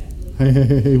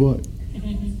 Hey, what?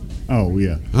 Oh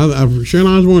yeah. Sharon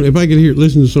Osbourne. If I could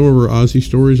listen to some of her Ozzy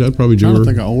stories, I'd probably do Trying to her.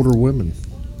 think of older women.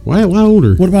 Why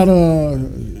older? What about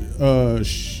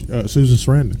Susan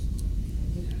Sarandon?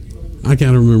 I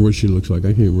can't remember what she looks like.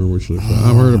 I can't remember what she looks like.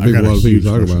 I've heard I got a lot of huge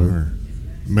people talk crush about on her.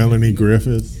 Melanie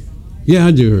Griffith. Yeah,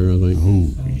 I do her. I think.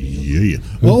 Oh yeah.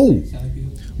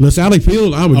 Oh, Sally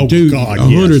Field, I would Oh, do God,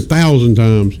 100,000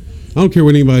 times. I don't care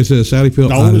what anybody says. Sally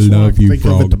Field, the I oldest one I love can you, think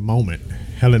of at frog. the moment.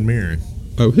 Helen Mirren.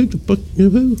 Oh, who the fuck?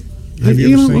 Who? Have You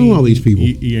ever don't seen know all these people.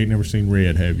 You ain't never seen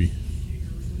Red, have you?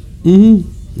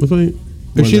 Mm-hmm. I think.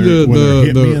 When Is she they're- when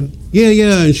they're the hitmen?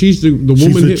 Yeah, and she's the woman.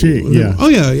 the hit- chick, yeah. Oh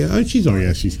yeah. She's all Oh right.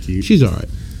 yeah, she's cute. She's all right.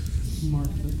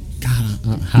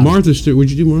 God, Martha Stewart. Would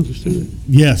you do Martha Stewart?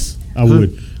 Yes, I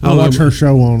would. I I watch love- her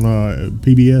show on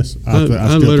PBS. I'd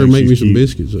still let her think make me she's some cute.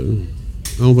 biscuits. Though.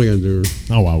 I don't think I'd do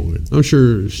her. Oh, I would. I'm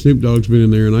sure Snoop Dogg's been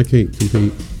in there, and I can't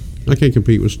compete. I can't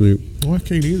compete with Snoop. Well, I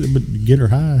can't either, but get her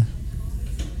high.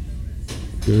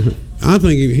 I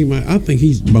think he might. I think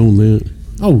he's boned that.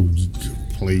 Oh,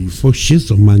 please. For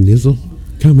shizzle, my nizzle.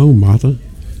 Come on, Martha.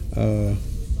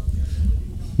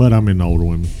 But I'm in older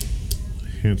women.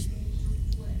 Hence,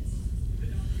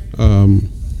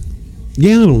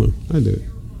 Yeah, I don't know. I do it.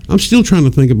 I'm still trying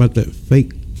to think about that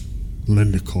fake.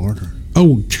 Linda Carter.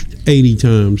 Oh, 80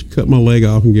 times. Cut my leg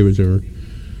off and give it to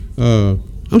her.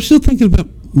 I'm still thinking about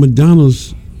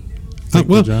Madonna's. Fake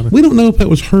Well, vagina? we don't know if that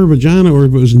was her vagina or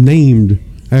if it was named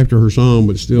after her song,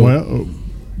 but still.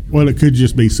 Well, it could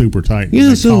just be super tight. And yeah,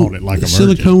 they so called it like a virgin.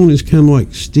 silicone is kind of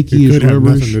like sticky It as could have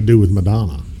rubber. nothing to do with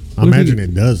Madonna. I What if imagine you-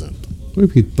 it doesn't. What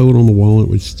if you throw it on the wall and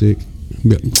it would stick?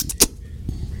 But,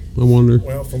 I wonder.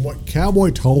 Well, from what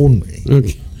Cowboy told me,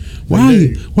 Okay.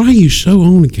 Why are you so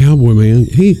on the Cowboy, man?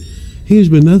 He has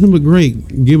been nothing but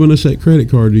great giving us that credit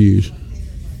card to use.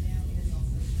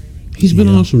 He's been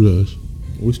Yeah. awesome to us.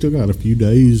 we still got a few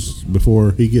days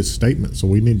before he gets statement, so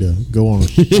we need to go on a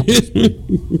shopping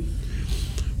spree.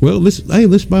 Well, let's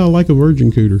buy like a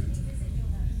virgin cooter.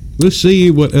 Let's see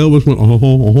what Elvis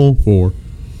went for.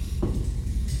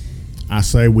 I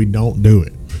say we don't do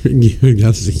it.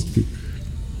 I see.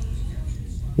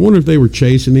 I wonder if they were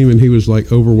chasing him and he was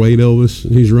like overweight Elvis.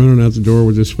 And he's running out the door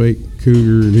with this fake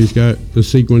cougar and he's got the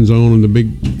sequins on and the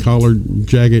big collared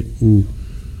jacket and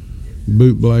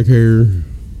boot black hair.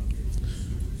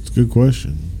 It's a good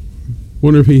question.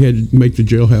 Wonder if he had to make the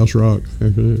jailhouse rock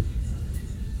after that.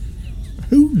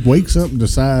 Who wakes up and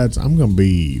decides I'm going to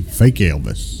be fake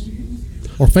Elvis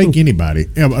or fake anybody,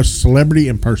 a celebrity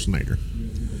impersonator?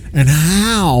 And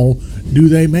how do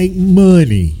they make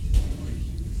money?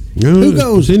 No, Who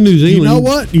goes in New Zealand? You know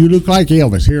what? You look like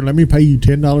Elvis. Here, let me pay you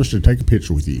 $10 to take a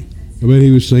picture with you. I bet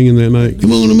he was singing that night.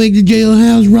 Come on and make the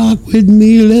jailhouse rock with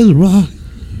me, let's rock.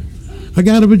 I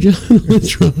got a vagina,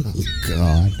 let's rock.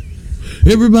 God,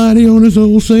 Everybody on this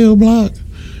old cell block,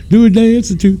 do a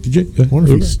dance to the jail. I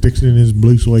wonder if he sticks it in his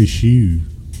blue suede shoe.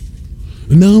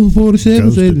 Number 47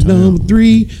 Goes to said, town. number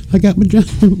 3, I got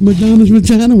Madonna's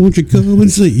vagina, won't you come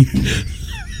and see?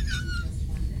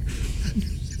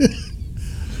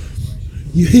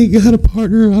 You ain't got a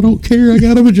partner, I don't care, I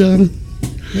got a vagina.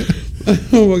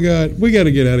 Oh my God, we got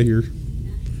to get out of here.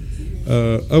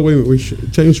 Oh wait a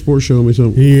minute, James Sport showed me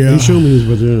something. Yeah. He showed me his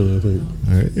vagina, I think.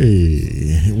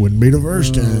 Hey, it wouldn't be the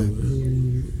first time.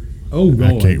 Oh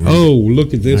God. can't read Oh,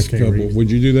 look at this I can't couple. read. Would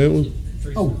you do that one?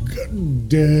 Oh, good.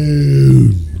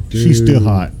 Dude. She's still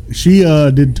hot. She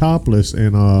did topless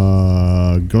in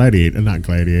Gladiator, not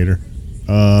Gladiator.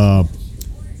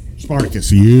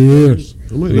 Spartacus, yes.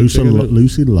 I might need to check it out.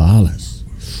 Lucy Lawless.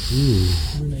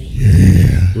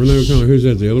 Renee O'Connor, who's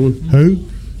that? The other one? Who?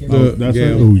 The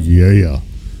gal. Oh, yeah.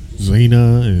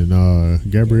 Xena and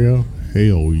Gabrielle.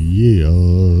 Hell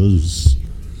yes.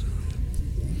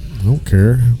 I don't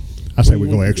care. I say we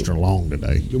go extra long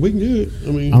today. We can do it.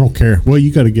 I mean, I don't care. Well,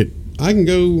 you got to get. I can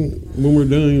go when we're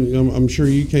done. I'm sure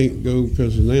you can't go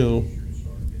because of now.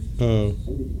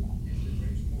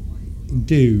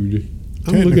 Dude,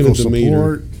 I'm looking at the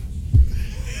meter.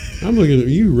 I'm looking at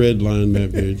you. Redline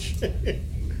that bitch.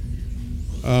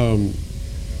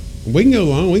 We can go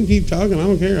long. We can keep talking. I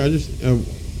don't care. I just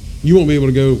you won't be able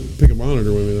to go pick a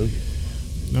monitor with me though.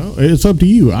 No, it's up to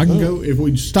you. I can go if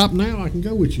we stop now. I can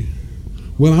go with you.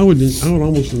 Well, I would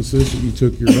almost insist that you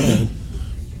took your ride.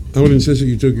 I would insist that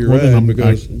you took your Well, then ride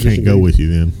because I can't go with you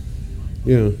then.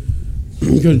 Yeah,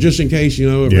 because just in case it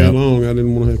ran long, I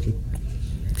didn't want to have to.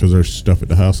 Because there's stuff at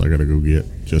the house I got to go get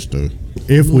just to.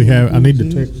 If we have, I need to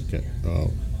text.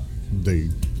 The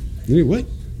You need what?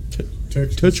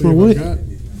 text. Touch my what?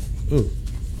 Oh.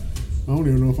 I don't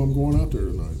even know if I'm going out there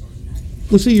tonight.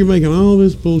 Well, see, you're making all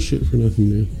this bullshit for nothing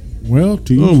now. Well,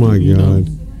 to you. Oh my God!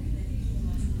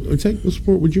 Take the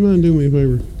sport. Would you mind doing me a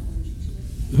favor?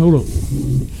 Hold on.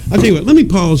 I'll tell you what. Let me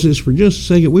pause this for just a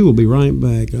second. We will be right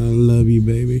back. I love you,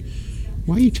 baby.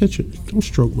 Why are you touching? Don't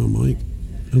stroke my mic.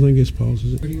 I think this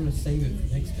pauses it. Or do you want to save it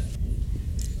for next time?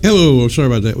 Hello. Sorry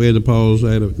about that. We had to pause.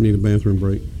 I need a bathroom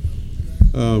break.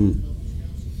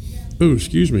 Oh,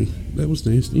 excuse me. That was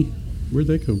nasty. Where'd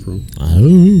that come from?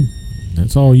 Oh,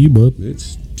 that's all you, bud.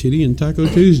 It's Titty and Taco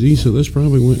Tuesday, so that's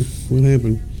probably what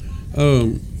happened.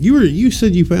 You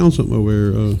said you found something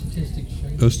over there.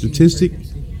 A statistic?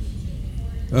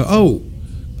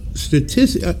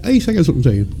 Statistic. Ace, I got something to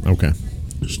tell you. Okay.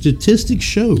 Statistics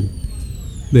show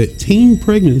that teen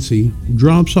pregnancy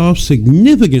drops off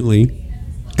significantly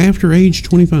after age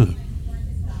 25.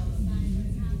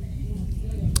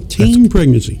 Teen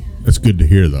pregnancy. That's good to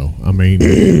hear, though. I mean,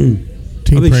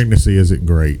 teen pregnancy isn't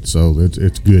great, so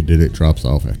it's good that it drops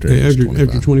off after age 25.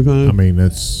 After 25? I mean,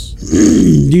 that's.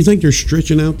 Do you think they're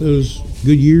stretching out those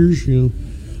good years? You know,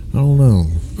 I don't know.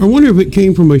 I wonder if it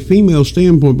came from a female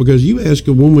standpoint because you ask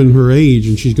a woman her age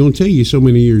and she's going to tell you so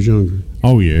many years younger.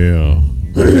 Oh yeah.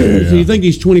 So you think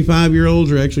these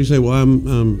 25-year-olds are actually say, "Well,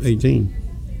 I'm 18"?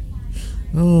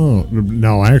 Oh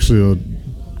no, actually,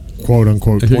 quote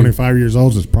unquote 25 years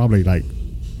old is probably like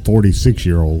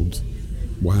 46-year-olds.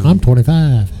 Wow. I'm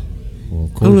 25. Well,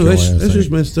 of I don't know. course That's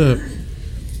just messed up.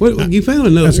 What you found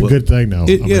another? That's a good thing, though.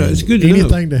 It's good to know.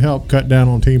 Anything to help cut down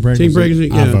on teen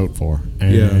pregnancy, I vote for.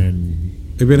 And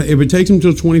if it takes them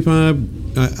till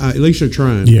 25, at least they're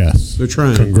trying. Yes, they're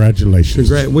trying. Congratulations.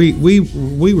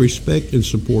 We respect and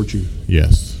support you.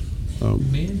 Yes.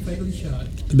 Man fatally shot.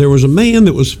 There was a man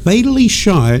that was fatally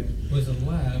shot. Was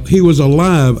alive. He was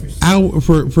alive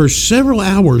for several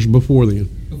hours before then.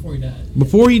 Before he died.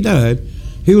 Before he died,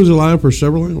 he was alive for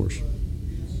several hours.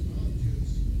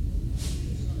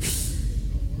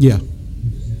 Yeah.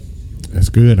 That's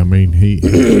good. I mean, he.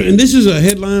 And this is a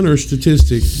headline or a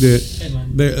statistic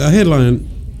a headline.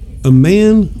 A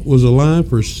man was alive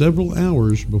for several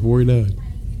hours before he died.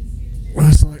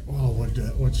 That's like, oh,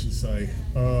 what'd she say?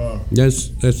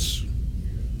 That's.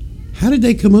 How did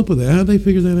they come up with that? How did they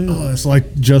figure that out? Oh, it's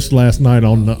like just last night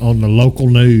on the local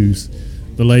news,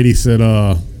 the lady said,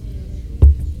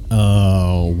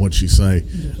 what'd she say?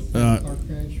 Car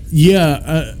crash.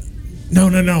 Yeah,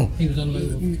 No. He was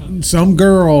unavailable for comment. Some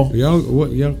girl.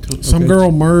 Some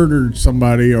girl murdered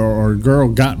somebody, or a girl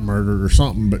got murdered or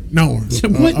something. But no. What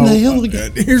in the hell?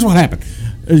 Here's what happened.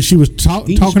 She was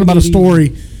talking about a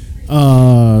story.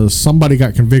 Somebody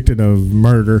got convicted of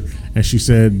murder, and she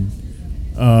said,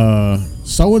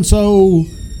 so and so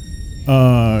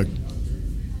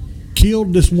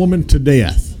killed this woman to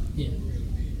death. Yeah.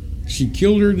 She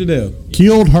killed her to death,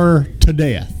 Killed her to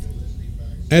death.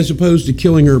 as opposed to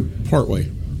killing her partway.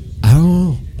 I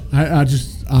don't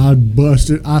know. I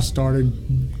busted. I started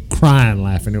crying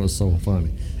laughing. It was so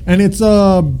funny. And it's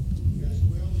well,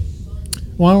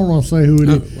 I don't want to say who it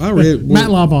is. I read Matt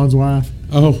Labon's wife.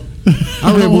 Oh,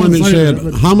 I read don't one wanna that say said that,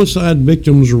 but- homicide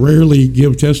victims rarely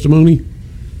give testimony.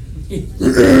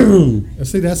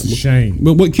 See, that's a shame.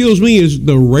 But what kills me is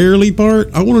the rarely part.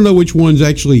 I want to know which ones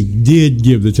actually did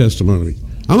give the testimony.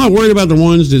 I'm not worried about the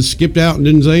ones that skipped out and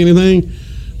didn't say anything.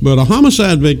 But a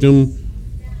homicide victim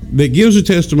that gives a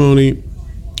testimony,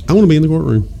 I want to be in the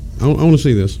courtroom. I want to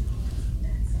see this.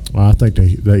 Well, I think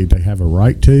they have a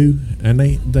right to, and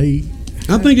they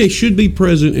I think they should be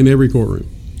present in every courtroom.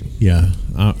 yeah.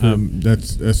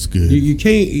 That's good. You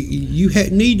can't. You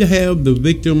need to have the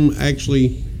victim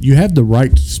actually. You have the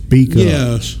right to speak up.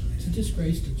 Yes, It's a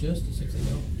disgrace to justice if they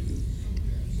don't.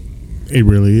 It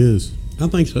really is. I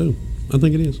think so. I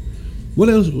think it is. What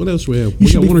else? What else do we have? You We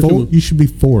should got one or be two. you should be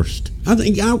forced. I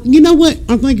think. You know what?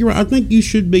 I think you're right. I think you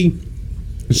should be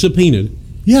subpoenaed.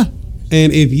 Yeah.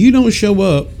 And if you don't show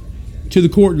up to the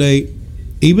court date,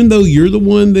 even though you're the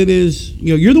one that is,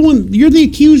 you're the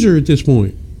accuser at this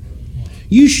point.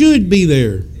 You should be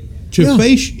there to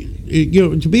face,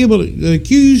 to be able to, the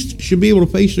accused should be able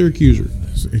to face their accuser.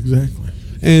 Exactly.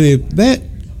 And if that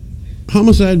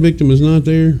homicide victim is not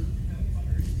there,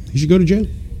 you should go to jail.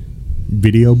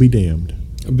 Video be damned.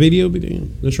 A video be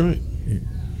damned. That's right.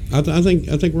 I think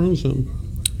we're on something.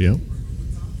 Yeah.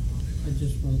 I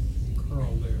just want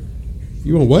Carl there.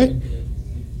 You want what? And,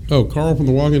 Oh, Carl from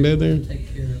The Walking Dead there?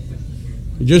 take care of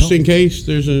it. Just in case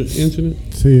there's an incident?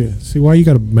 See why you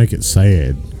got to make it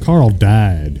sad. Carl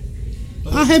died.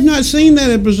 I have not seen that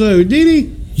episode. Did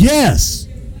he? Yes.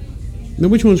 Now,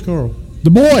 which one's Carl? The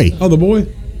boy. Oh, the boy?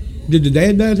 Did the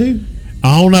dad die too?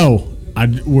 I don't know.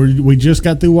 We just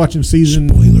got through watching season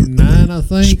 9, I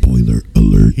think. Spoiler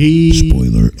alert.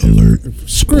 Spoiler alert.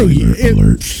 Screw you. Spoiler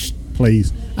alert.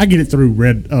 Please. I get it through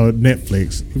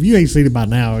Netflix. If you ain't seen it by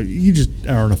now, you just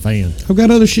aren't a fan. I've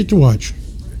got other shit to watch.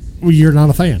 Well, you're not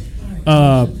a fan.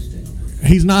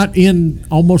 He's not in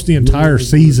almost the entire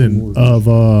season of.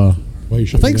 I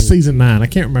think season 9. I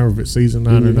can't remember if it's season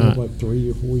 9 or not. Like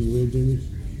 3 or 4 you lived in it?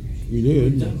 You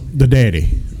did. The daddy.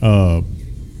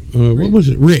 What was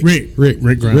it? Rick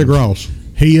Grimes. Rick Ross.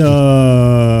 He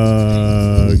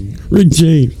Rick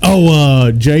James.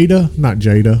 Jada, not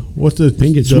Jada. What's the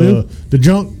Pinkett Smith? the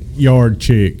junkyard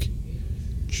chick?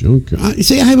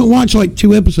 See, I haven't watched like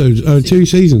 2 episodes, 2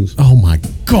 seasons. Oh my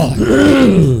god.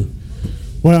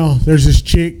 Well, there's this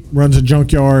chick runs a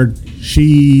junkyard.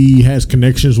 She has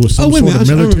connections with some wait a sort of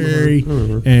minute, I military,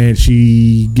 remember her. and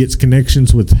she gets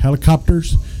connections with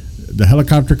helicopters. The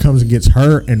helicopter comes and gets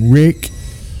her and Rick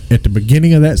at the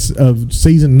beginning of of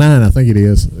season 9, I think it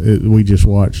is. We just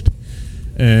watched,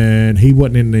 and he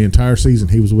wasn't in the entire season.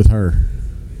 He was with her,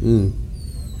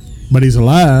 but he's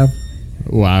alive.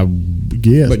 Well, I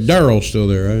guess. But Daryl's still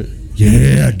there, right?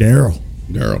 Yeah, Daryl.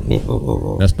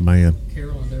 Daryl. That's the man.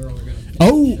 Carol and Daryl are going to.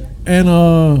 Oh,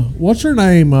 and what's her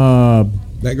name?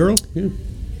 That girl? Yeah.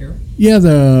 Carol? Yeah,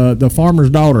 the farmer's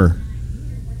daughter.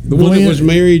 The one that Glenn- was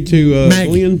married to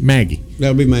Glenn? Maggie. That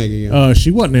would be Maggie, yeah. She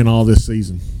wasn't in all this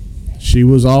season. She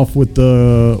was off with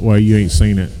the. Well, you ain't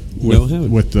seen it. With, No, I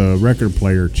haven't. With the record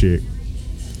player chick.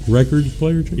 Record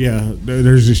player? Too? Yeah,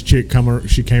 there's this chick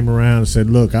she came around and said,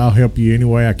 "Look, I'll help you any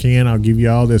way I can. I'll give you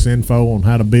all this info on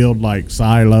how to build like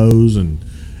silos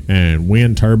and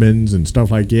wind turbines and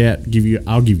stuff like that.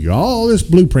 I'll give you all this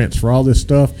blueprints for all this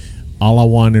stuff. All I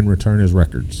want in return is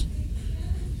records."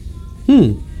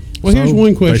 Well, here's So,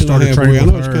 one they question I started have for training you. I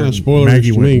with know it's her, kind of and spoilers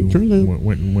Maggie to me. Turn it down.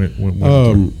 went with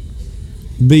her.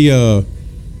 The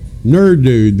nerd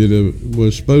dude that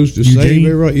was supposed to save Eugene?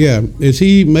 everybody. Yeah, is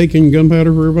he making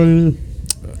gunpowder for everybody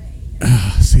now?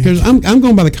 See, Because I'm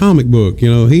going by the comic book.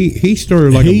 He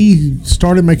started like he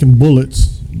started making bullets,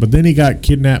 but then he got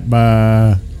kidnapped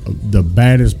by the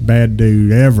baddest bad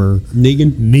dude ever,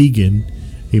 Negan. Negan.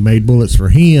 He made bullets for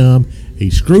him. He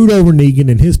screwed over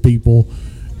Negan and his people,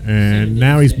 and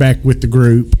now he's back with the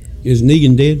group. Is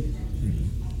Negan dead?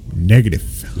 Negative.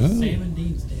 Oh. Sam and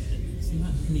Dean's dead. It's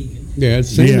not Negan. Yeah, it's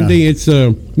Sam Yeah. and Dean. It's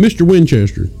Mr.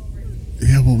 Winchester.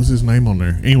 Yeah, what was his name on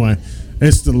there? Anyway,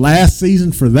 It's the last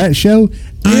season for that show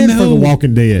I and for The know.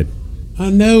 Walking Dead. I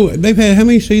know they've had how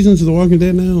many seasons of The Walking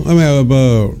Dead now? I mean,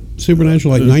 of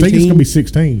Supernatural, like I think it's 19. going to be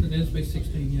 16. It has to be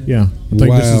 16, Yeah, I think this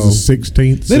Wow. is the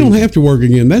 16th. They don't have to work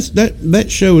again. That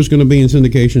show is going to be in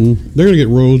syndication. They're going to get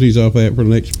royalties off that for the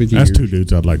next 50 That's years. two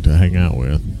dudes I'd like to hang out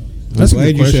with. I'm That's a glad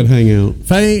good you said question. hang out.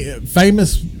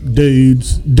 Famous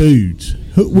dudes.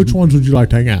 Which ones would you like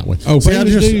to hang out with? Oh, See,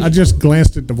 famous dudes? I just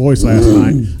glanced at The Voice last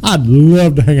night. I'd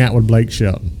love to hang out with Blake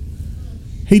Shelton.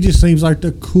 He just seems like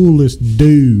the coolest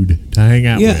dude to hang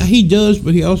out Yeah, with. he does,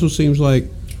 but he also seems like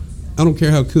I don't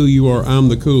care how cool you are. I'm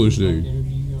the coolest dude.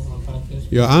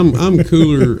 Yeah, I'm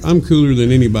cooler. I'm cooler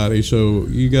than anybody. So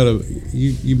you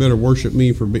better worship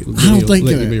me for letting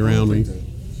you be around me.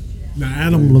 Now,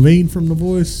 Adam Levine from The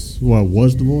Voice,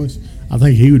 was The Voice. I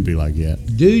think he would be like that.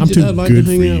 Dudes I'm that too I'd like to good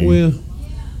hang for out you. with.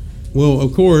 Well,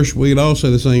 of course, we'd all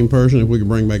say the same person if we could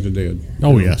bring back the dead.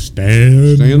 Oh yeah,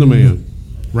 Stan Stand the man.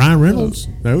 Ryan Reynolds.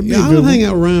 That would be Yeah, a I good would one. hang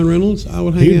out with Ryan Reynolds. I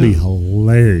would hang He'd be out.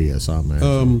 hilarious, I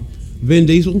imagine. Vin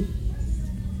Diesel.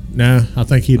 Nah, I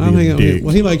think he'd I'd be hang a out with dick. him.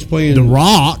 Well, he likes playing. The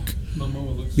Rock.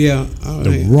 Momoa looks Yeah.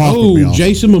 The Rock would be awesome.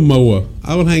 Jason Momoa.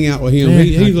 I would hang out with him. Yeah,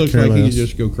 he I could looks care like he less. could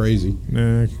just go crazy.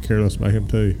 Nah, I could care less about him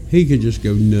too. He could just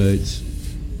go nuts.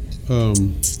 I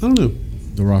don't know.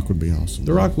 The Rock would be awesome.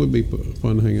 The Rock would be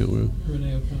fun to hang out with.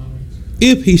 Renee O'Connor.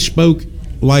 If he spoke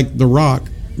like The Rock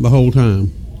the whole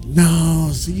time.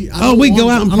 No, see. we go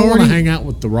out and I don't want party? to hang out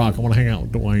with The Rock. I want to hang out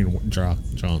with Dwayne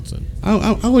Johnson. I'd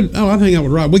hang out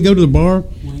with Rock. We'd go to the bar,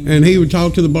 and he would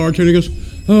talk to the bartender. He goes,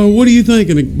 what do you think?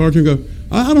 And the bartender goes,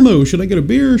 I don't know. Should I get a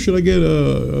beer? Should I get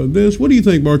this? What do you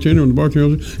think, bartender? And the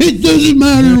bartender goes, it doesn't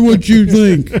matter what you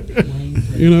think.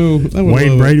 You know, that would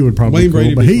Wayne Brady would probably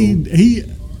Wayne be cool, Brady but he,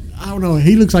 I don't know.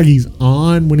 He looks like he's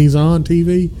on when he's on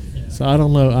TV. So I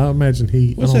don't know. I imagine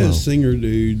he. What's I don't that know. singer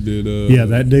dude that? Yeah,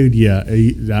 that dude. Yeah,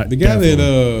 the the guy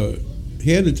that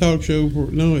he had the talk show for.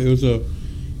 No, it was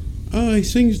he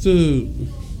sings the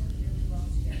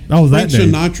Oh, that Frank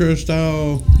dude. Sinatra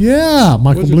style. Yeah,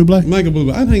 Michael What's it? Bublé. Michael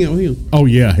Bublé. I'd hang out with him. Oh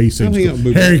yeah, he sings. hang out with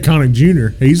Bublé. Harry Connick Jr.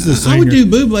 He's the singer. I would do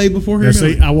Bublé before Yeah, him.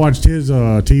 see, I watched his.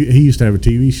 He used to have a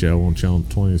TV show on Channel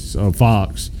 20,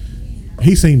 Fox.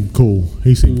 He seemed cool.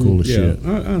 He seemed cool as shit.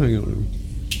 I'd hang out with him.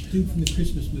 Dude from the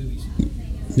Christmas movies.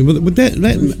 Yeah, but that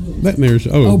there's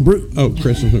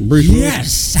Christmas Bruce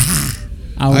Willis. Yes.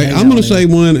 I'm going to say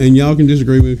one, and y'all can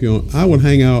disagree with me if you want. I would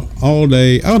hang out all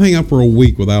day. I would hang out for a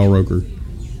week with Al Roker.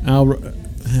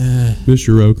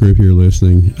 Mr. Roker, if you're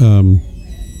listening,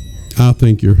 I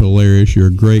think you're hilarious. You're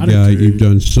a great I do guy. too. You've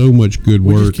done so much good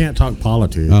We work. just can't talk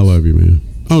politics. I love you, man.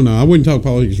 Oh no, I wouldn't talk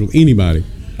politics with anybody.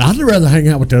 I'd rather hang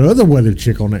out with that other weather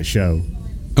chick on that show.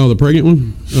 Oh, the pregnant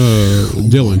one,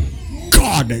 Dylan.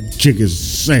 God, that chick is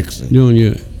sexy, Dylan,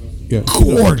 yeah.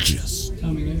 gorgeous.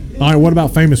 Tommy Lee. All right, what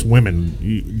about famous women?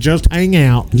 You just hang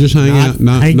out. Just hang out,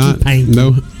 not hanky-panky.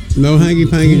 no hanky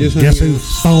panky. Just hang Guess out.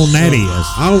 whose phone that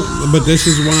is? But this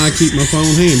is why I keep my phone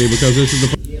handy, because this is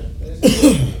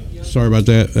the. Sorry about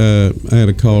that. I had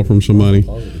a call from somebody.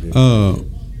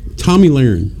 Tommy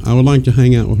Lahren. I would like to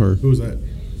hang out with her. Who's that?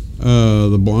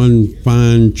 The blonde,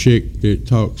 fine chick that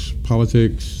talks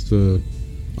politics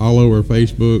all over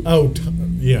Facebook. Oh,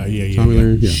 yeah. Tommy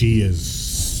Lahren, yeah. She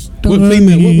is. What one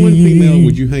female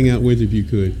would you hang out with if you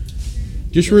could?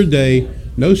 Just for a day,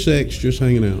 no sex, just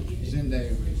hanging out.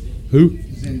 Zendaya. Who?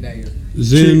 Zendaya.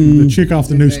 The chick off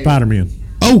the new Spider-Man.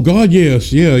 Oh God,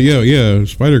 yes, yeah.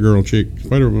 Spider Girl chick,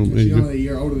 Spider Woman. She's only a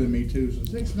year older than me too,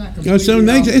 so it's not completely. So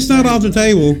next, it's not off the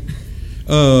table.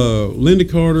 Linda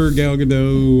Carter, Gal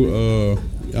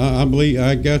Gadot. I believe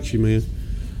I got you, man.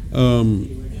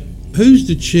 Who's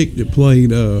the chick that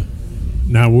played? I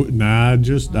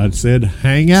said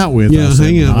hang out with. Yeah, I said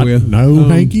hang out with. No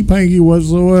hanky panky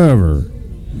whatsoever.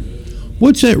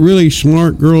 What's that really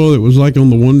smart girl that was like on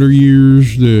the Wonder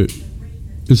Years? That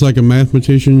it's like a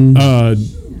mathematician.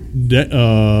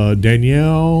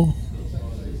 Danielle.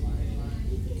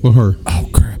 Well, her. Oh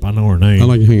crap! I know her name. I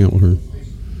like to hang out with her.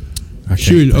 I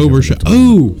She can't would think of overshot. it at the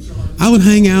moment. Oh, I would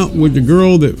hang out with the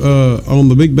girl that on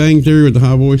The Big Bang Theory with the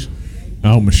high voice.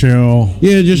 Oh, Michelle.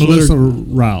 Yeah, just let Melissa her,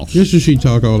 Rouse. just as she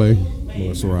talk all day.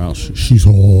 Melissa Rouse. She's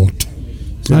hot.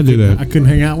 I do that. I couldn't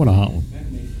hang out with a hot one.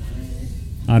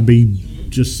 I'd be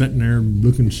just sitting there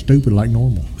looking stupid like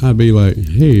normal. I'd be like,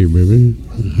 "Hey, baby,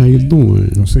 how you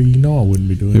doing? So you know I wouldn't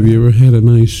be doing Have that. you ever had a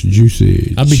nice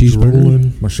juicy I'd be cheeseburger?"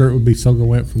 drooling. My shirt would be soaking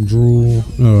wet from drool.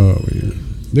 Oh, yeah.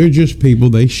 They're just people.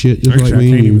 They shit just Actually, like me.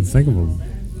 I can't even think of a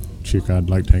chick I'd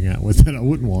like to hang out with that I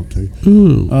wouldn't want to.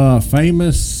 Oh.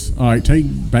 Famous. All right, take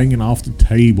banging off the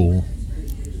table.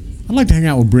 I'd like to hang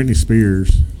out with Britney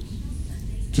Spears.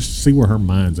 Just to see where her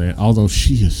mind's at. Although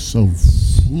she is so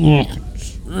fucking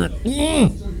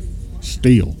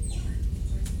Steel.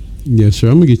 Yes, sir.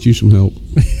 I'm gonna get you some help.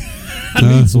 I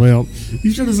need some help.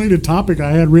 You should have seen the topic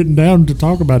I had written down to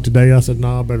talk about today. I said,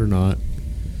 "No, better not."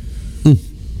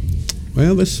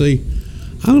 Well, let's see.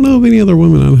 I don't know of any other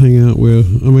women I'd hang out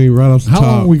with. I mean, right off the How top.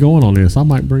 long are we going on this? I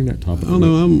might bring that topic. I don't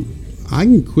know. I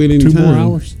can quit anytime. 2 more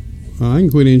hours. I can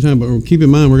quit anytime, but keep in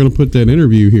mind we're going to put that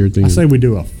interview here at the I end. say we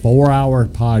do a 4-hour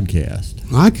podcast.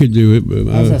 I could do it, but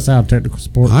How's that sound? Technical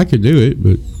support. I could do it,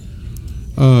 but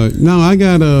no, I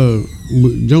got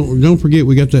don't forget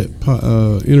we got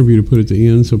that interview to put at the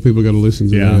end, so people got to listen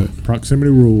to that.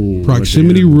 Proximity rule.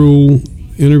 Proximity Rule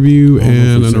interview I don't know if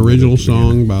and we an said that original at the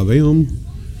song by them.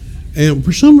 And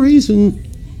for some reason,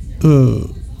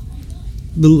 the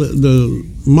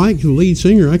Mike, the lead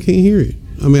singer, I can't hear it.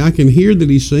 I mean, I can hear that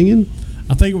he's singing.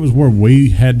 I think it was where we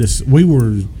had to. We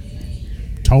were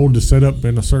told to set up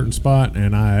in a certain spot,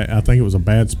 and I think it was a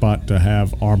bad spot to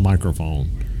have our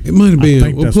microphone. It might have I been.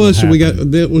 think Well, that's plus what we got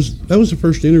happened. that was the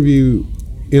first interview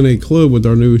in a club with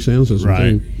our new sound system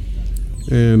Right. thing.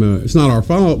 And it's not our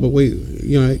fault, but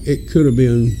it could have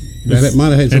been that it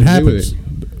might have had It something to do happens.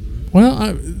 with it.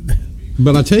 Well,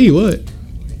 But I tell you what,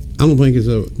 I don't think it's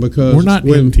because we're not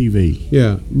MTV.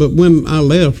 Yeah, but when I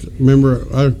left, remember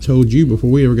I told you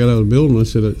before we ever got out of the building, I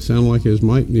said it sounded like his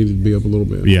mic needed to be up a little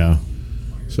bit. Yeah,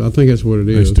 So I think that's what it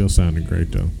they is. still sounded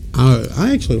great though.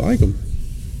 I actually like them.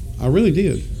 I really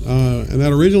did. And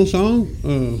that original song,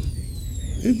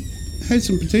 it had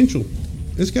some potential.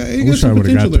 It I got wish I some would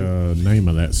have potential got there. the name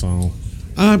of that song.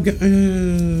 I've got.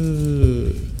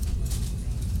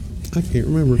 I can't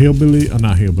remember. Hillbilly,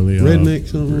 not hillbilly. Redneck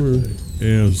something.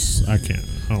 It was. I can't.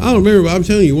 I don't remember. But I'm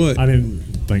telling you what. I didn't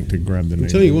think to grab the name.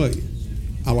 I'm telling you what.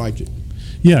 I liked it.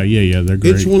 Yeah. They're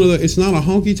great. It's one of the. It's not a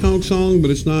honky tonk song, but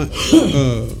it's not.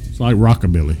 It's like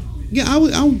rockabilly. Yeah, I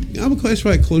would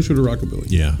classify it closer to rockabilly.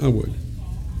 Yeah. I would.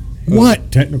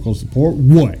 What technical support?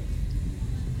 What?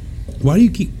 Why do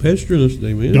you keep pestering us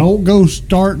today, man? Don't go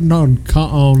starting on.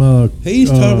 He's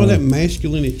talking about that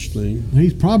masculine itch thing.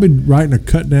 He's probably writing a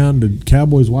cut down to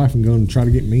Cowboy's wife and going to try to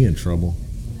get me in trouble.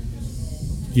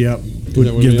 Yep. that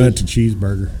what Give it that is? to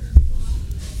Cheeseburger.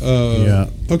 Yeah.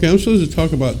 Okay, I'm supposed to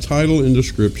talk about title and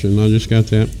description. I just got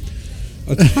that.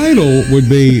 A title would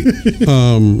be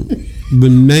the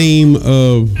name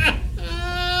of,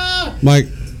 like,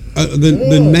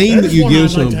 the name that you give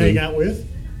something. out with.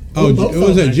 Oh, both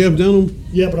was of that them, Jeff Dunham?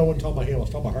 Yeah, but I wasn't talking about him. I was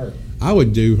talking about her. I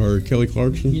would do her, Kelly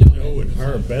Clarkson. Oh, and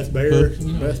her, Beth Bear.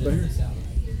 Beth Bear.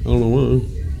 I don't know why.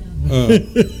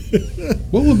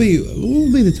 What would be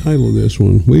the title of this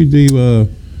one? We do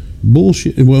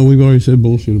bullshit. Well, we've already said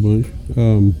bullshit a bunch.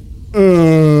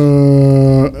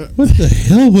 What the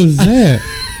hell was that?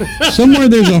 Somewhere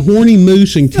there's a horny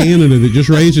moose in Canada that just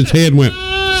raised its head and went,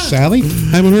 Sally?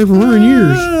 Haven't heard from her in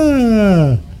years.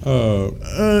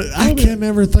 I can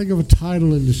never think of a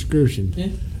title and description.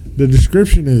 The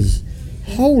description is,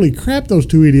 holy crap, those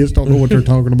two idiots don't know what they're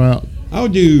talking about. I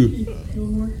would do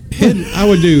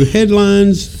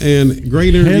headlines and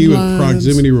great interview with Headlines.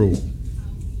 Proximity Rule.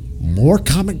 More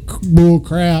comic bull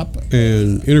crap.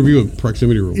 And interview with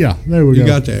Proximity Rule. Yeah, there we go. You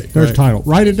got that. There's right. title.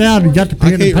 Write it down. You got the I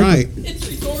pen and can't paper. write. It's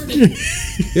recorded.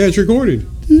 Yeah, it's recorded.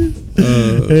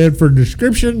 And for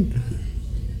description,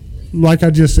 like I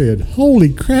just said,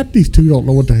 holy crap, these two don't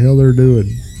know what the hell they're doing.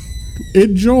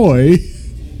 Enjoy.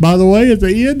 By the way, at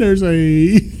the end, there's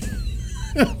a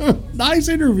nice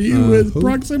interview with who?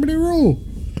 Proximity Rule.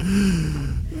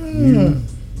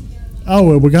 Oh,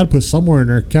 well, we got to put somewhere in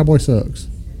there. Cowboy Sucks.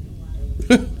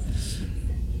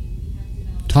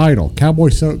 Title: Cowboy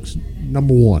Sucks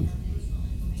 #1.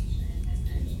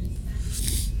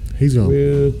 He's gonna.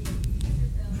 Yeah.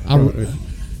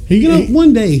 He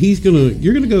One day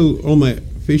you're gonna go on that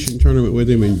fishing tournament with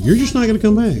him, and you're just not gonna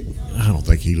come back. I don't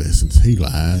think he listens. He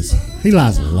lies. He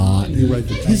lies a lot. He's a write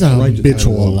the title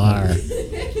habitual on. liar.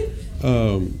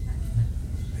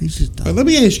 He's just. Let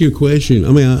me ask you a question. I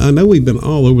mean, I know we've been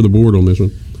all over the board on this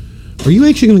one. Are you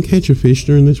actually gonna catch a fish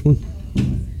during this one?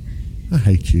 I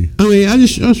hate you. I mean, I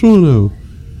just want to know.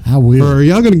 I will. Or are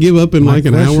y'all gonna give up in My like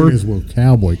an question hour? is, will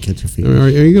Cowboy catch a fish? Are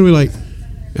you gonna be like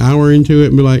an hour into it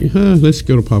and be like, let's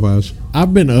go to Popeyes?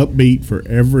 I've been upbeat for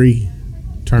every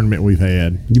tournament we've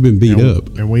had. You've been beat and,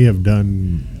 up. and we have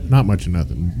done not much of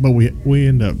nothing, but we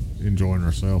end up enjoying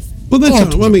ourselves. Well, that's all, I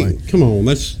Ultimately. mean, come on,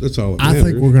 that's all. That I matters.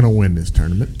 think we're going to win this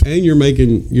tournament. and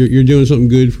you're doing something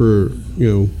good for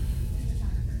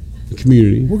the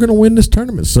community. We're going to win this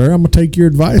tournament, sir. I'm going to take your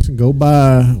advice and go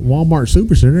by Walmart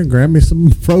Supercenter and grab me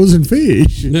some frozen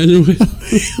fish. I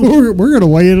we're going to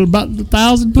weigh in about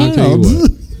 1,000 I'll tell you pounds.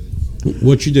 what.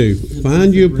 What you do?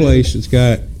 Find you a place that's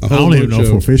got a I whole don't even bunch know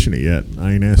if we're of fishing it yet.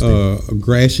 I ain't asked him. a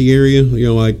grassy area. You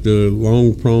know, like the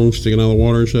long prongs sticking out of the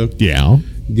water and stuff. Yeah.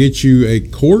 Get you a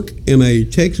cork and a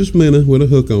Texas minnow with a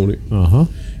hook on it. Uh-huh.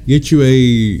 Get you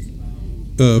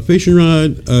a fishing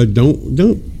rod.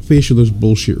 Don't fish with those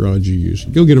bullshit rods you use.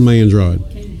 Go get a man's rod.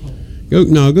 Go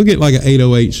get like an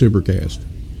 808 Supercast.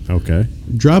 Okay.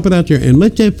 Drop it out there and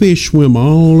let that fish swim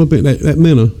all up in that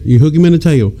minnow. You hook him in the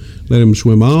tail. Let him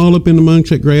swim all up in amongst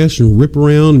that grass and rip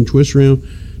around and twist around.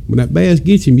 When that bass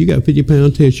gets him, you got a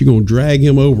 50-pound test. You're going to drag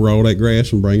him over all that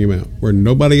grass and bring him out. Where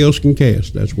nobody else can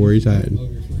cast. That's where he's hiding.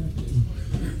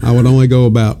 I would only go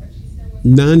about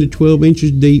 9 to 12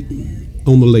 inches deep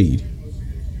on the lead.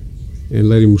 And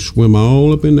let him swim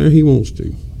all up in there he wants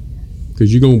to.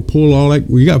 Because you're going to pull all that.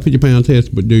 Well, you got a 50-pound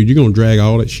test, but dude, you're going to drag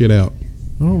all that shit out.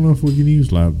 I don't know if we can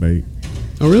use live bait.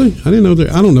 Oh, really? I didn't know that.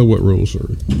 I don't know what rules are.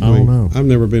 I don't know. I've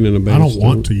never been in a bass. I don't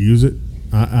want to use it.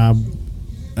 I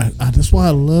that's why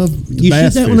I love the You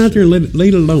bass sit that one out fishing. there and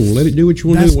leave it alone. Let it do what you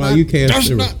want to do while you cast.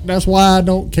 That's why I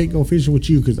can't go fishing with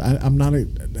you because I'm not.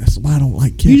 That's why I don't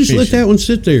like catfishing. You just let that one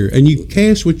sit there and you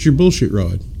cast with your bullshit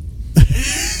rod.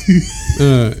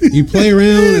 You play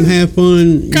around and have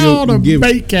fun. Called a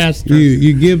bait caster.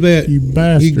 You give that You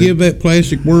bastard. you give that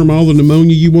plastic worm all the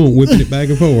pneumonia you want, whipping it back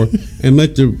and forth, and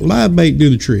let the live bait do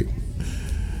the trick.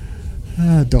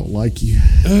 I don't like you.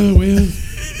 Oh well.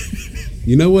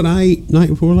 You know what I ate night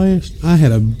before last? I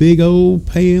had a big old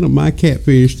pan of my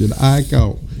catfish that I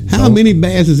caught. How Don't- many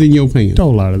bass is in your pan?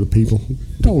 Don't lie to the people.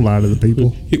 Don't lie to the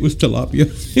people. It was tilapia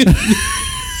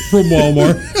from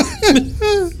Walmart.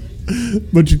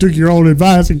 But you took your own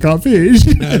advice and caught fish.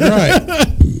 That's right.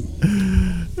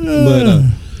 But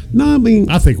no, I mean,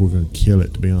 I think we're going to kill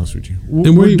it, to be honest with you.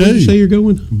 and where you say you're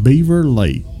going? Beaver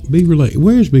Lake. Beaver Lake.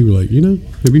 Where's Beaver Lake? You know?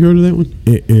 Have you heard of that one?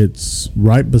 It's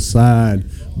right beside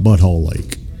Butthole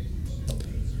Lake.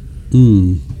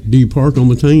 Do you park on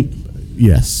the tank?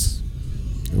 Yes.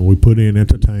 And we put in at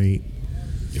the tank.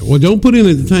 Well, don't put in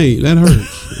at the tank. That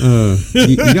hurts.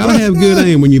 You got to have good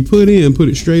aim. When you put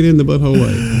it straight in the Butthole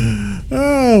Lake.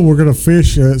 We're going to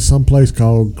fish at some place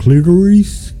called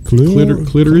Clitoris.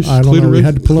 Clitoris? I don't know. We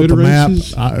had to pull up the map.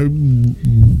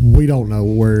 Clitorises? We don't know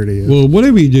where it is. Well,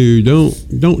 whatever you do,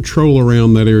 don't troll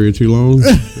around that area too long.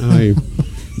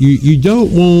 You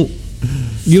don't want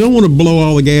to blow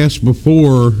all the gas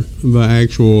before the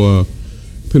actual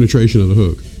penetration of the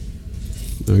hook.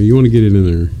 You want to get it in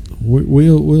there.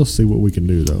 We'll see what we can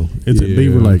do though. It's at Yeah.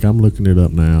 Beaver Lake. I'm looking it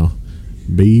up now.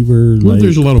 Beaver Well, Lake.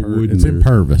 there's a lot of wood in It's in there.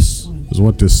 Purvis, is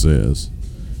what this says.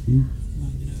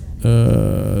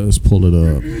 Let's pull it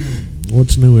up.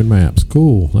 What's new in maps?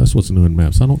 Cool. That's what's new in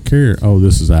maps. I don't care. Oh,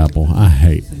 this is Apple. I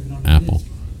hate Apple.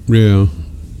 Yeah.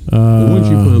 Once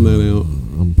you find that out,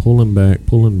 I'm pulling back.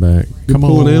 you're Come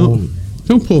pulling on. out.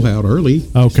 Don't pull out early.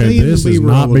 Okay, Stay in the this is Beaver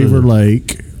not all the Beaver time.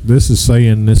 Lake. This is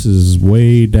saying this is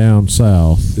way down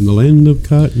south. In the land of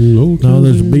cotton. Old No,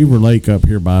 there's a time. Beaver Lake up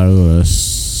here by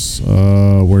us.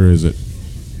 Where is it?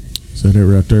 Is that it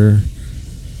right there?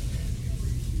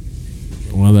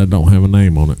 Well, that don't have a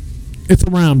name on it. It's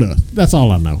around us. That's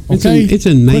all I know. Okay, It's a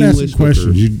Quit nameless asking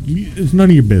questions. It's none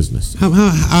of your business. How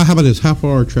about this? How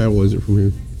far travel is it from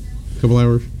here? A couple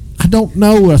hours? I don't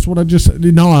know. That's what I just said.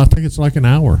 No, I think it's like an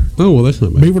hour. Oh, well, that's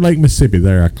not bad. Beaver Lake, Mississippi.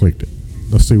 There, I clicked it.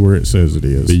 Let's see where it says it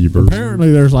is. Beaver.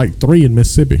 Apparently, there's like 3 in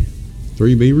Mississippi.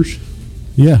 3 beavers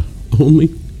Yeah.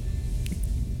 only?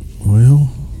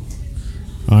 Well,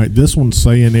 all right. This one's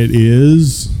saying it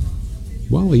is.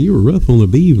 Wally, you were rough on the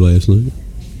beeve last night.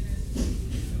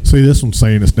 See, this one's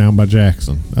saying it's down by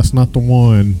Jackson. That's not the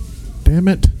one. Damn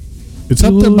it. It's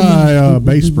up there by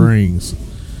Bay Springs.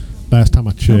 Last time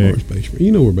I How far is checked. Bay Springs?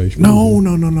 You know where Bay Springs No. is.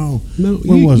 No.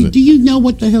 Where was it? Do you know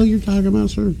what the hell you're talking about,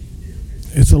 sir?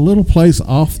 It's a little place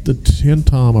off the Tin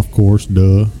Tom, of course.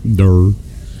 Duh.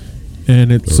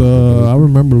 And it's, I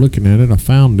remember looking at it. I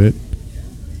found it.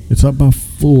 It's up by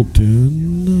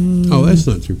Fulton. Oh, that's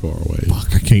not too far away.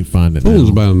 Fuck, I can't find it Fulton's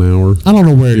now. about an hour. I don't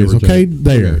know where it give is, or okay? take.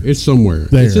 There. Okay, it's somewhere.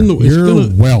 There. It's in the. It's You're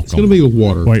gonna, welcome. It's going to be with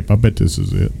water. Wait, I bet this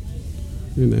is it.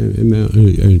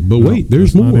 But wait, No,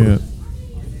 there's that's not more. it.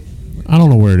 I don't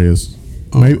know where it is.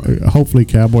 Maybe, hopefully,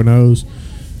 Cowboy knows.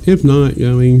 If not,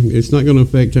 I mean, it's not going to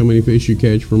affect how many fish you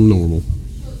catch from normal.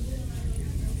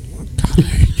 God, I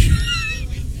hate you.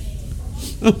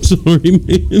 I'm sorry,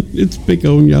 man. It's pick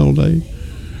on y'all day.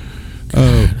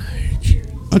 I hate you.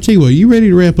 I'll tell you what. You ready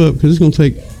to wrap up? Because it's going to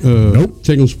take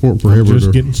technical support forever I'm just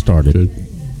to getting started.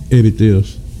 edit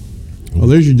this. Oh,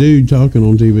 there's your dude talking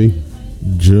on TV.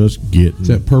 Just getting It's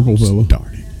that purple fella. started.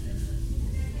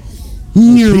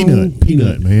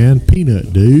 Peanut, man.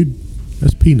 Peanut, dude.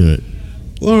 That's Peanut.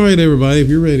 Well, all right, everybody, if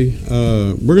you're ready,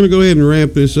 we're going to go ahead and wrap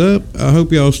this up. I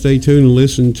hope y'all stay tuned and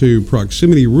listen to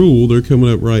Proximity Rule. They're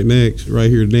coming up right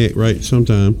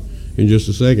sometime in just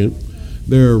a second.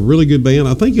 They're a really good band.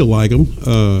 I think you'll like them.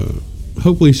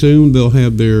 Hopefully soon they'll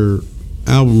have their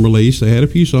album released. They had a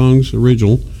few songs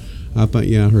original. I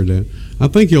heard that. I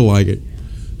think you'll like it.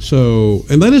 So,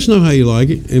 and let us know how you like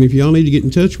it. And if y'all need to get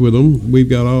in touch with them, we've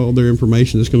got all their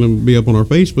information that's going to be up on our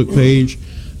Facebook page.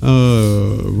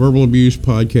 Verbal Abuse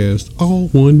Podcast, all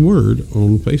one word,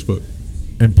 on Facebook.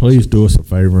 And please do us a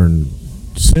favor and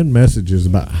send messages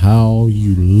about how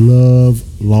you love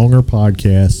longer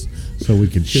podcasts so we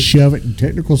can shove it in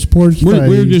technical support.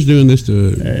 We're just doing this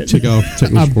to tick off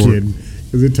technical I'm support. kidding.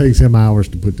 Because it takes him hours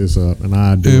to put this up, and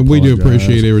I do. And we do apologize.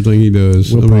 appreciate everything he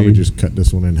does. We'll probably just cut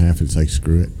this one in half and say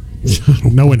screw it.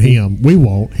 Knowing him, we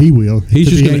won't. He will. He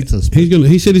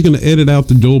said he's gonna edit out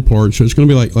the dual part, so it's gonna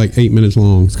be like 8 minutes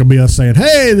long. It's gonna be us saying,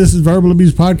 "Hey, this is Verbal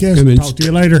Abuse Podcast." And then Talk to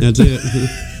you later. That's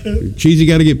it. Cheesy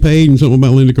got to get paid and something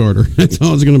about Linda Carter. That's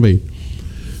all it's gonna be.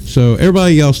 So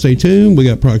everybody, y'all stay tuned. We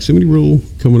got Proximity Rule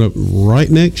coming up right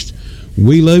next.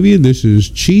 We love you. This is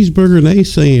Cheeseburger and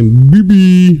Ace saying,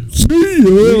 "BB." See ya.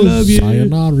 We love you.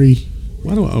 Sayonara.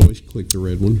 Why do I always click the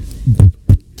red one?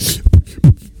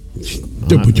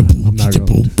 I'm not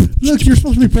gonna. Look, you're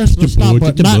supposed to be pressing the stop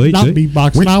button, not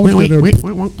beatboxing. I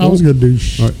was gonna do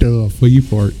stuff. Well, you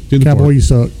fart. Do the Cowboy, fart. you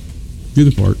suck. Do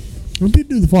the fart. I did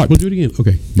do the fart. We'll do it again.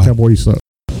 Okay. Bye. Cowboy, you suck.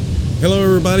 Hello,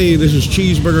 everybody. This is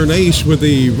Cheeseburger and Ace with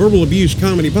the Verbal Abuse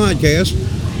Comedy Podcast.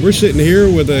 We're sitting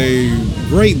here with a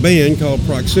great band called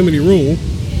Proximity Rule.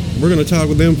 We're going to talk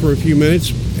with them for a few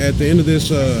minutes. At the end of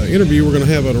this interview, we're going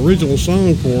to have an original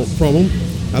song from them.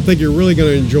 I think you're really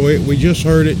going to enjoy it. We just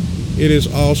heard it. It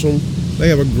is awesome. They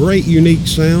have a great, unique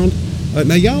sound.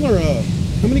 Now, y'all are,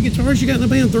 how many guitars you got in the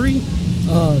band? Three?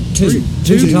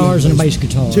 Two guitars and a bass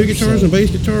guitar. Two guitars and a bass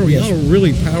guitar? Well, yes. Y'all are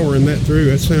really powering that through.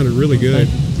 That sounded really good.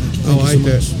 I like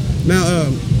that.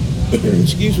 Now,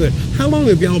 excuse me, how long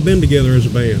have y'all been together as a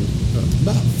band?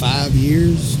 About 5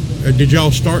 years. Did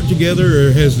y'all start together,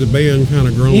 or has the band kind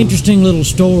of grown? Interesting little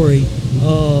story.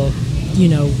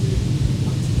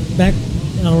 Back,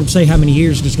 I don't want to say how many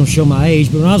years, 'cause it's going to show my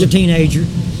age, but when I was a teenager,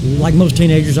 like most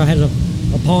teenagers, I had a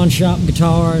pawn shop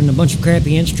guitar and a bunch of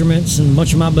crappy instruments, and a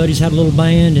bunch of my buddies had a little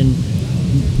band, and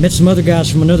met some other guys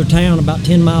from another town about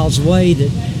 10 miles away that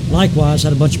likewise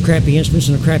had a bunch of crappy instruments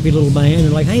and a crappy little band.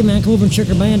 And like, hey man, come over and check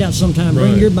our band out sometime.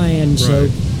 Bring your band. So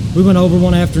we went over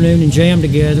one afternoon and jammed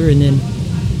together. And then,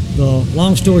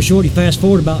 long story short, you fast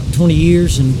forward about 20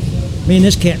 years, and me and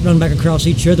this cat run back across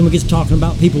each other, and we get to talking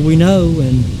about people we know,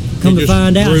 and come to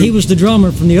find out he was the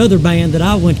drummer from the other band that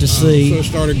I went to see. So it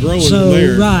started growing from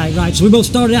there. Right. So we both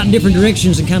started out in different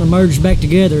directions and kind of merged back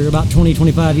together about 20,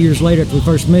 25 years later after we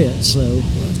first met. So.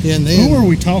 Yeah, and then, Who are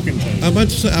we talking to? I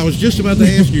was just about to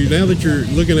ask you, now that you're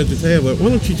looking at the tablet, why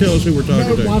don't you tell us who we're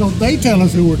talking to? Why don't they tell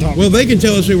us who we're talking Well, to? they can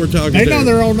tell us who we're talking They to. know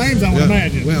their own names, I would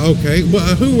imagine. Well, okay.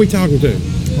 Well, who are we talking to?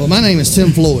 well, my name is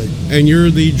Tim Floyd, And you're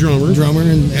the drummer. drummer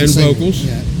and singer. vocals.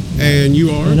 Yeah. And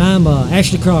you are? And I'm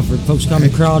Ashley Crawford. Folks call me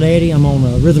Crawdaddy. I'm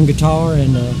on rhythm guitar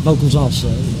and vocals also.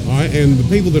 All right, and the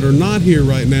people that are not here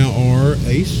right now are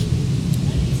Ace.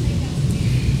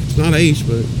 It's not Ace,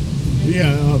 but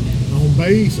Yeah, on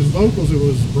bass and vocals, it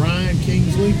was Brian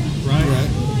Kingsley, right?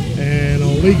 And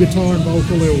on lead guitar and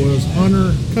vocal, it was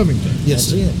Hunter Covington. Yes,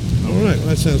 sir. all right.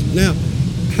 That sounds. Now,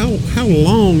 how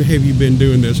long have you been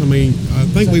doing this? I mean, I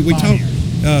think we 5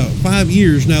 talked 5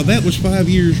 years. Now that was 5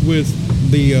 years with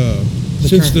the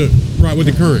with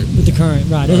the current. With the current,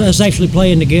 right. Us actually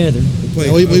playing together.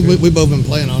 Yeah, we both been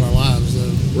playing all our lives,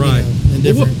 though. Right. In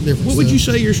Well, different what would stuff. you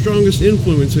say your strongest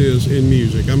influence is in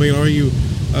music? I mean, are you,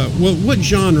 what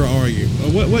genre are you?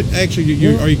 What actually,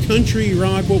 are you country,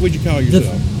 rock? What would you call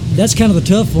yourself? That's kind of the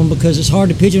tough one because it's hard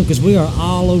to pigeon because we are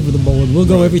all over the board. We'll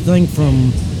go everything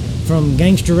from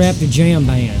gangster rap to jam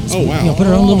bands. Oh, wow. Put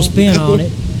our own little spin on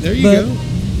it. There you But,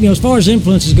 go. as far as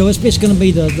influences go, it's going to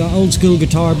be the old school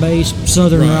guitar bass,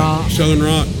 southern rock. Southern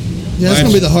rock. Yeah, that's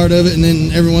going to be the heart of it, and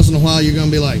then every once in a while you're going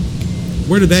to be like,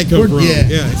 Where did that come from?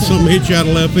 Yeah. Something hit you out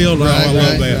of left field. Right, I love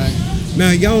right, that. right.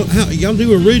 Now, y'all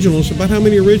do originals. About how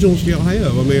many originals do y'all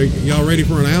have? I mean, are y'all ready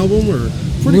for an album or?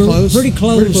 pretty We're close. pretty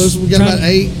close. We got about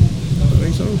 8. I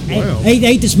think so. Wow.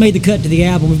 Eight that's made the cut to the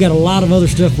album. We've got a lot of other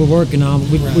stuff we're working on.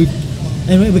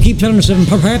 And we keep telling ourselves,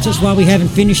 and perhaps that's why we haven't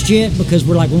finished yet, because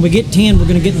we're like, when we get 10, we're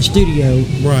going to get in the studio.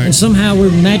 Right. And somehow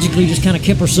we're magically just kind of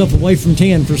kept ourselves away from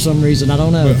 10 for some reason. I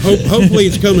don't know. But hopefully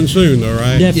it's coming soon, though,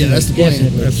 right? Definitely. Yeah, that's the plan.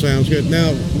 Definitely. That sounds good.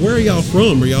 Now, where are y'all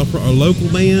from? Are y'all from a local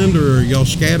band, or are y'all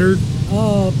scattered?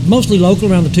 Mostly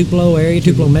local around the Tupelo area,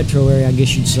 Tupelo metro area, I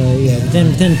guess you'd say.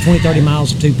 Within 20, 30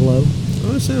 miles of Tupelo.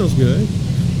 Oh, that sounds good.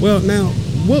 Well, now,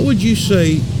 what would you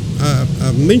say?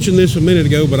 I mentioned this a minute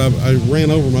ago, but I ran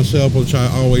over myself, which I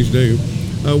always do.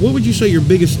 What would you say your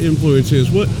biggest influence is?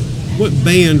 What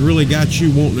band really got you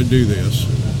wanting to do this?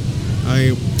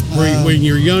 When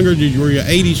you were younger, were you an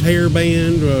 80s hair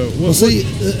band?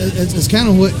 It's kind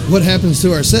of what happens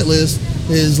to our set list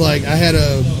is like I had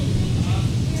a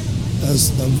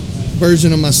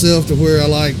version of myself to where I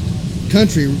like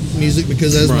country music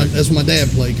because that's what my dad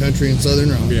played, country and southern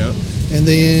rock. Yeah. And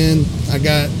then I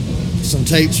got some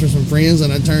tapes from some friends,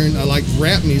 and I liked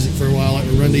rap music for a while, like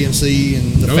Run DMC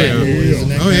and the Fat Boys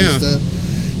and that kind of stuff.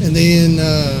 And then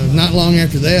not long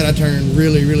after that, I turned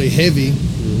really, really heavy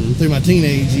through my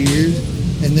teenage years.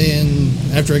 And then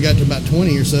after I got to about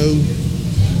 20 or so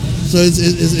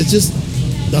it's just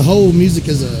the whole music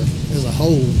as a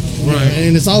whole, right?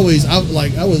 And it's always I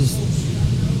was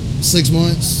 6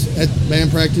 months at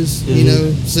band practice,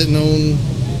 sitting on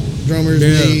drummers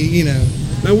knee,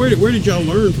 Now, where did y'all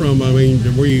learn from? I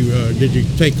mean, were you did you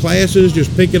take classes,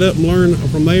 just pick it up and learn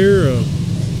from there?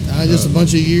 Just a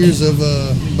bunch of years of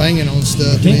banging on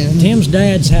stuff, man. Tim's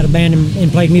dad's had a band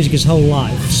and played music his whole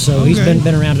life, so he's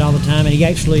been around it all the time, and he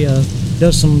actually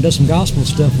does some gospel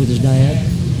stuff with his dad.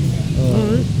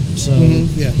 All right. So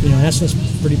that's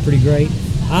pretty great.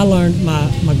 I learned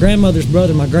my grandmother's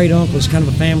brother, my great uncle, is kind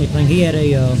of a family thing. He had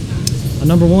a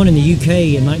number one in the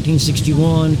UK in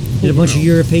 1961. Did a bunch of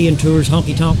European tours,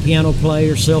 honky-tonk piano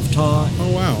player, self-taught.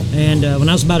 Oh, wow. And when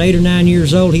I was about 8 or 9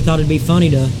 years old, he thought it'd be funny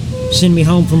to send me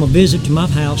home from a visit to my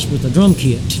house with a drum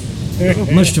kit,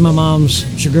 much to my mom's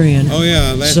chagrin. Oh,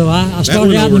 yeah. So I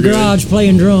started out in the garage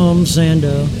playing drums, and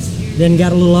then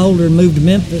got a little older and moved to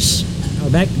Memphis, or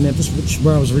back to Memphis, which is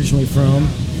where I was originally from.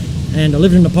 And I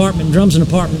lived in an apartment. Drums and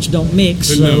apartments don't mix,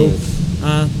 so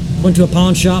I went to a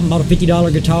pawn shop and bought a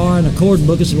 $50 guitar and a chord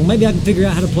book and said, well, maybe I can figure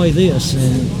out how to play this.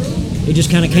 And it just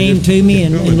kind of came to me,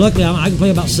 and luckily I can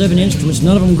play about 7 instruments,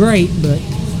 none of them great, but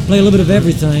play a little bit of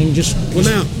everything. Well,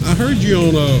 now, I heard you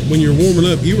on, when you were warming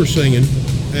up, you were singing,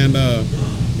 and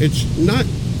it's not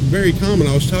very common.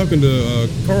 I was talking to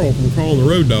Carl from Carl and the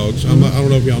Road Dogs. I don't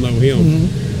know if y'all know him.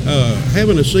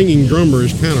 Having a singing drummer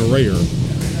is kind of rare.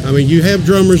 I mean, you have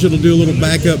drummers that'll do a little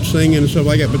backup singing and stuff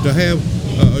like that, but to have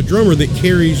a drummer that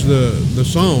carries the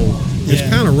song is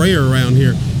kind of rare around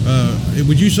here.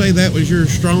 Would you say that was your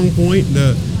strong point?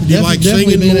 Do you like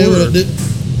singing more?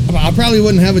 I probably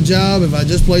wouldn't have a job if I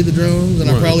just played the drums, and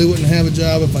I probably wouldn't have a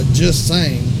job if I just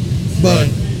sang. But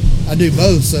I do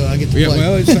both, so I get to play.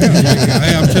 Well, it sounds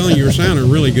hey, I'm telling you, you're sounding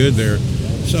really good there.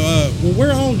 So,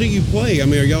 where all do you play? I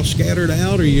mean, are y'all scattered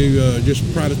out, or you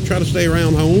just try to stay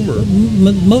around home? Or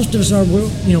most of us are,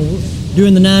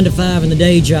 doing the 9 to 5 and the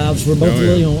day jobs. We're both,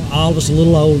 all of us a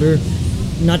little older.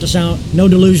 Not to sound, no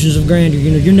delusions of grandeur.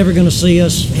 You're never going to see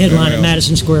us headline at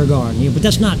Madison Square Garden. But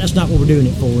that's not what we're doing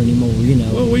it for anymore.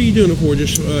 Well, what are you doing it for?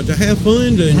 Just to have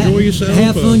fun, to enjoy yourself?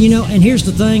 Have fun, And here's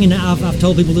the thing, and I've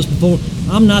told people this before.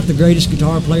 I'm not the greatest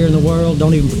guitar player in the world.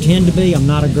 Don't even pretend to be. I'm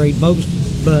not a great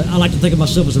vocalist, but I like to think of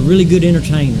myself as a really good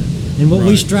entertainer. And what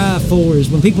we strive for is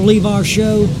when people leave our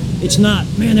show, it's not,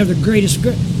 man, they're the greatest.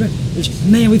 It's,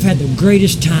 man, we've had the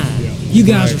greatest time. You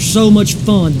guys are so much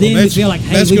fun. Then we feel like,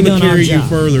 hey, we've done our job.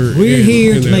 Further We're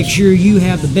here to make sure you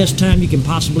have the best time you can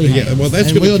possibly have. Yeah, well,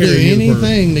 that's and we'll do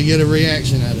anything to get a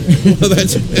reaction out of it. Well,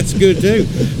 that's good too.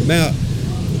 Now,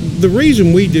 the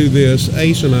reason we do this,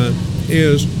 Ace and I,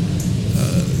 is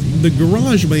the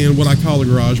garage band. What I call a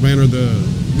garage band, or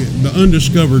the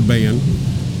undiscovered band,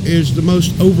 is the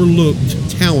most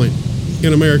overlooked talent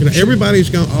in America. Now, everybody's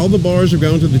gone. All the bars have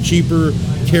gone to the cheaper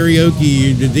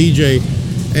karaoke, the DJ.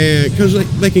 And because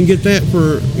they can get that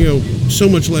for so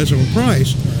much less of a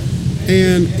price,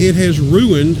 and it has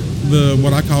ruined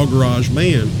what I call garage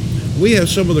band. We have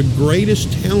some of the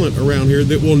greatest talent around here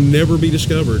that will never be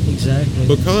discovered. Exactly.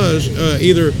 Because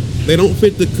either they don't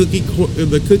fit the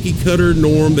cookie cutter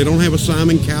norm. They don't have a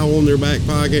Simon Cowell in their back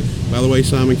pocket. By the way,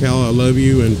 Simon Cowell, I love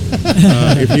you, and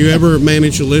if you ever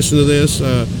manage to listen to this,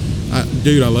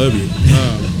 dude, I love you.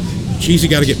 Cheesy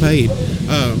got to get paid,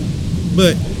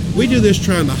 but. We do this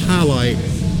trying to highlight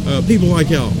people like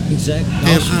y'all. Exactly.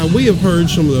 And we have heard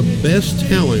some of the best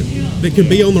talent that could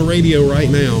be on the radio right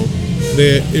now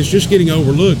that is just getting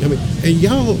overlooked. I mean, and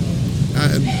y'all,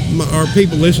 our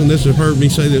people listening to this have heard me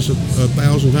say this a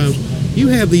 1,000 times. You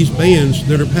have these bands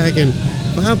that are packing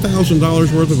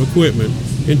 $5,000 worth of equipment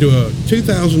into a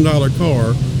 $2,000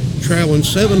 car, traveling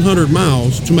 700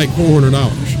 miles to make $400.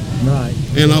 Right.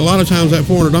 And a lot of times that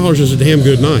 $400 is a damn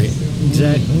good night.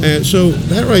 Exactly. And so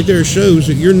that right there shows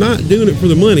that you're not doing it for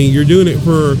the money. You're doing it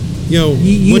for,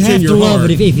 you what's have in your to love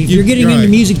heart. it. If you're getting into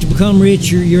music to become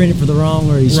rich, you're in it for the wrong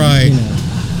reason. Right.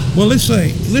 Well, let's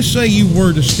say you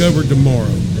were discovered tomorrow.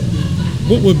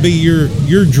 What would be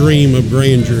your dream of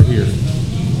grandeur here?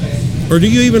 Or do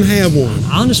you even have one?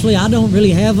 Honestly, I don't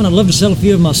really have one. I'd love to sell a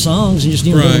few of my songs and just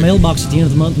go to the mailbox at the end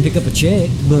of the month and pick up a check.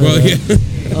 But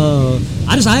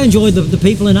I enjoy the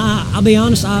people, and I'll be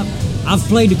honest, I've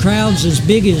played to crowds as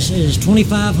big as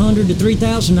 2,500 to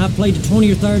 3,000. I've played to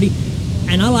 20 or 30,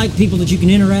 and I like people that you can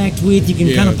interact with, you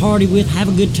can kind of party with, have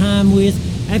a good time with.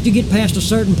 After you get past a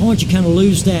certain point, you kind of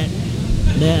lose that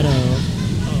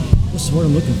what's the word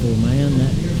I'm looking for, man?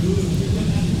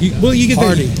 You get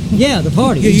party. The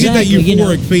party. Yeah, you exactly, get that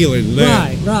euphoric feeling.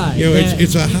 That, right.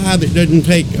 It's a high that doesn't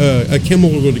take a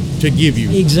chemical to give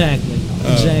you. Exactly.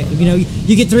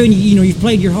 You get through and you've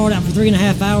played your heart out for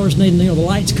 3.5 hours, and then the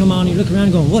lights come on, and you look around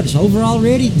and going, "What? It's over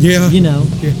already?" Yeah. Yeah.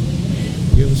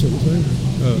 You have something to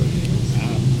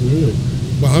say?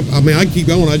 Well, I mean, I can keep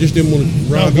going. I just didn't want to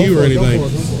rob you or anything.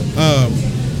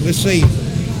 Let's see.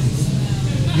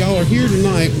 Y'all are here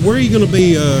tonight. Where are you going to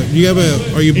be? Are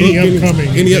you booked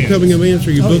any upcoming events?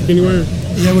 Are you booked anywhere?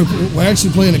 Yeah, we're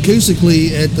actually playing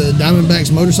acoustically at the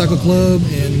Diamondbacks Motorcycle Club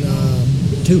in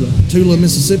Tula,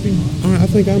 Mississippi. All right, I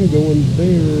think I'm going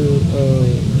there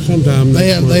sometime.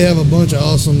 They have a bunch of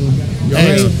awesome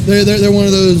acts. They're one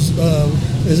of those.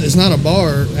 It's not a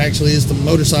bar actually. It's the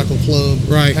motorcycle club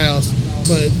house.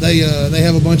 But they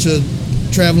have a bunch of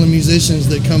traveling musicians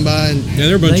that come by and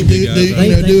they're a bunch of big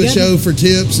guys. Do a show for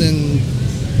tips and.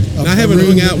 I haven't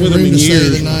hung out with them in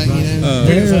years.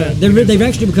 They've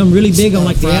actually become really big on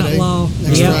like the outlaw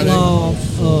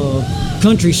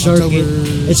country circuit.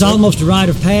 It's almost a rite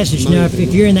of passage now.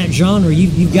 If you're in that genre,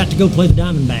 you've got to go play the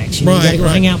Diamondbacks. You got to go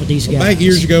hang out with these guys. Back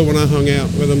years ago when I hung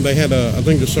out with them, they had I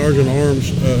think the Sergeant at Arms.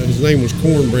 His name was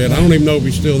Cornbread. I don't even know if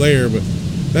he's still there, but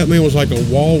that man was like a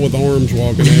wall with arms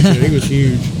walking at you. He was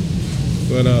huge.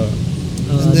 But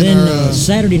then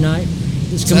Saturday night.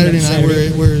 Saturday night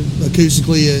we're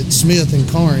acoustically at Smith in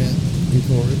Corinth.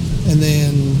 And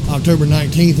then October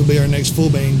 19th will be our next full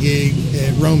band gig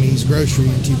at Romy's Grocery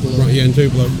in Tupelo. Right, in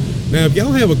Tupelo. Now, if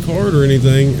y'all have a card or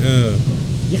anything,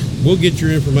 we'll get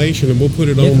your information and we'll put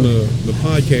it on the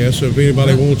podcast. So if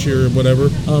anybody wants your whatever,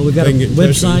 we've got a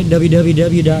website,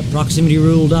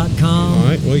 www.proximityrule.com. All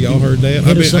right, well, y'all heard that.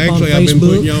 I've been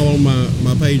putting y'all on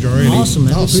my page already. Awesome,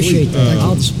 man. I appreciate that.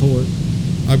 All the support.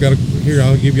 I've got here.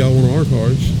 I'll give y'all one of our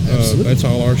cards. That's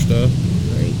all our stuff.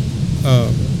 Great.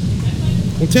 Well,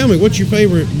 tell me, what's your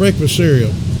favorite breakfast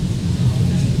cereal?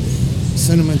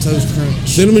 Cinnamon Toast Crunch.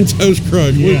 Cinnamon Toast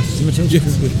Crunch. Yes. Cinnamon Toast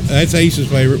Crunch. That's Ace's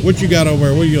favorite. What you got over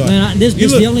there? What do you like? Man, you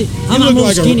look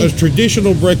like a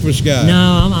traditional breakfast guy.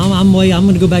 No, I'm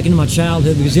going to go back into my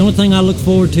childhood because the only thing I look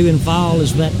forward to in fall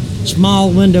is that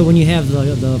small window when you have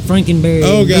the Frankenberry,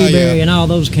 blueberry, and all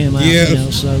those come out.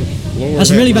 Yeah. So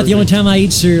that's really about the only time I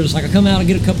eat cereal. It's like I come out and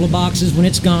get a couple of boxes. When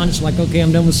it's gone, it's like, okay,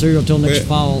 I'm done with cereal till next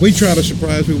fall. We try to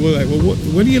surprise people. Like, well,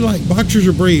 what do you like, Boxers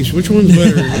or Briefs? Which one's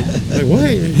better? Like,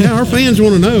 what? Yeah, our fans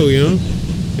want to know,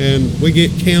 And we get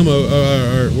camo.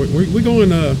 We're going,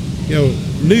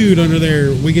 nude under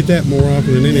there. We get that more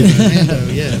often than anything.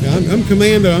 Commando, I'm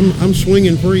Commando. I'm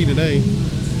swinging free today.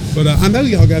 But I know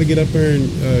y'all got to get up there and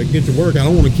get to work. I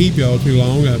don't want to keep y'all too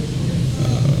long.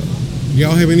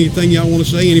 Y'all have anything y'all want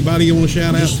to say? Anybody you want to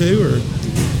shout out to? Or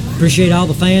appreciate all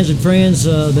the fans and friends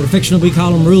that affectionately we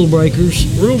call them Rule Breakers.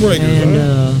 Rule Breakers,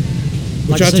 and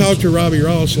which I talked to Robbie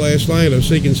Ross last night of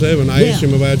Seeking Seven. I asked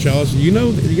him about y'all. I said, you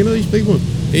know these people?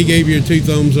 He gave you 2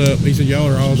 thumbs up. He said, y'all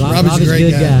are awesome. Robbie's a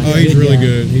great guy. Oh, he's really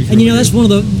good. That's one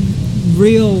of the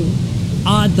real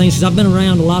odd things because I've been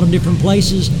around a lot of different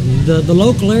places. The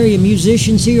local area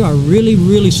musicians here are really,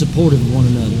 really supportive of one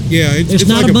another. Yeah, it's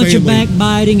not like a bunch family. of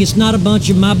backbiting. It's not a bunch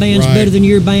of my band's better than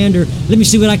your band, or let me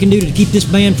see what I can do to keep this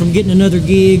band from getting another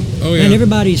gig. Oh yeah. And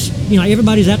everybody's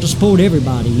out to support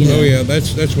everybody. Oh yeah,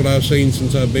 that's what I've seen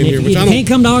since I've been here. If you can't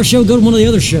come to our show, go to one of the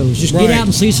other shows. Just get out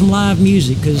and see some live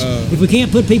music because if we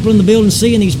can't put people in the building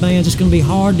seeing these bands, it's going to be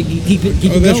hard to keep it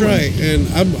going. That's right. And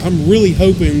I'm really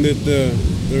hoping that the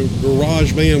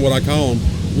garage band, what I call them,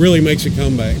 really makes a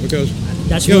comeback because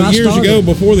that's where I years started. ago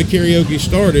before the karaoke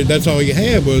started, that's all you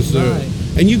had was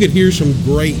and you could hear some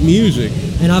great music.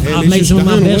 And I've made some of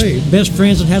my best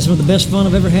friends and had some of the best fun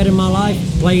I've ever had in my life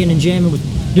playing and jamming with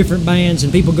different bands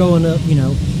and people going up,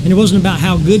 and it wasn't about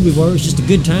how good we were, it was just the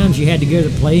good times you had together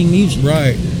playing music.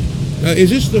 Right. Is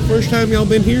this the first time y'all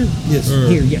been here? Yes.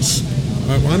 Here, yes.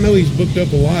 I know he's booked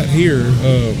up a lot here.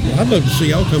 I'd love to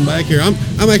see y'all come back here. I'm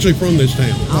actually from this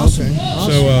town. Awesome.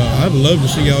 So I'd love to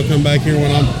see y'all come back here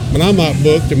when I'm not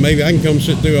booked, and maybe I can come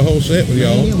sit through a whole set with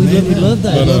y'all. Yeah, we'd love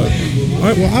that. But, all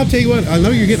right, well, I'll tell you what. I know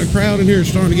you're getting a crowd in here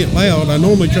starting to get loud. I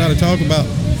normally try to talk about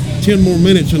 10 more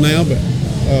minutes from now, but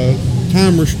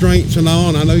time restraints and all,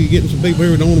 and I know you're getting some people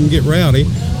here who don't want them to get rowdy,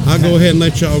 I'll go ahead and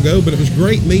let y'all go. But it was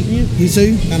great meeting you. You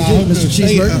too. And I hope to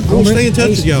stay in touch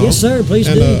with y'all. Yes, sir. Please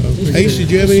And do. Ace, did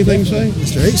you have anything to say?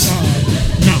 Mr. Ace.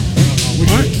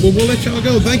 All right, well, we'll let y'all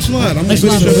go. Thanks a lot. I'm going to Thanks a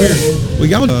finish lot, up here. Well,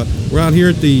 y'all, we're out here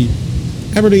at the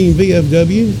Aberdeen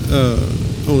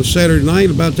VFW on a Saturday night,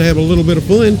 about to have a little bit of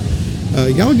fun.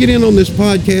 Y'all get in on this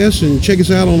podcast and check us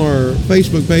out on our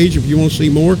Facebook page if you want to see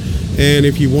more. And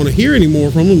if you want to hear any more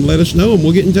from them, let us know and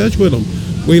we'll get in touch with them.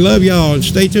 We love y'all, and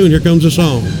stay tuned. Here comes the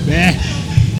song.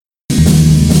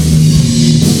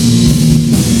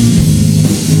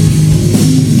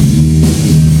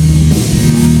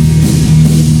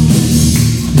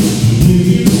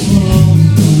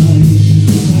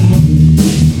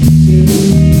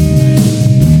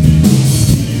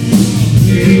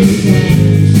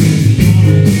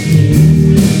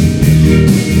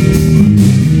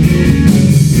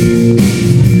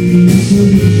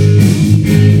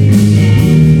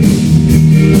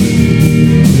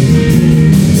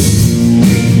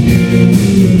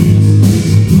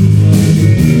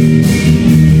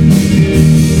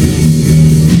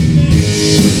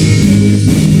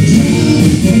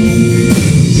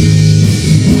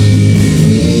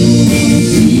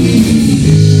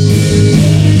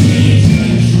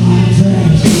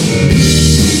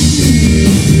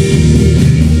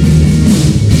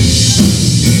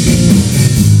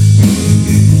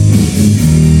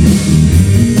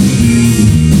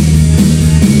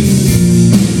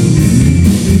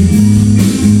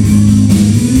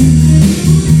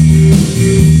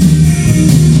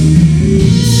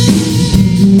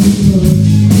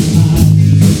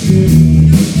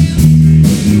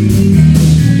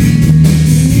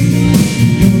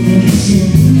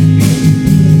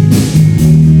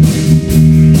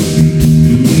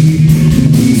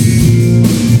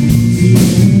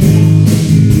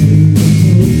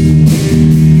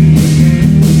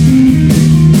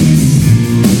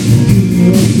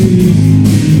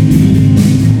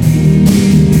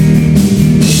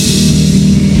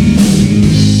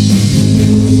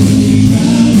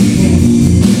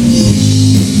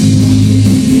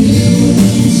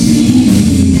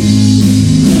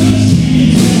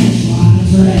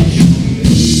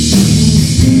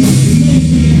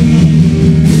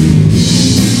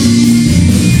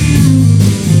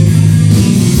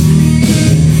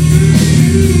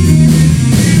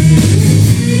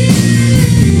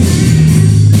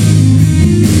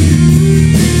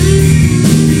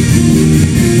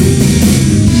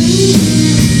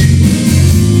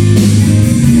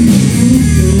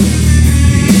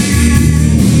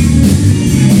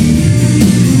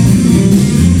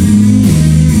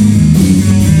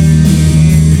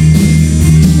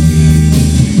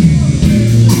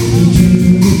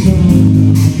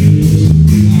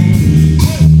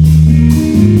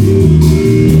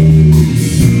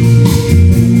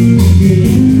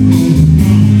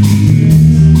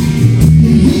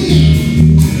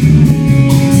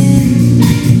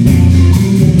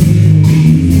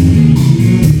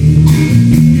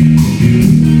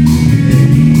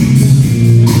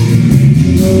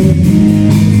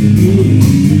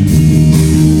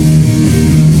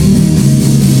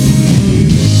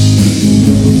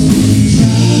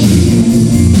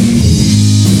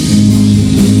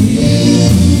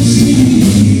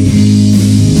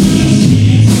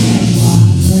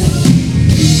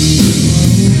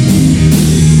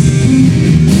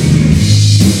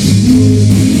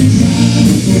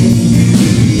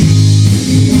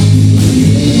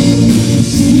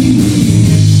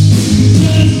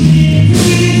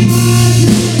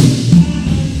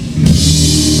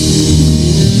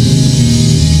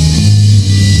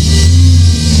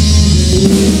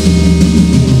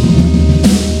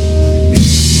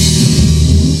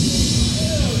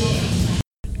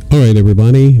 All right,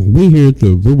 everybody. We here at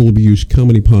the Verbal Abuse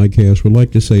Comedy Podcast would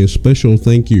like to say a special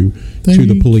thank you to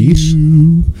the police,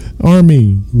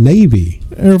 Army, Navy,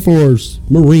 Air Force,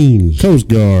 Marines, Coast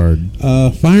Guard,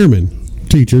 firemen,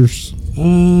 teachers,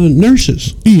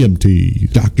 nurses,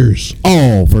 EMTs, doctors,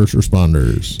 all first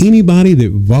responders, anybody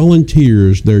that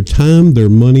volunteers their time, their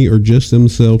money, or just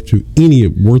themselves to any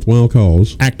worthwhile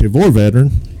cause, active or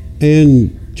veteran,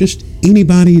 and just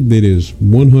anybody that is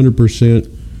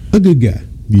 100% a good guy.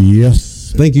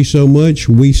 Yes. Thank you so much.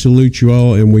 We salute you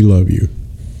all, and we love you.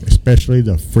 Especially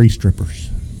the free strippers.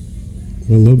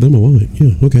 I love them a lot.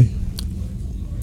 Yeah, okay.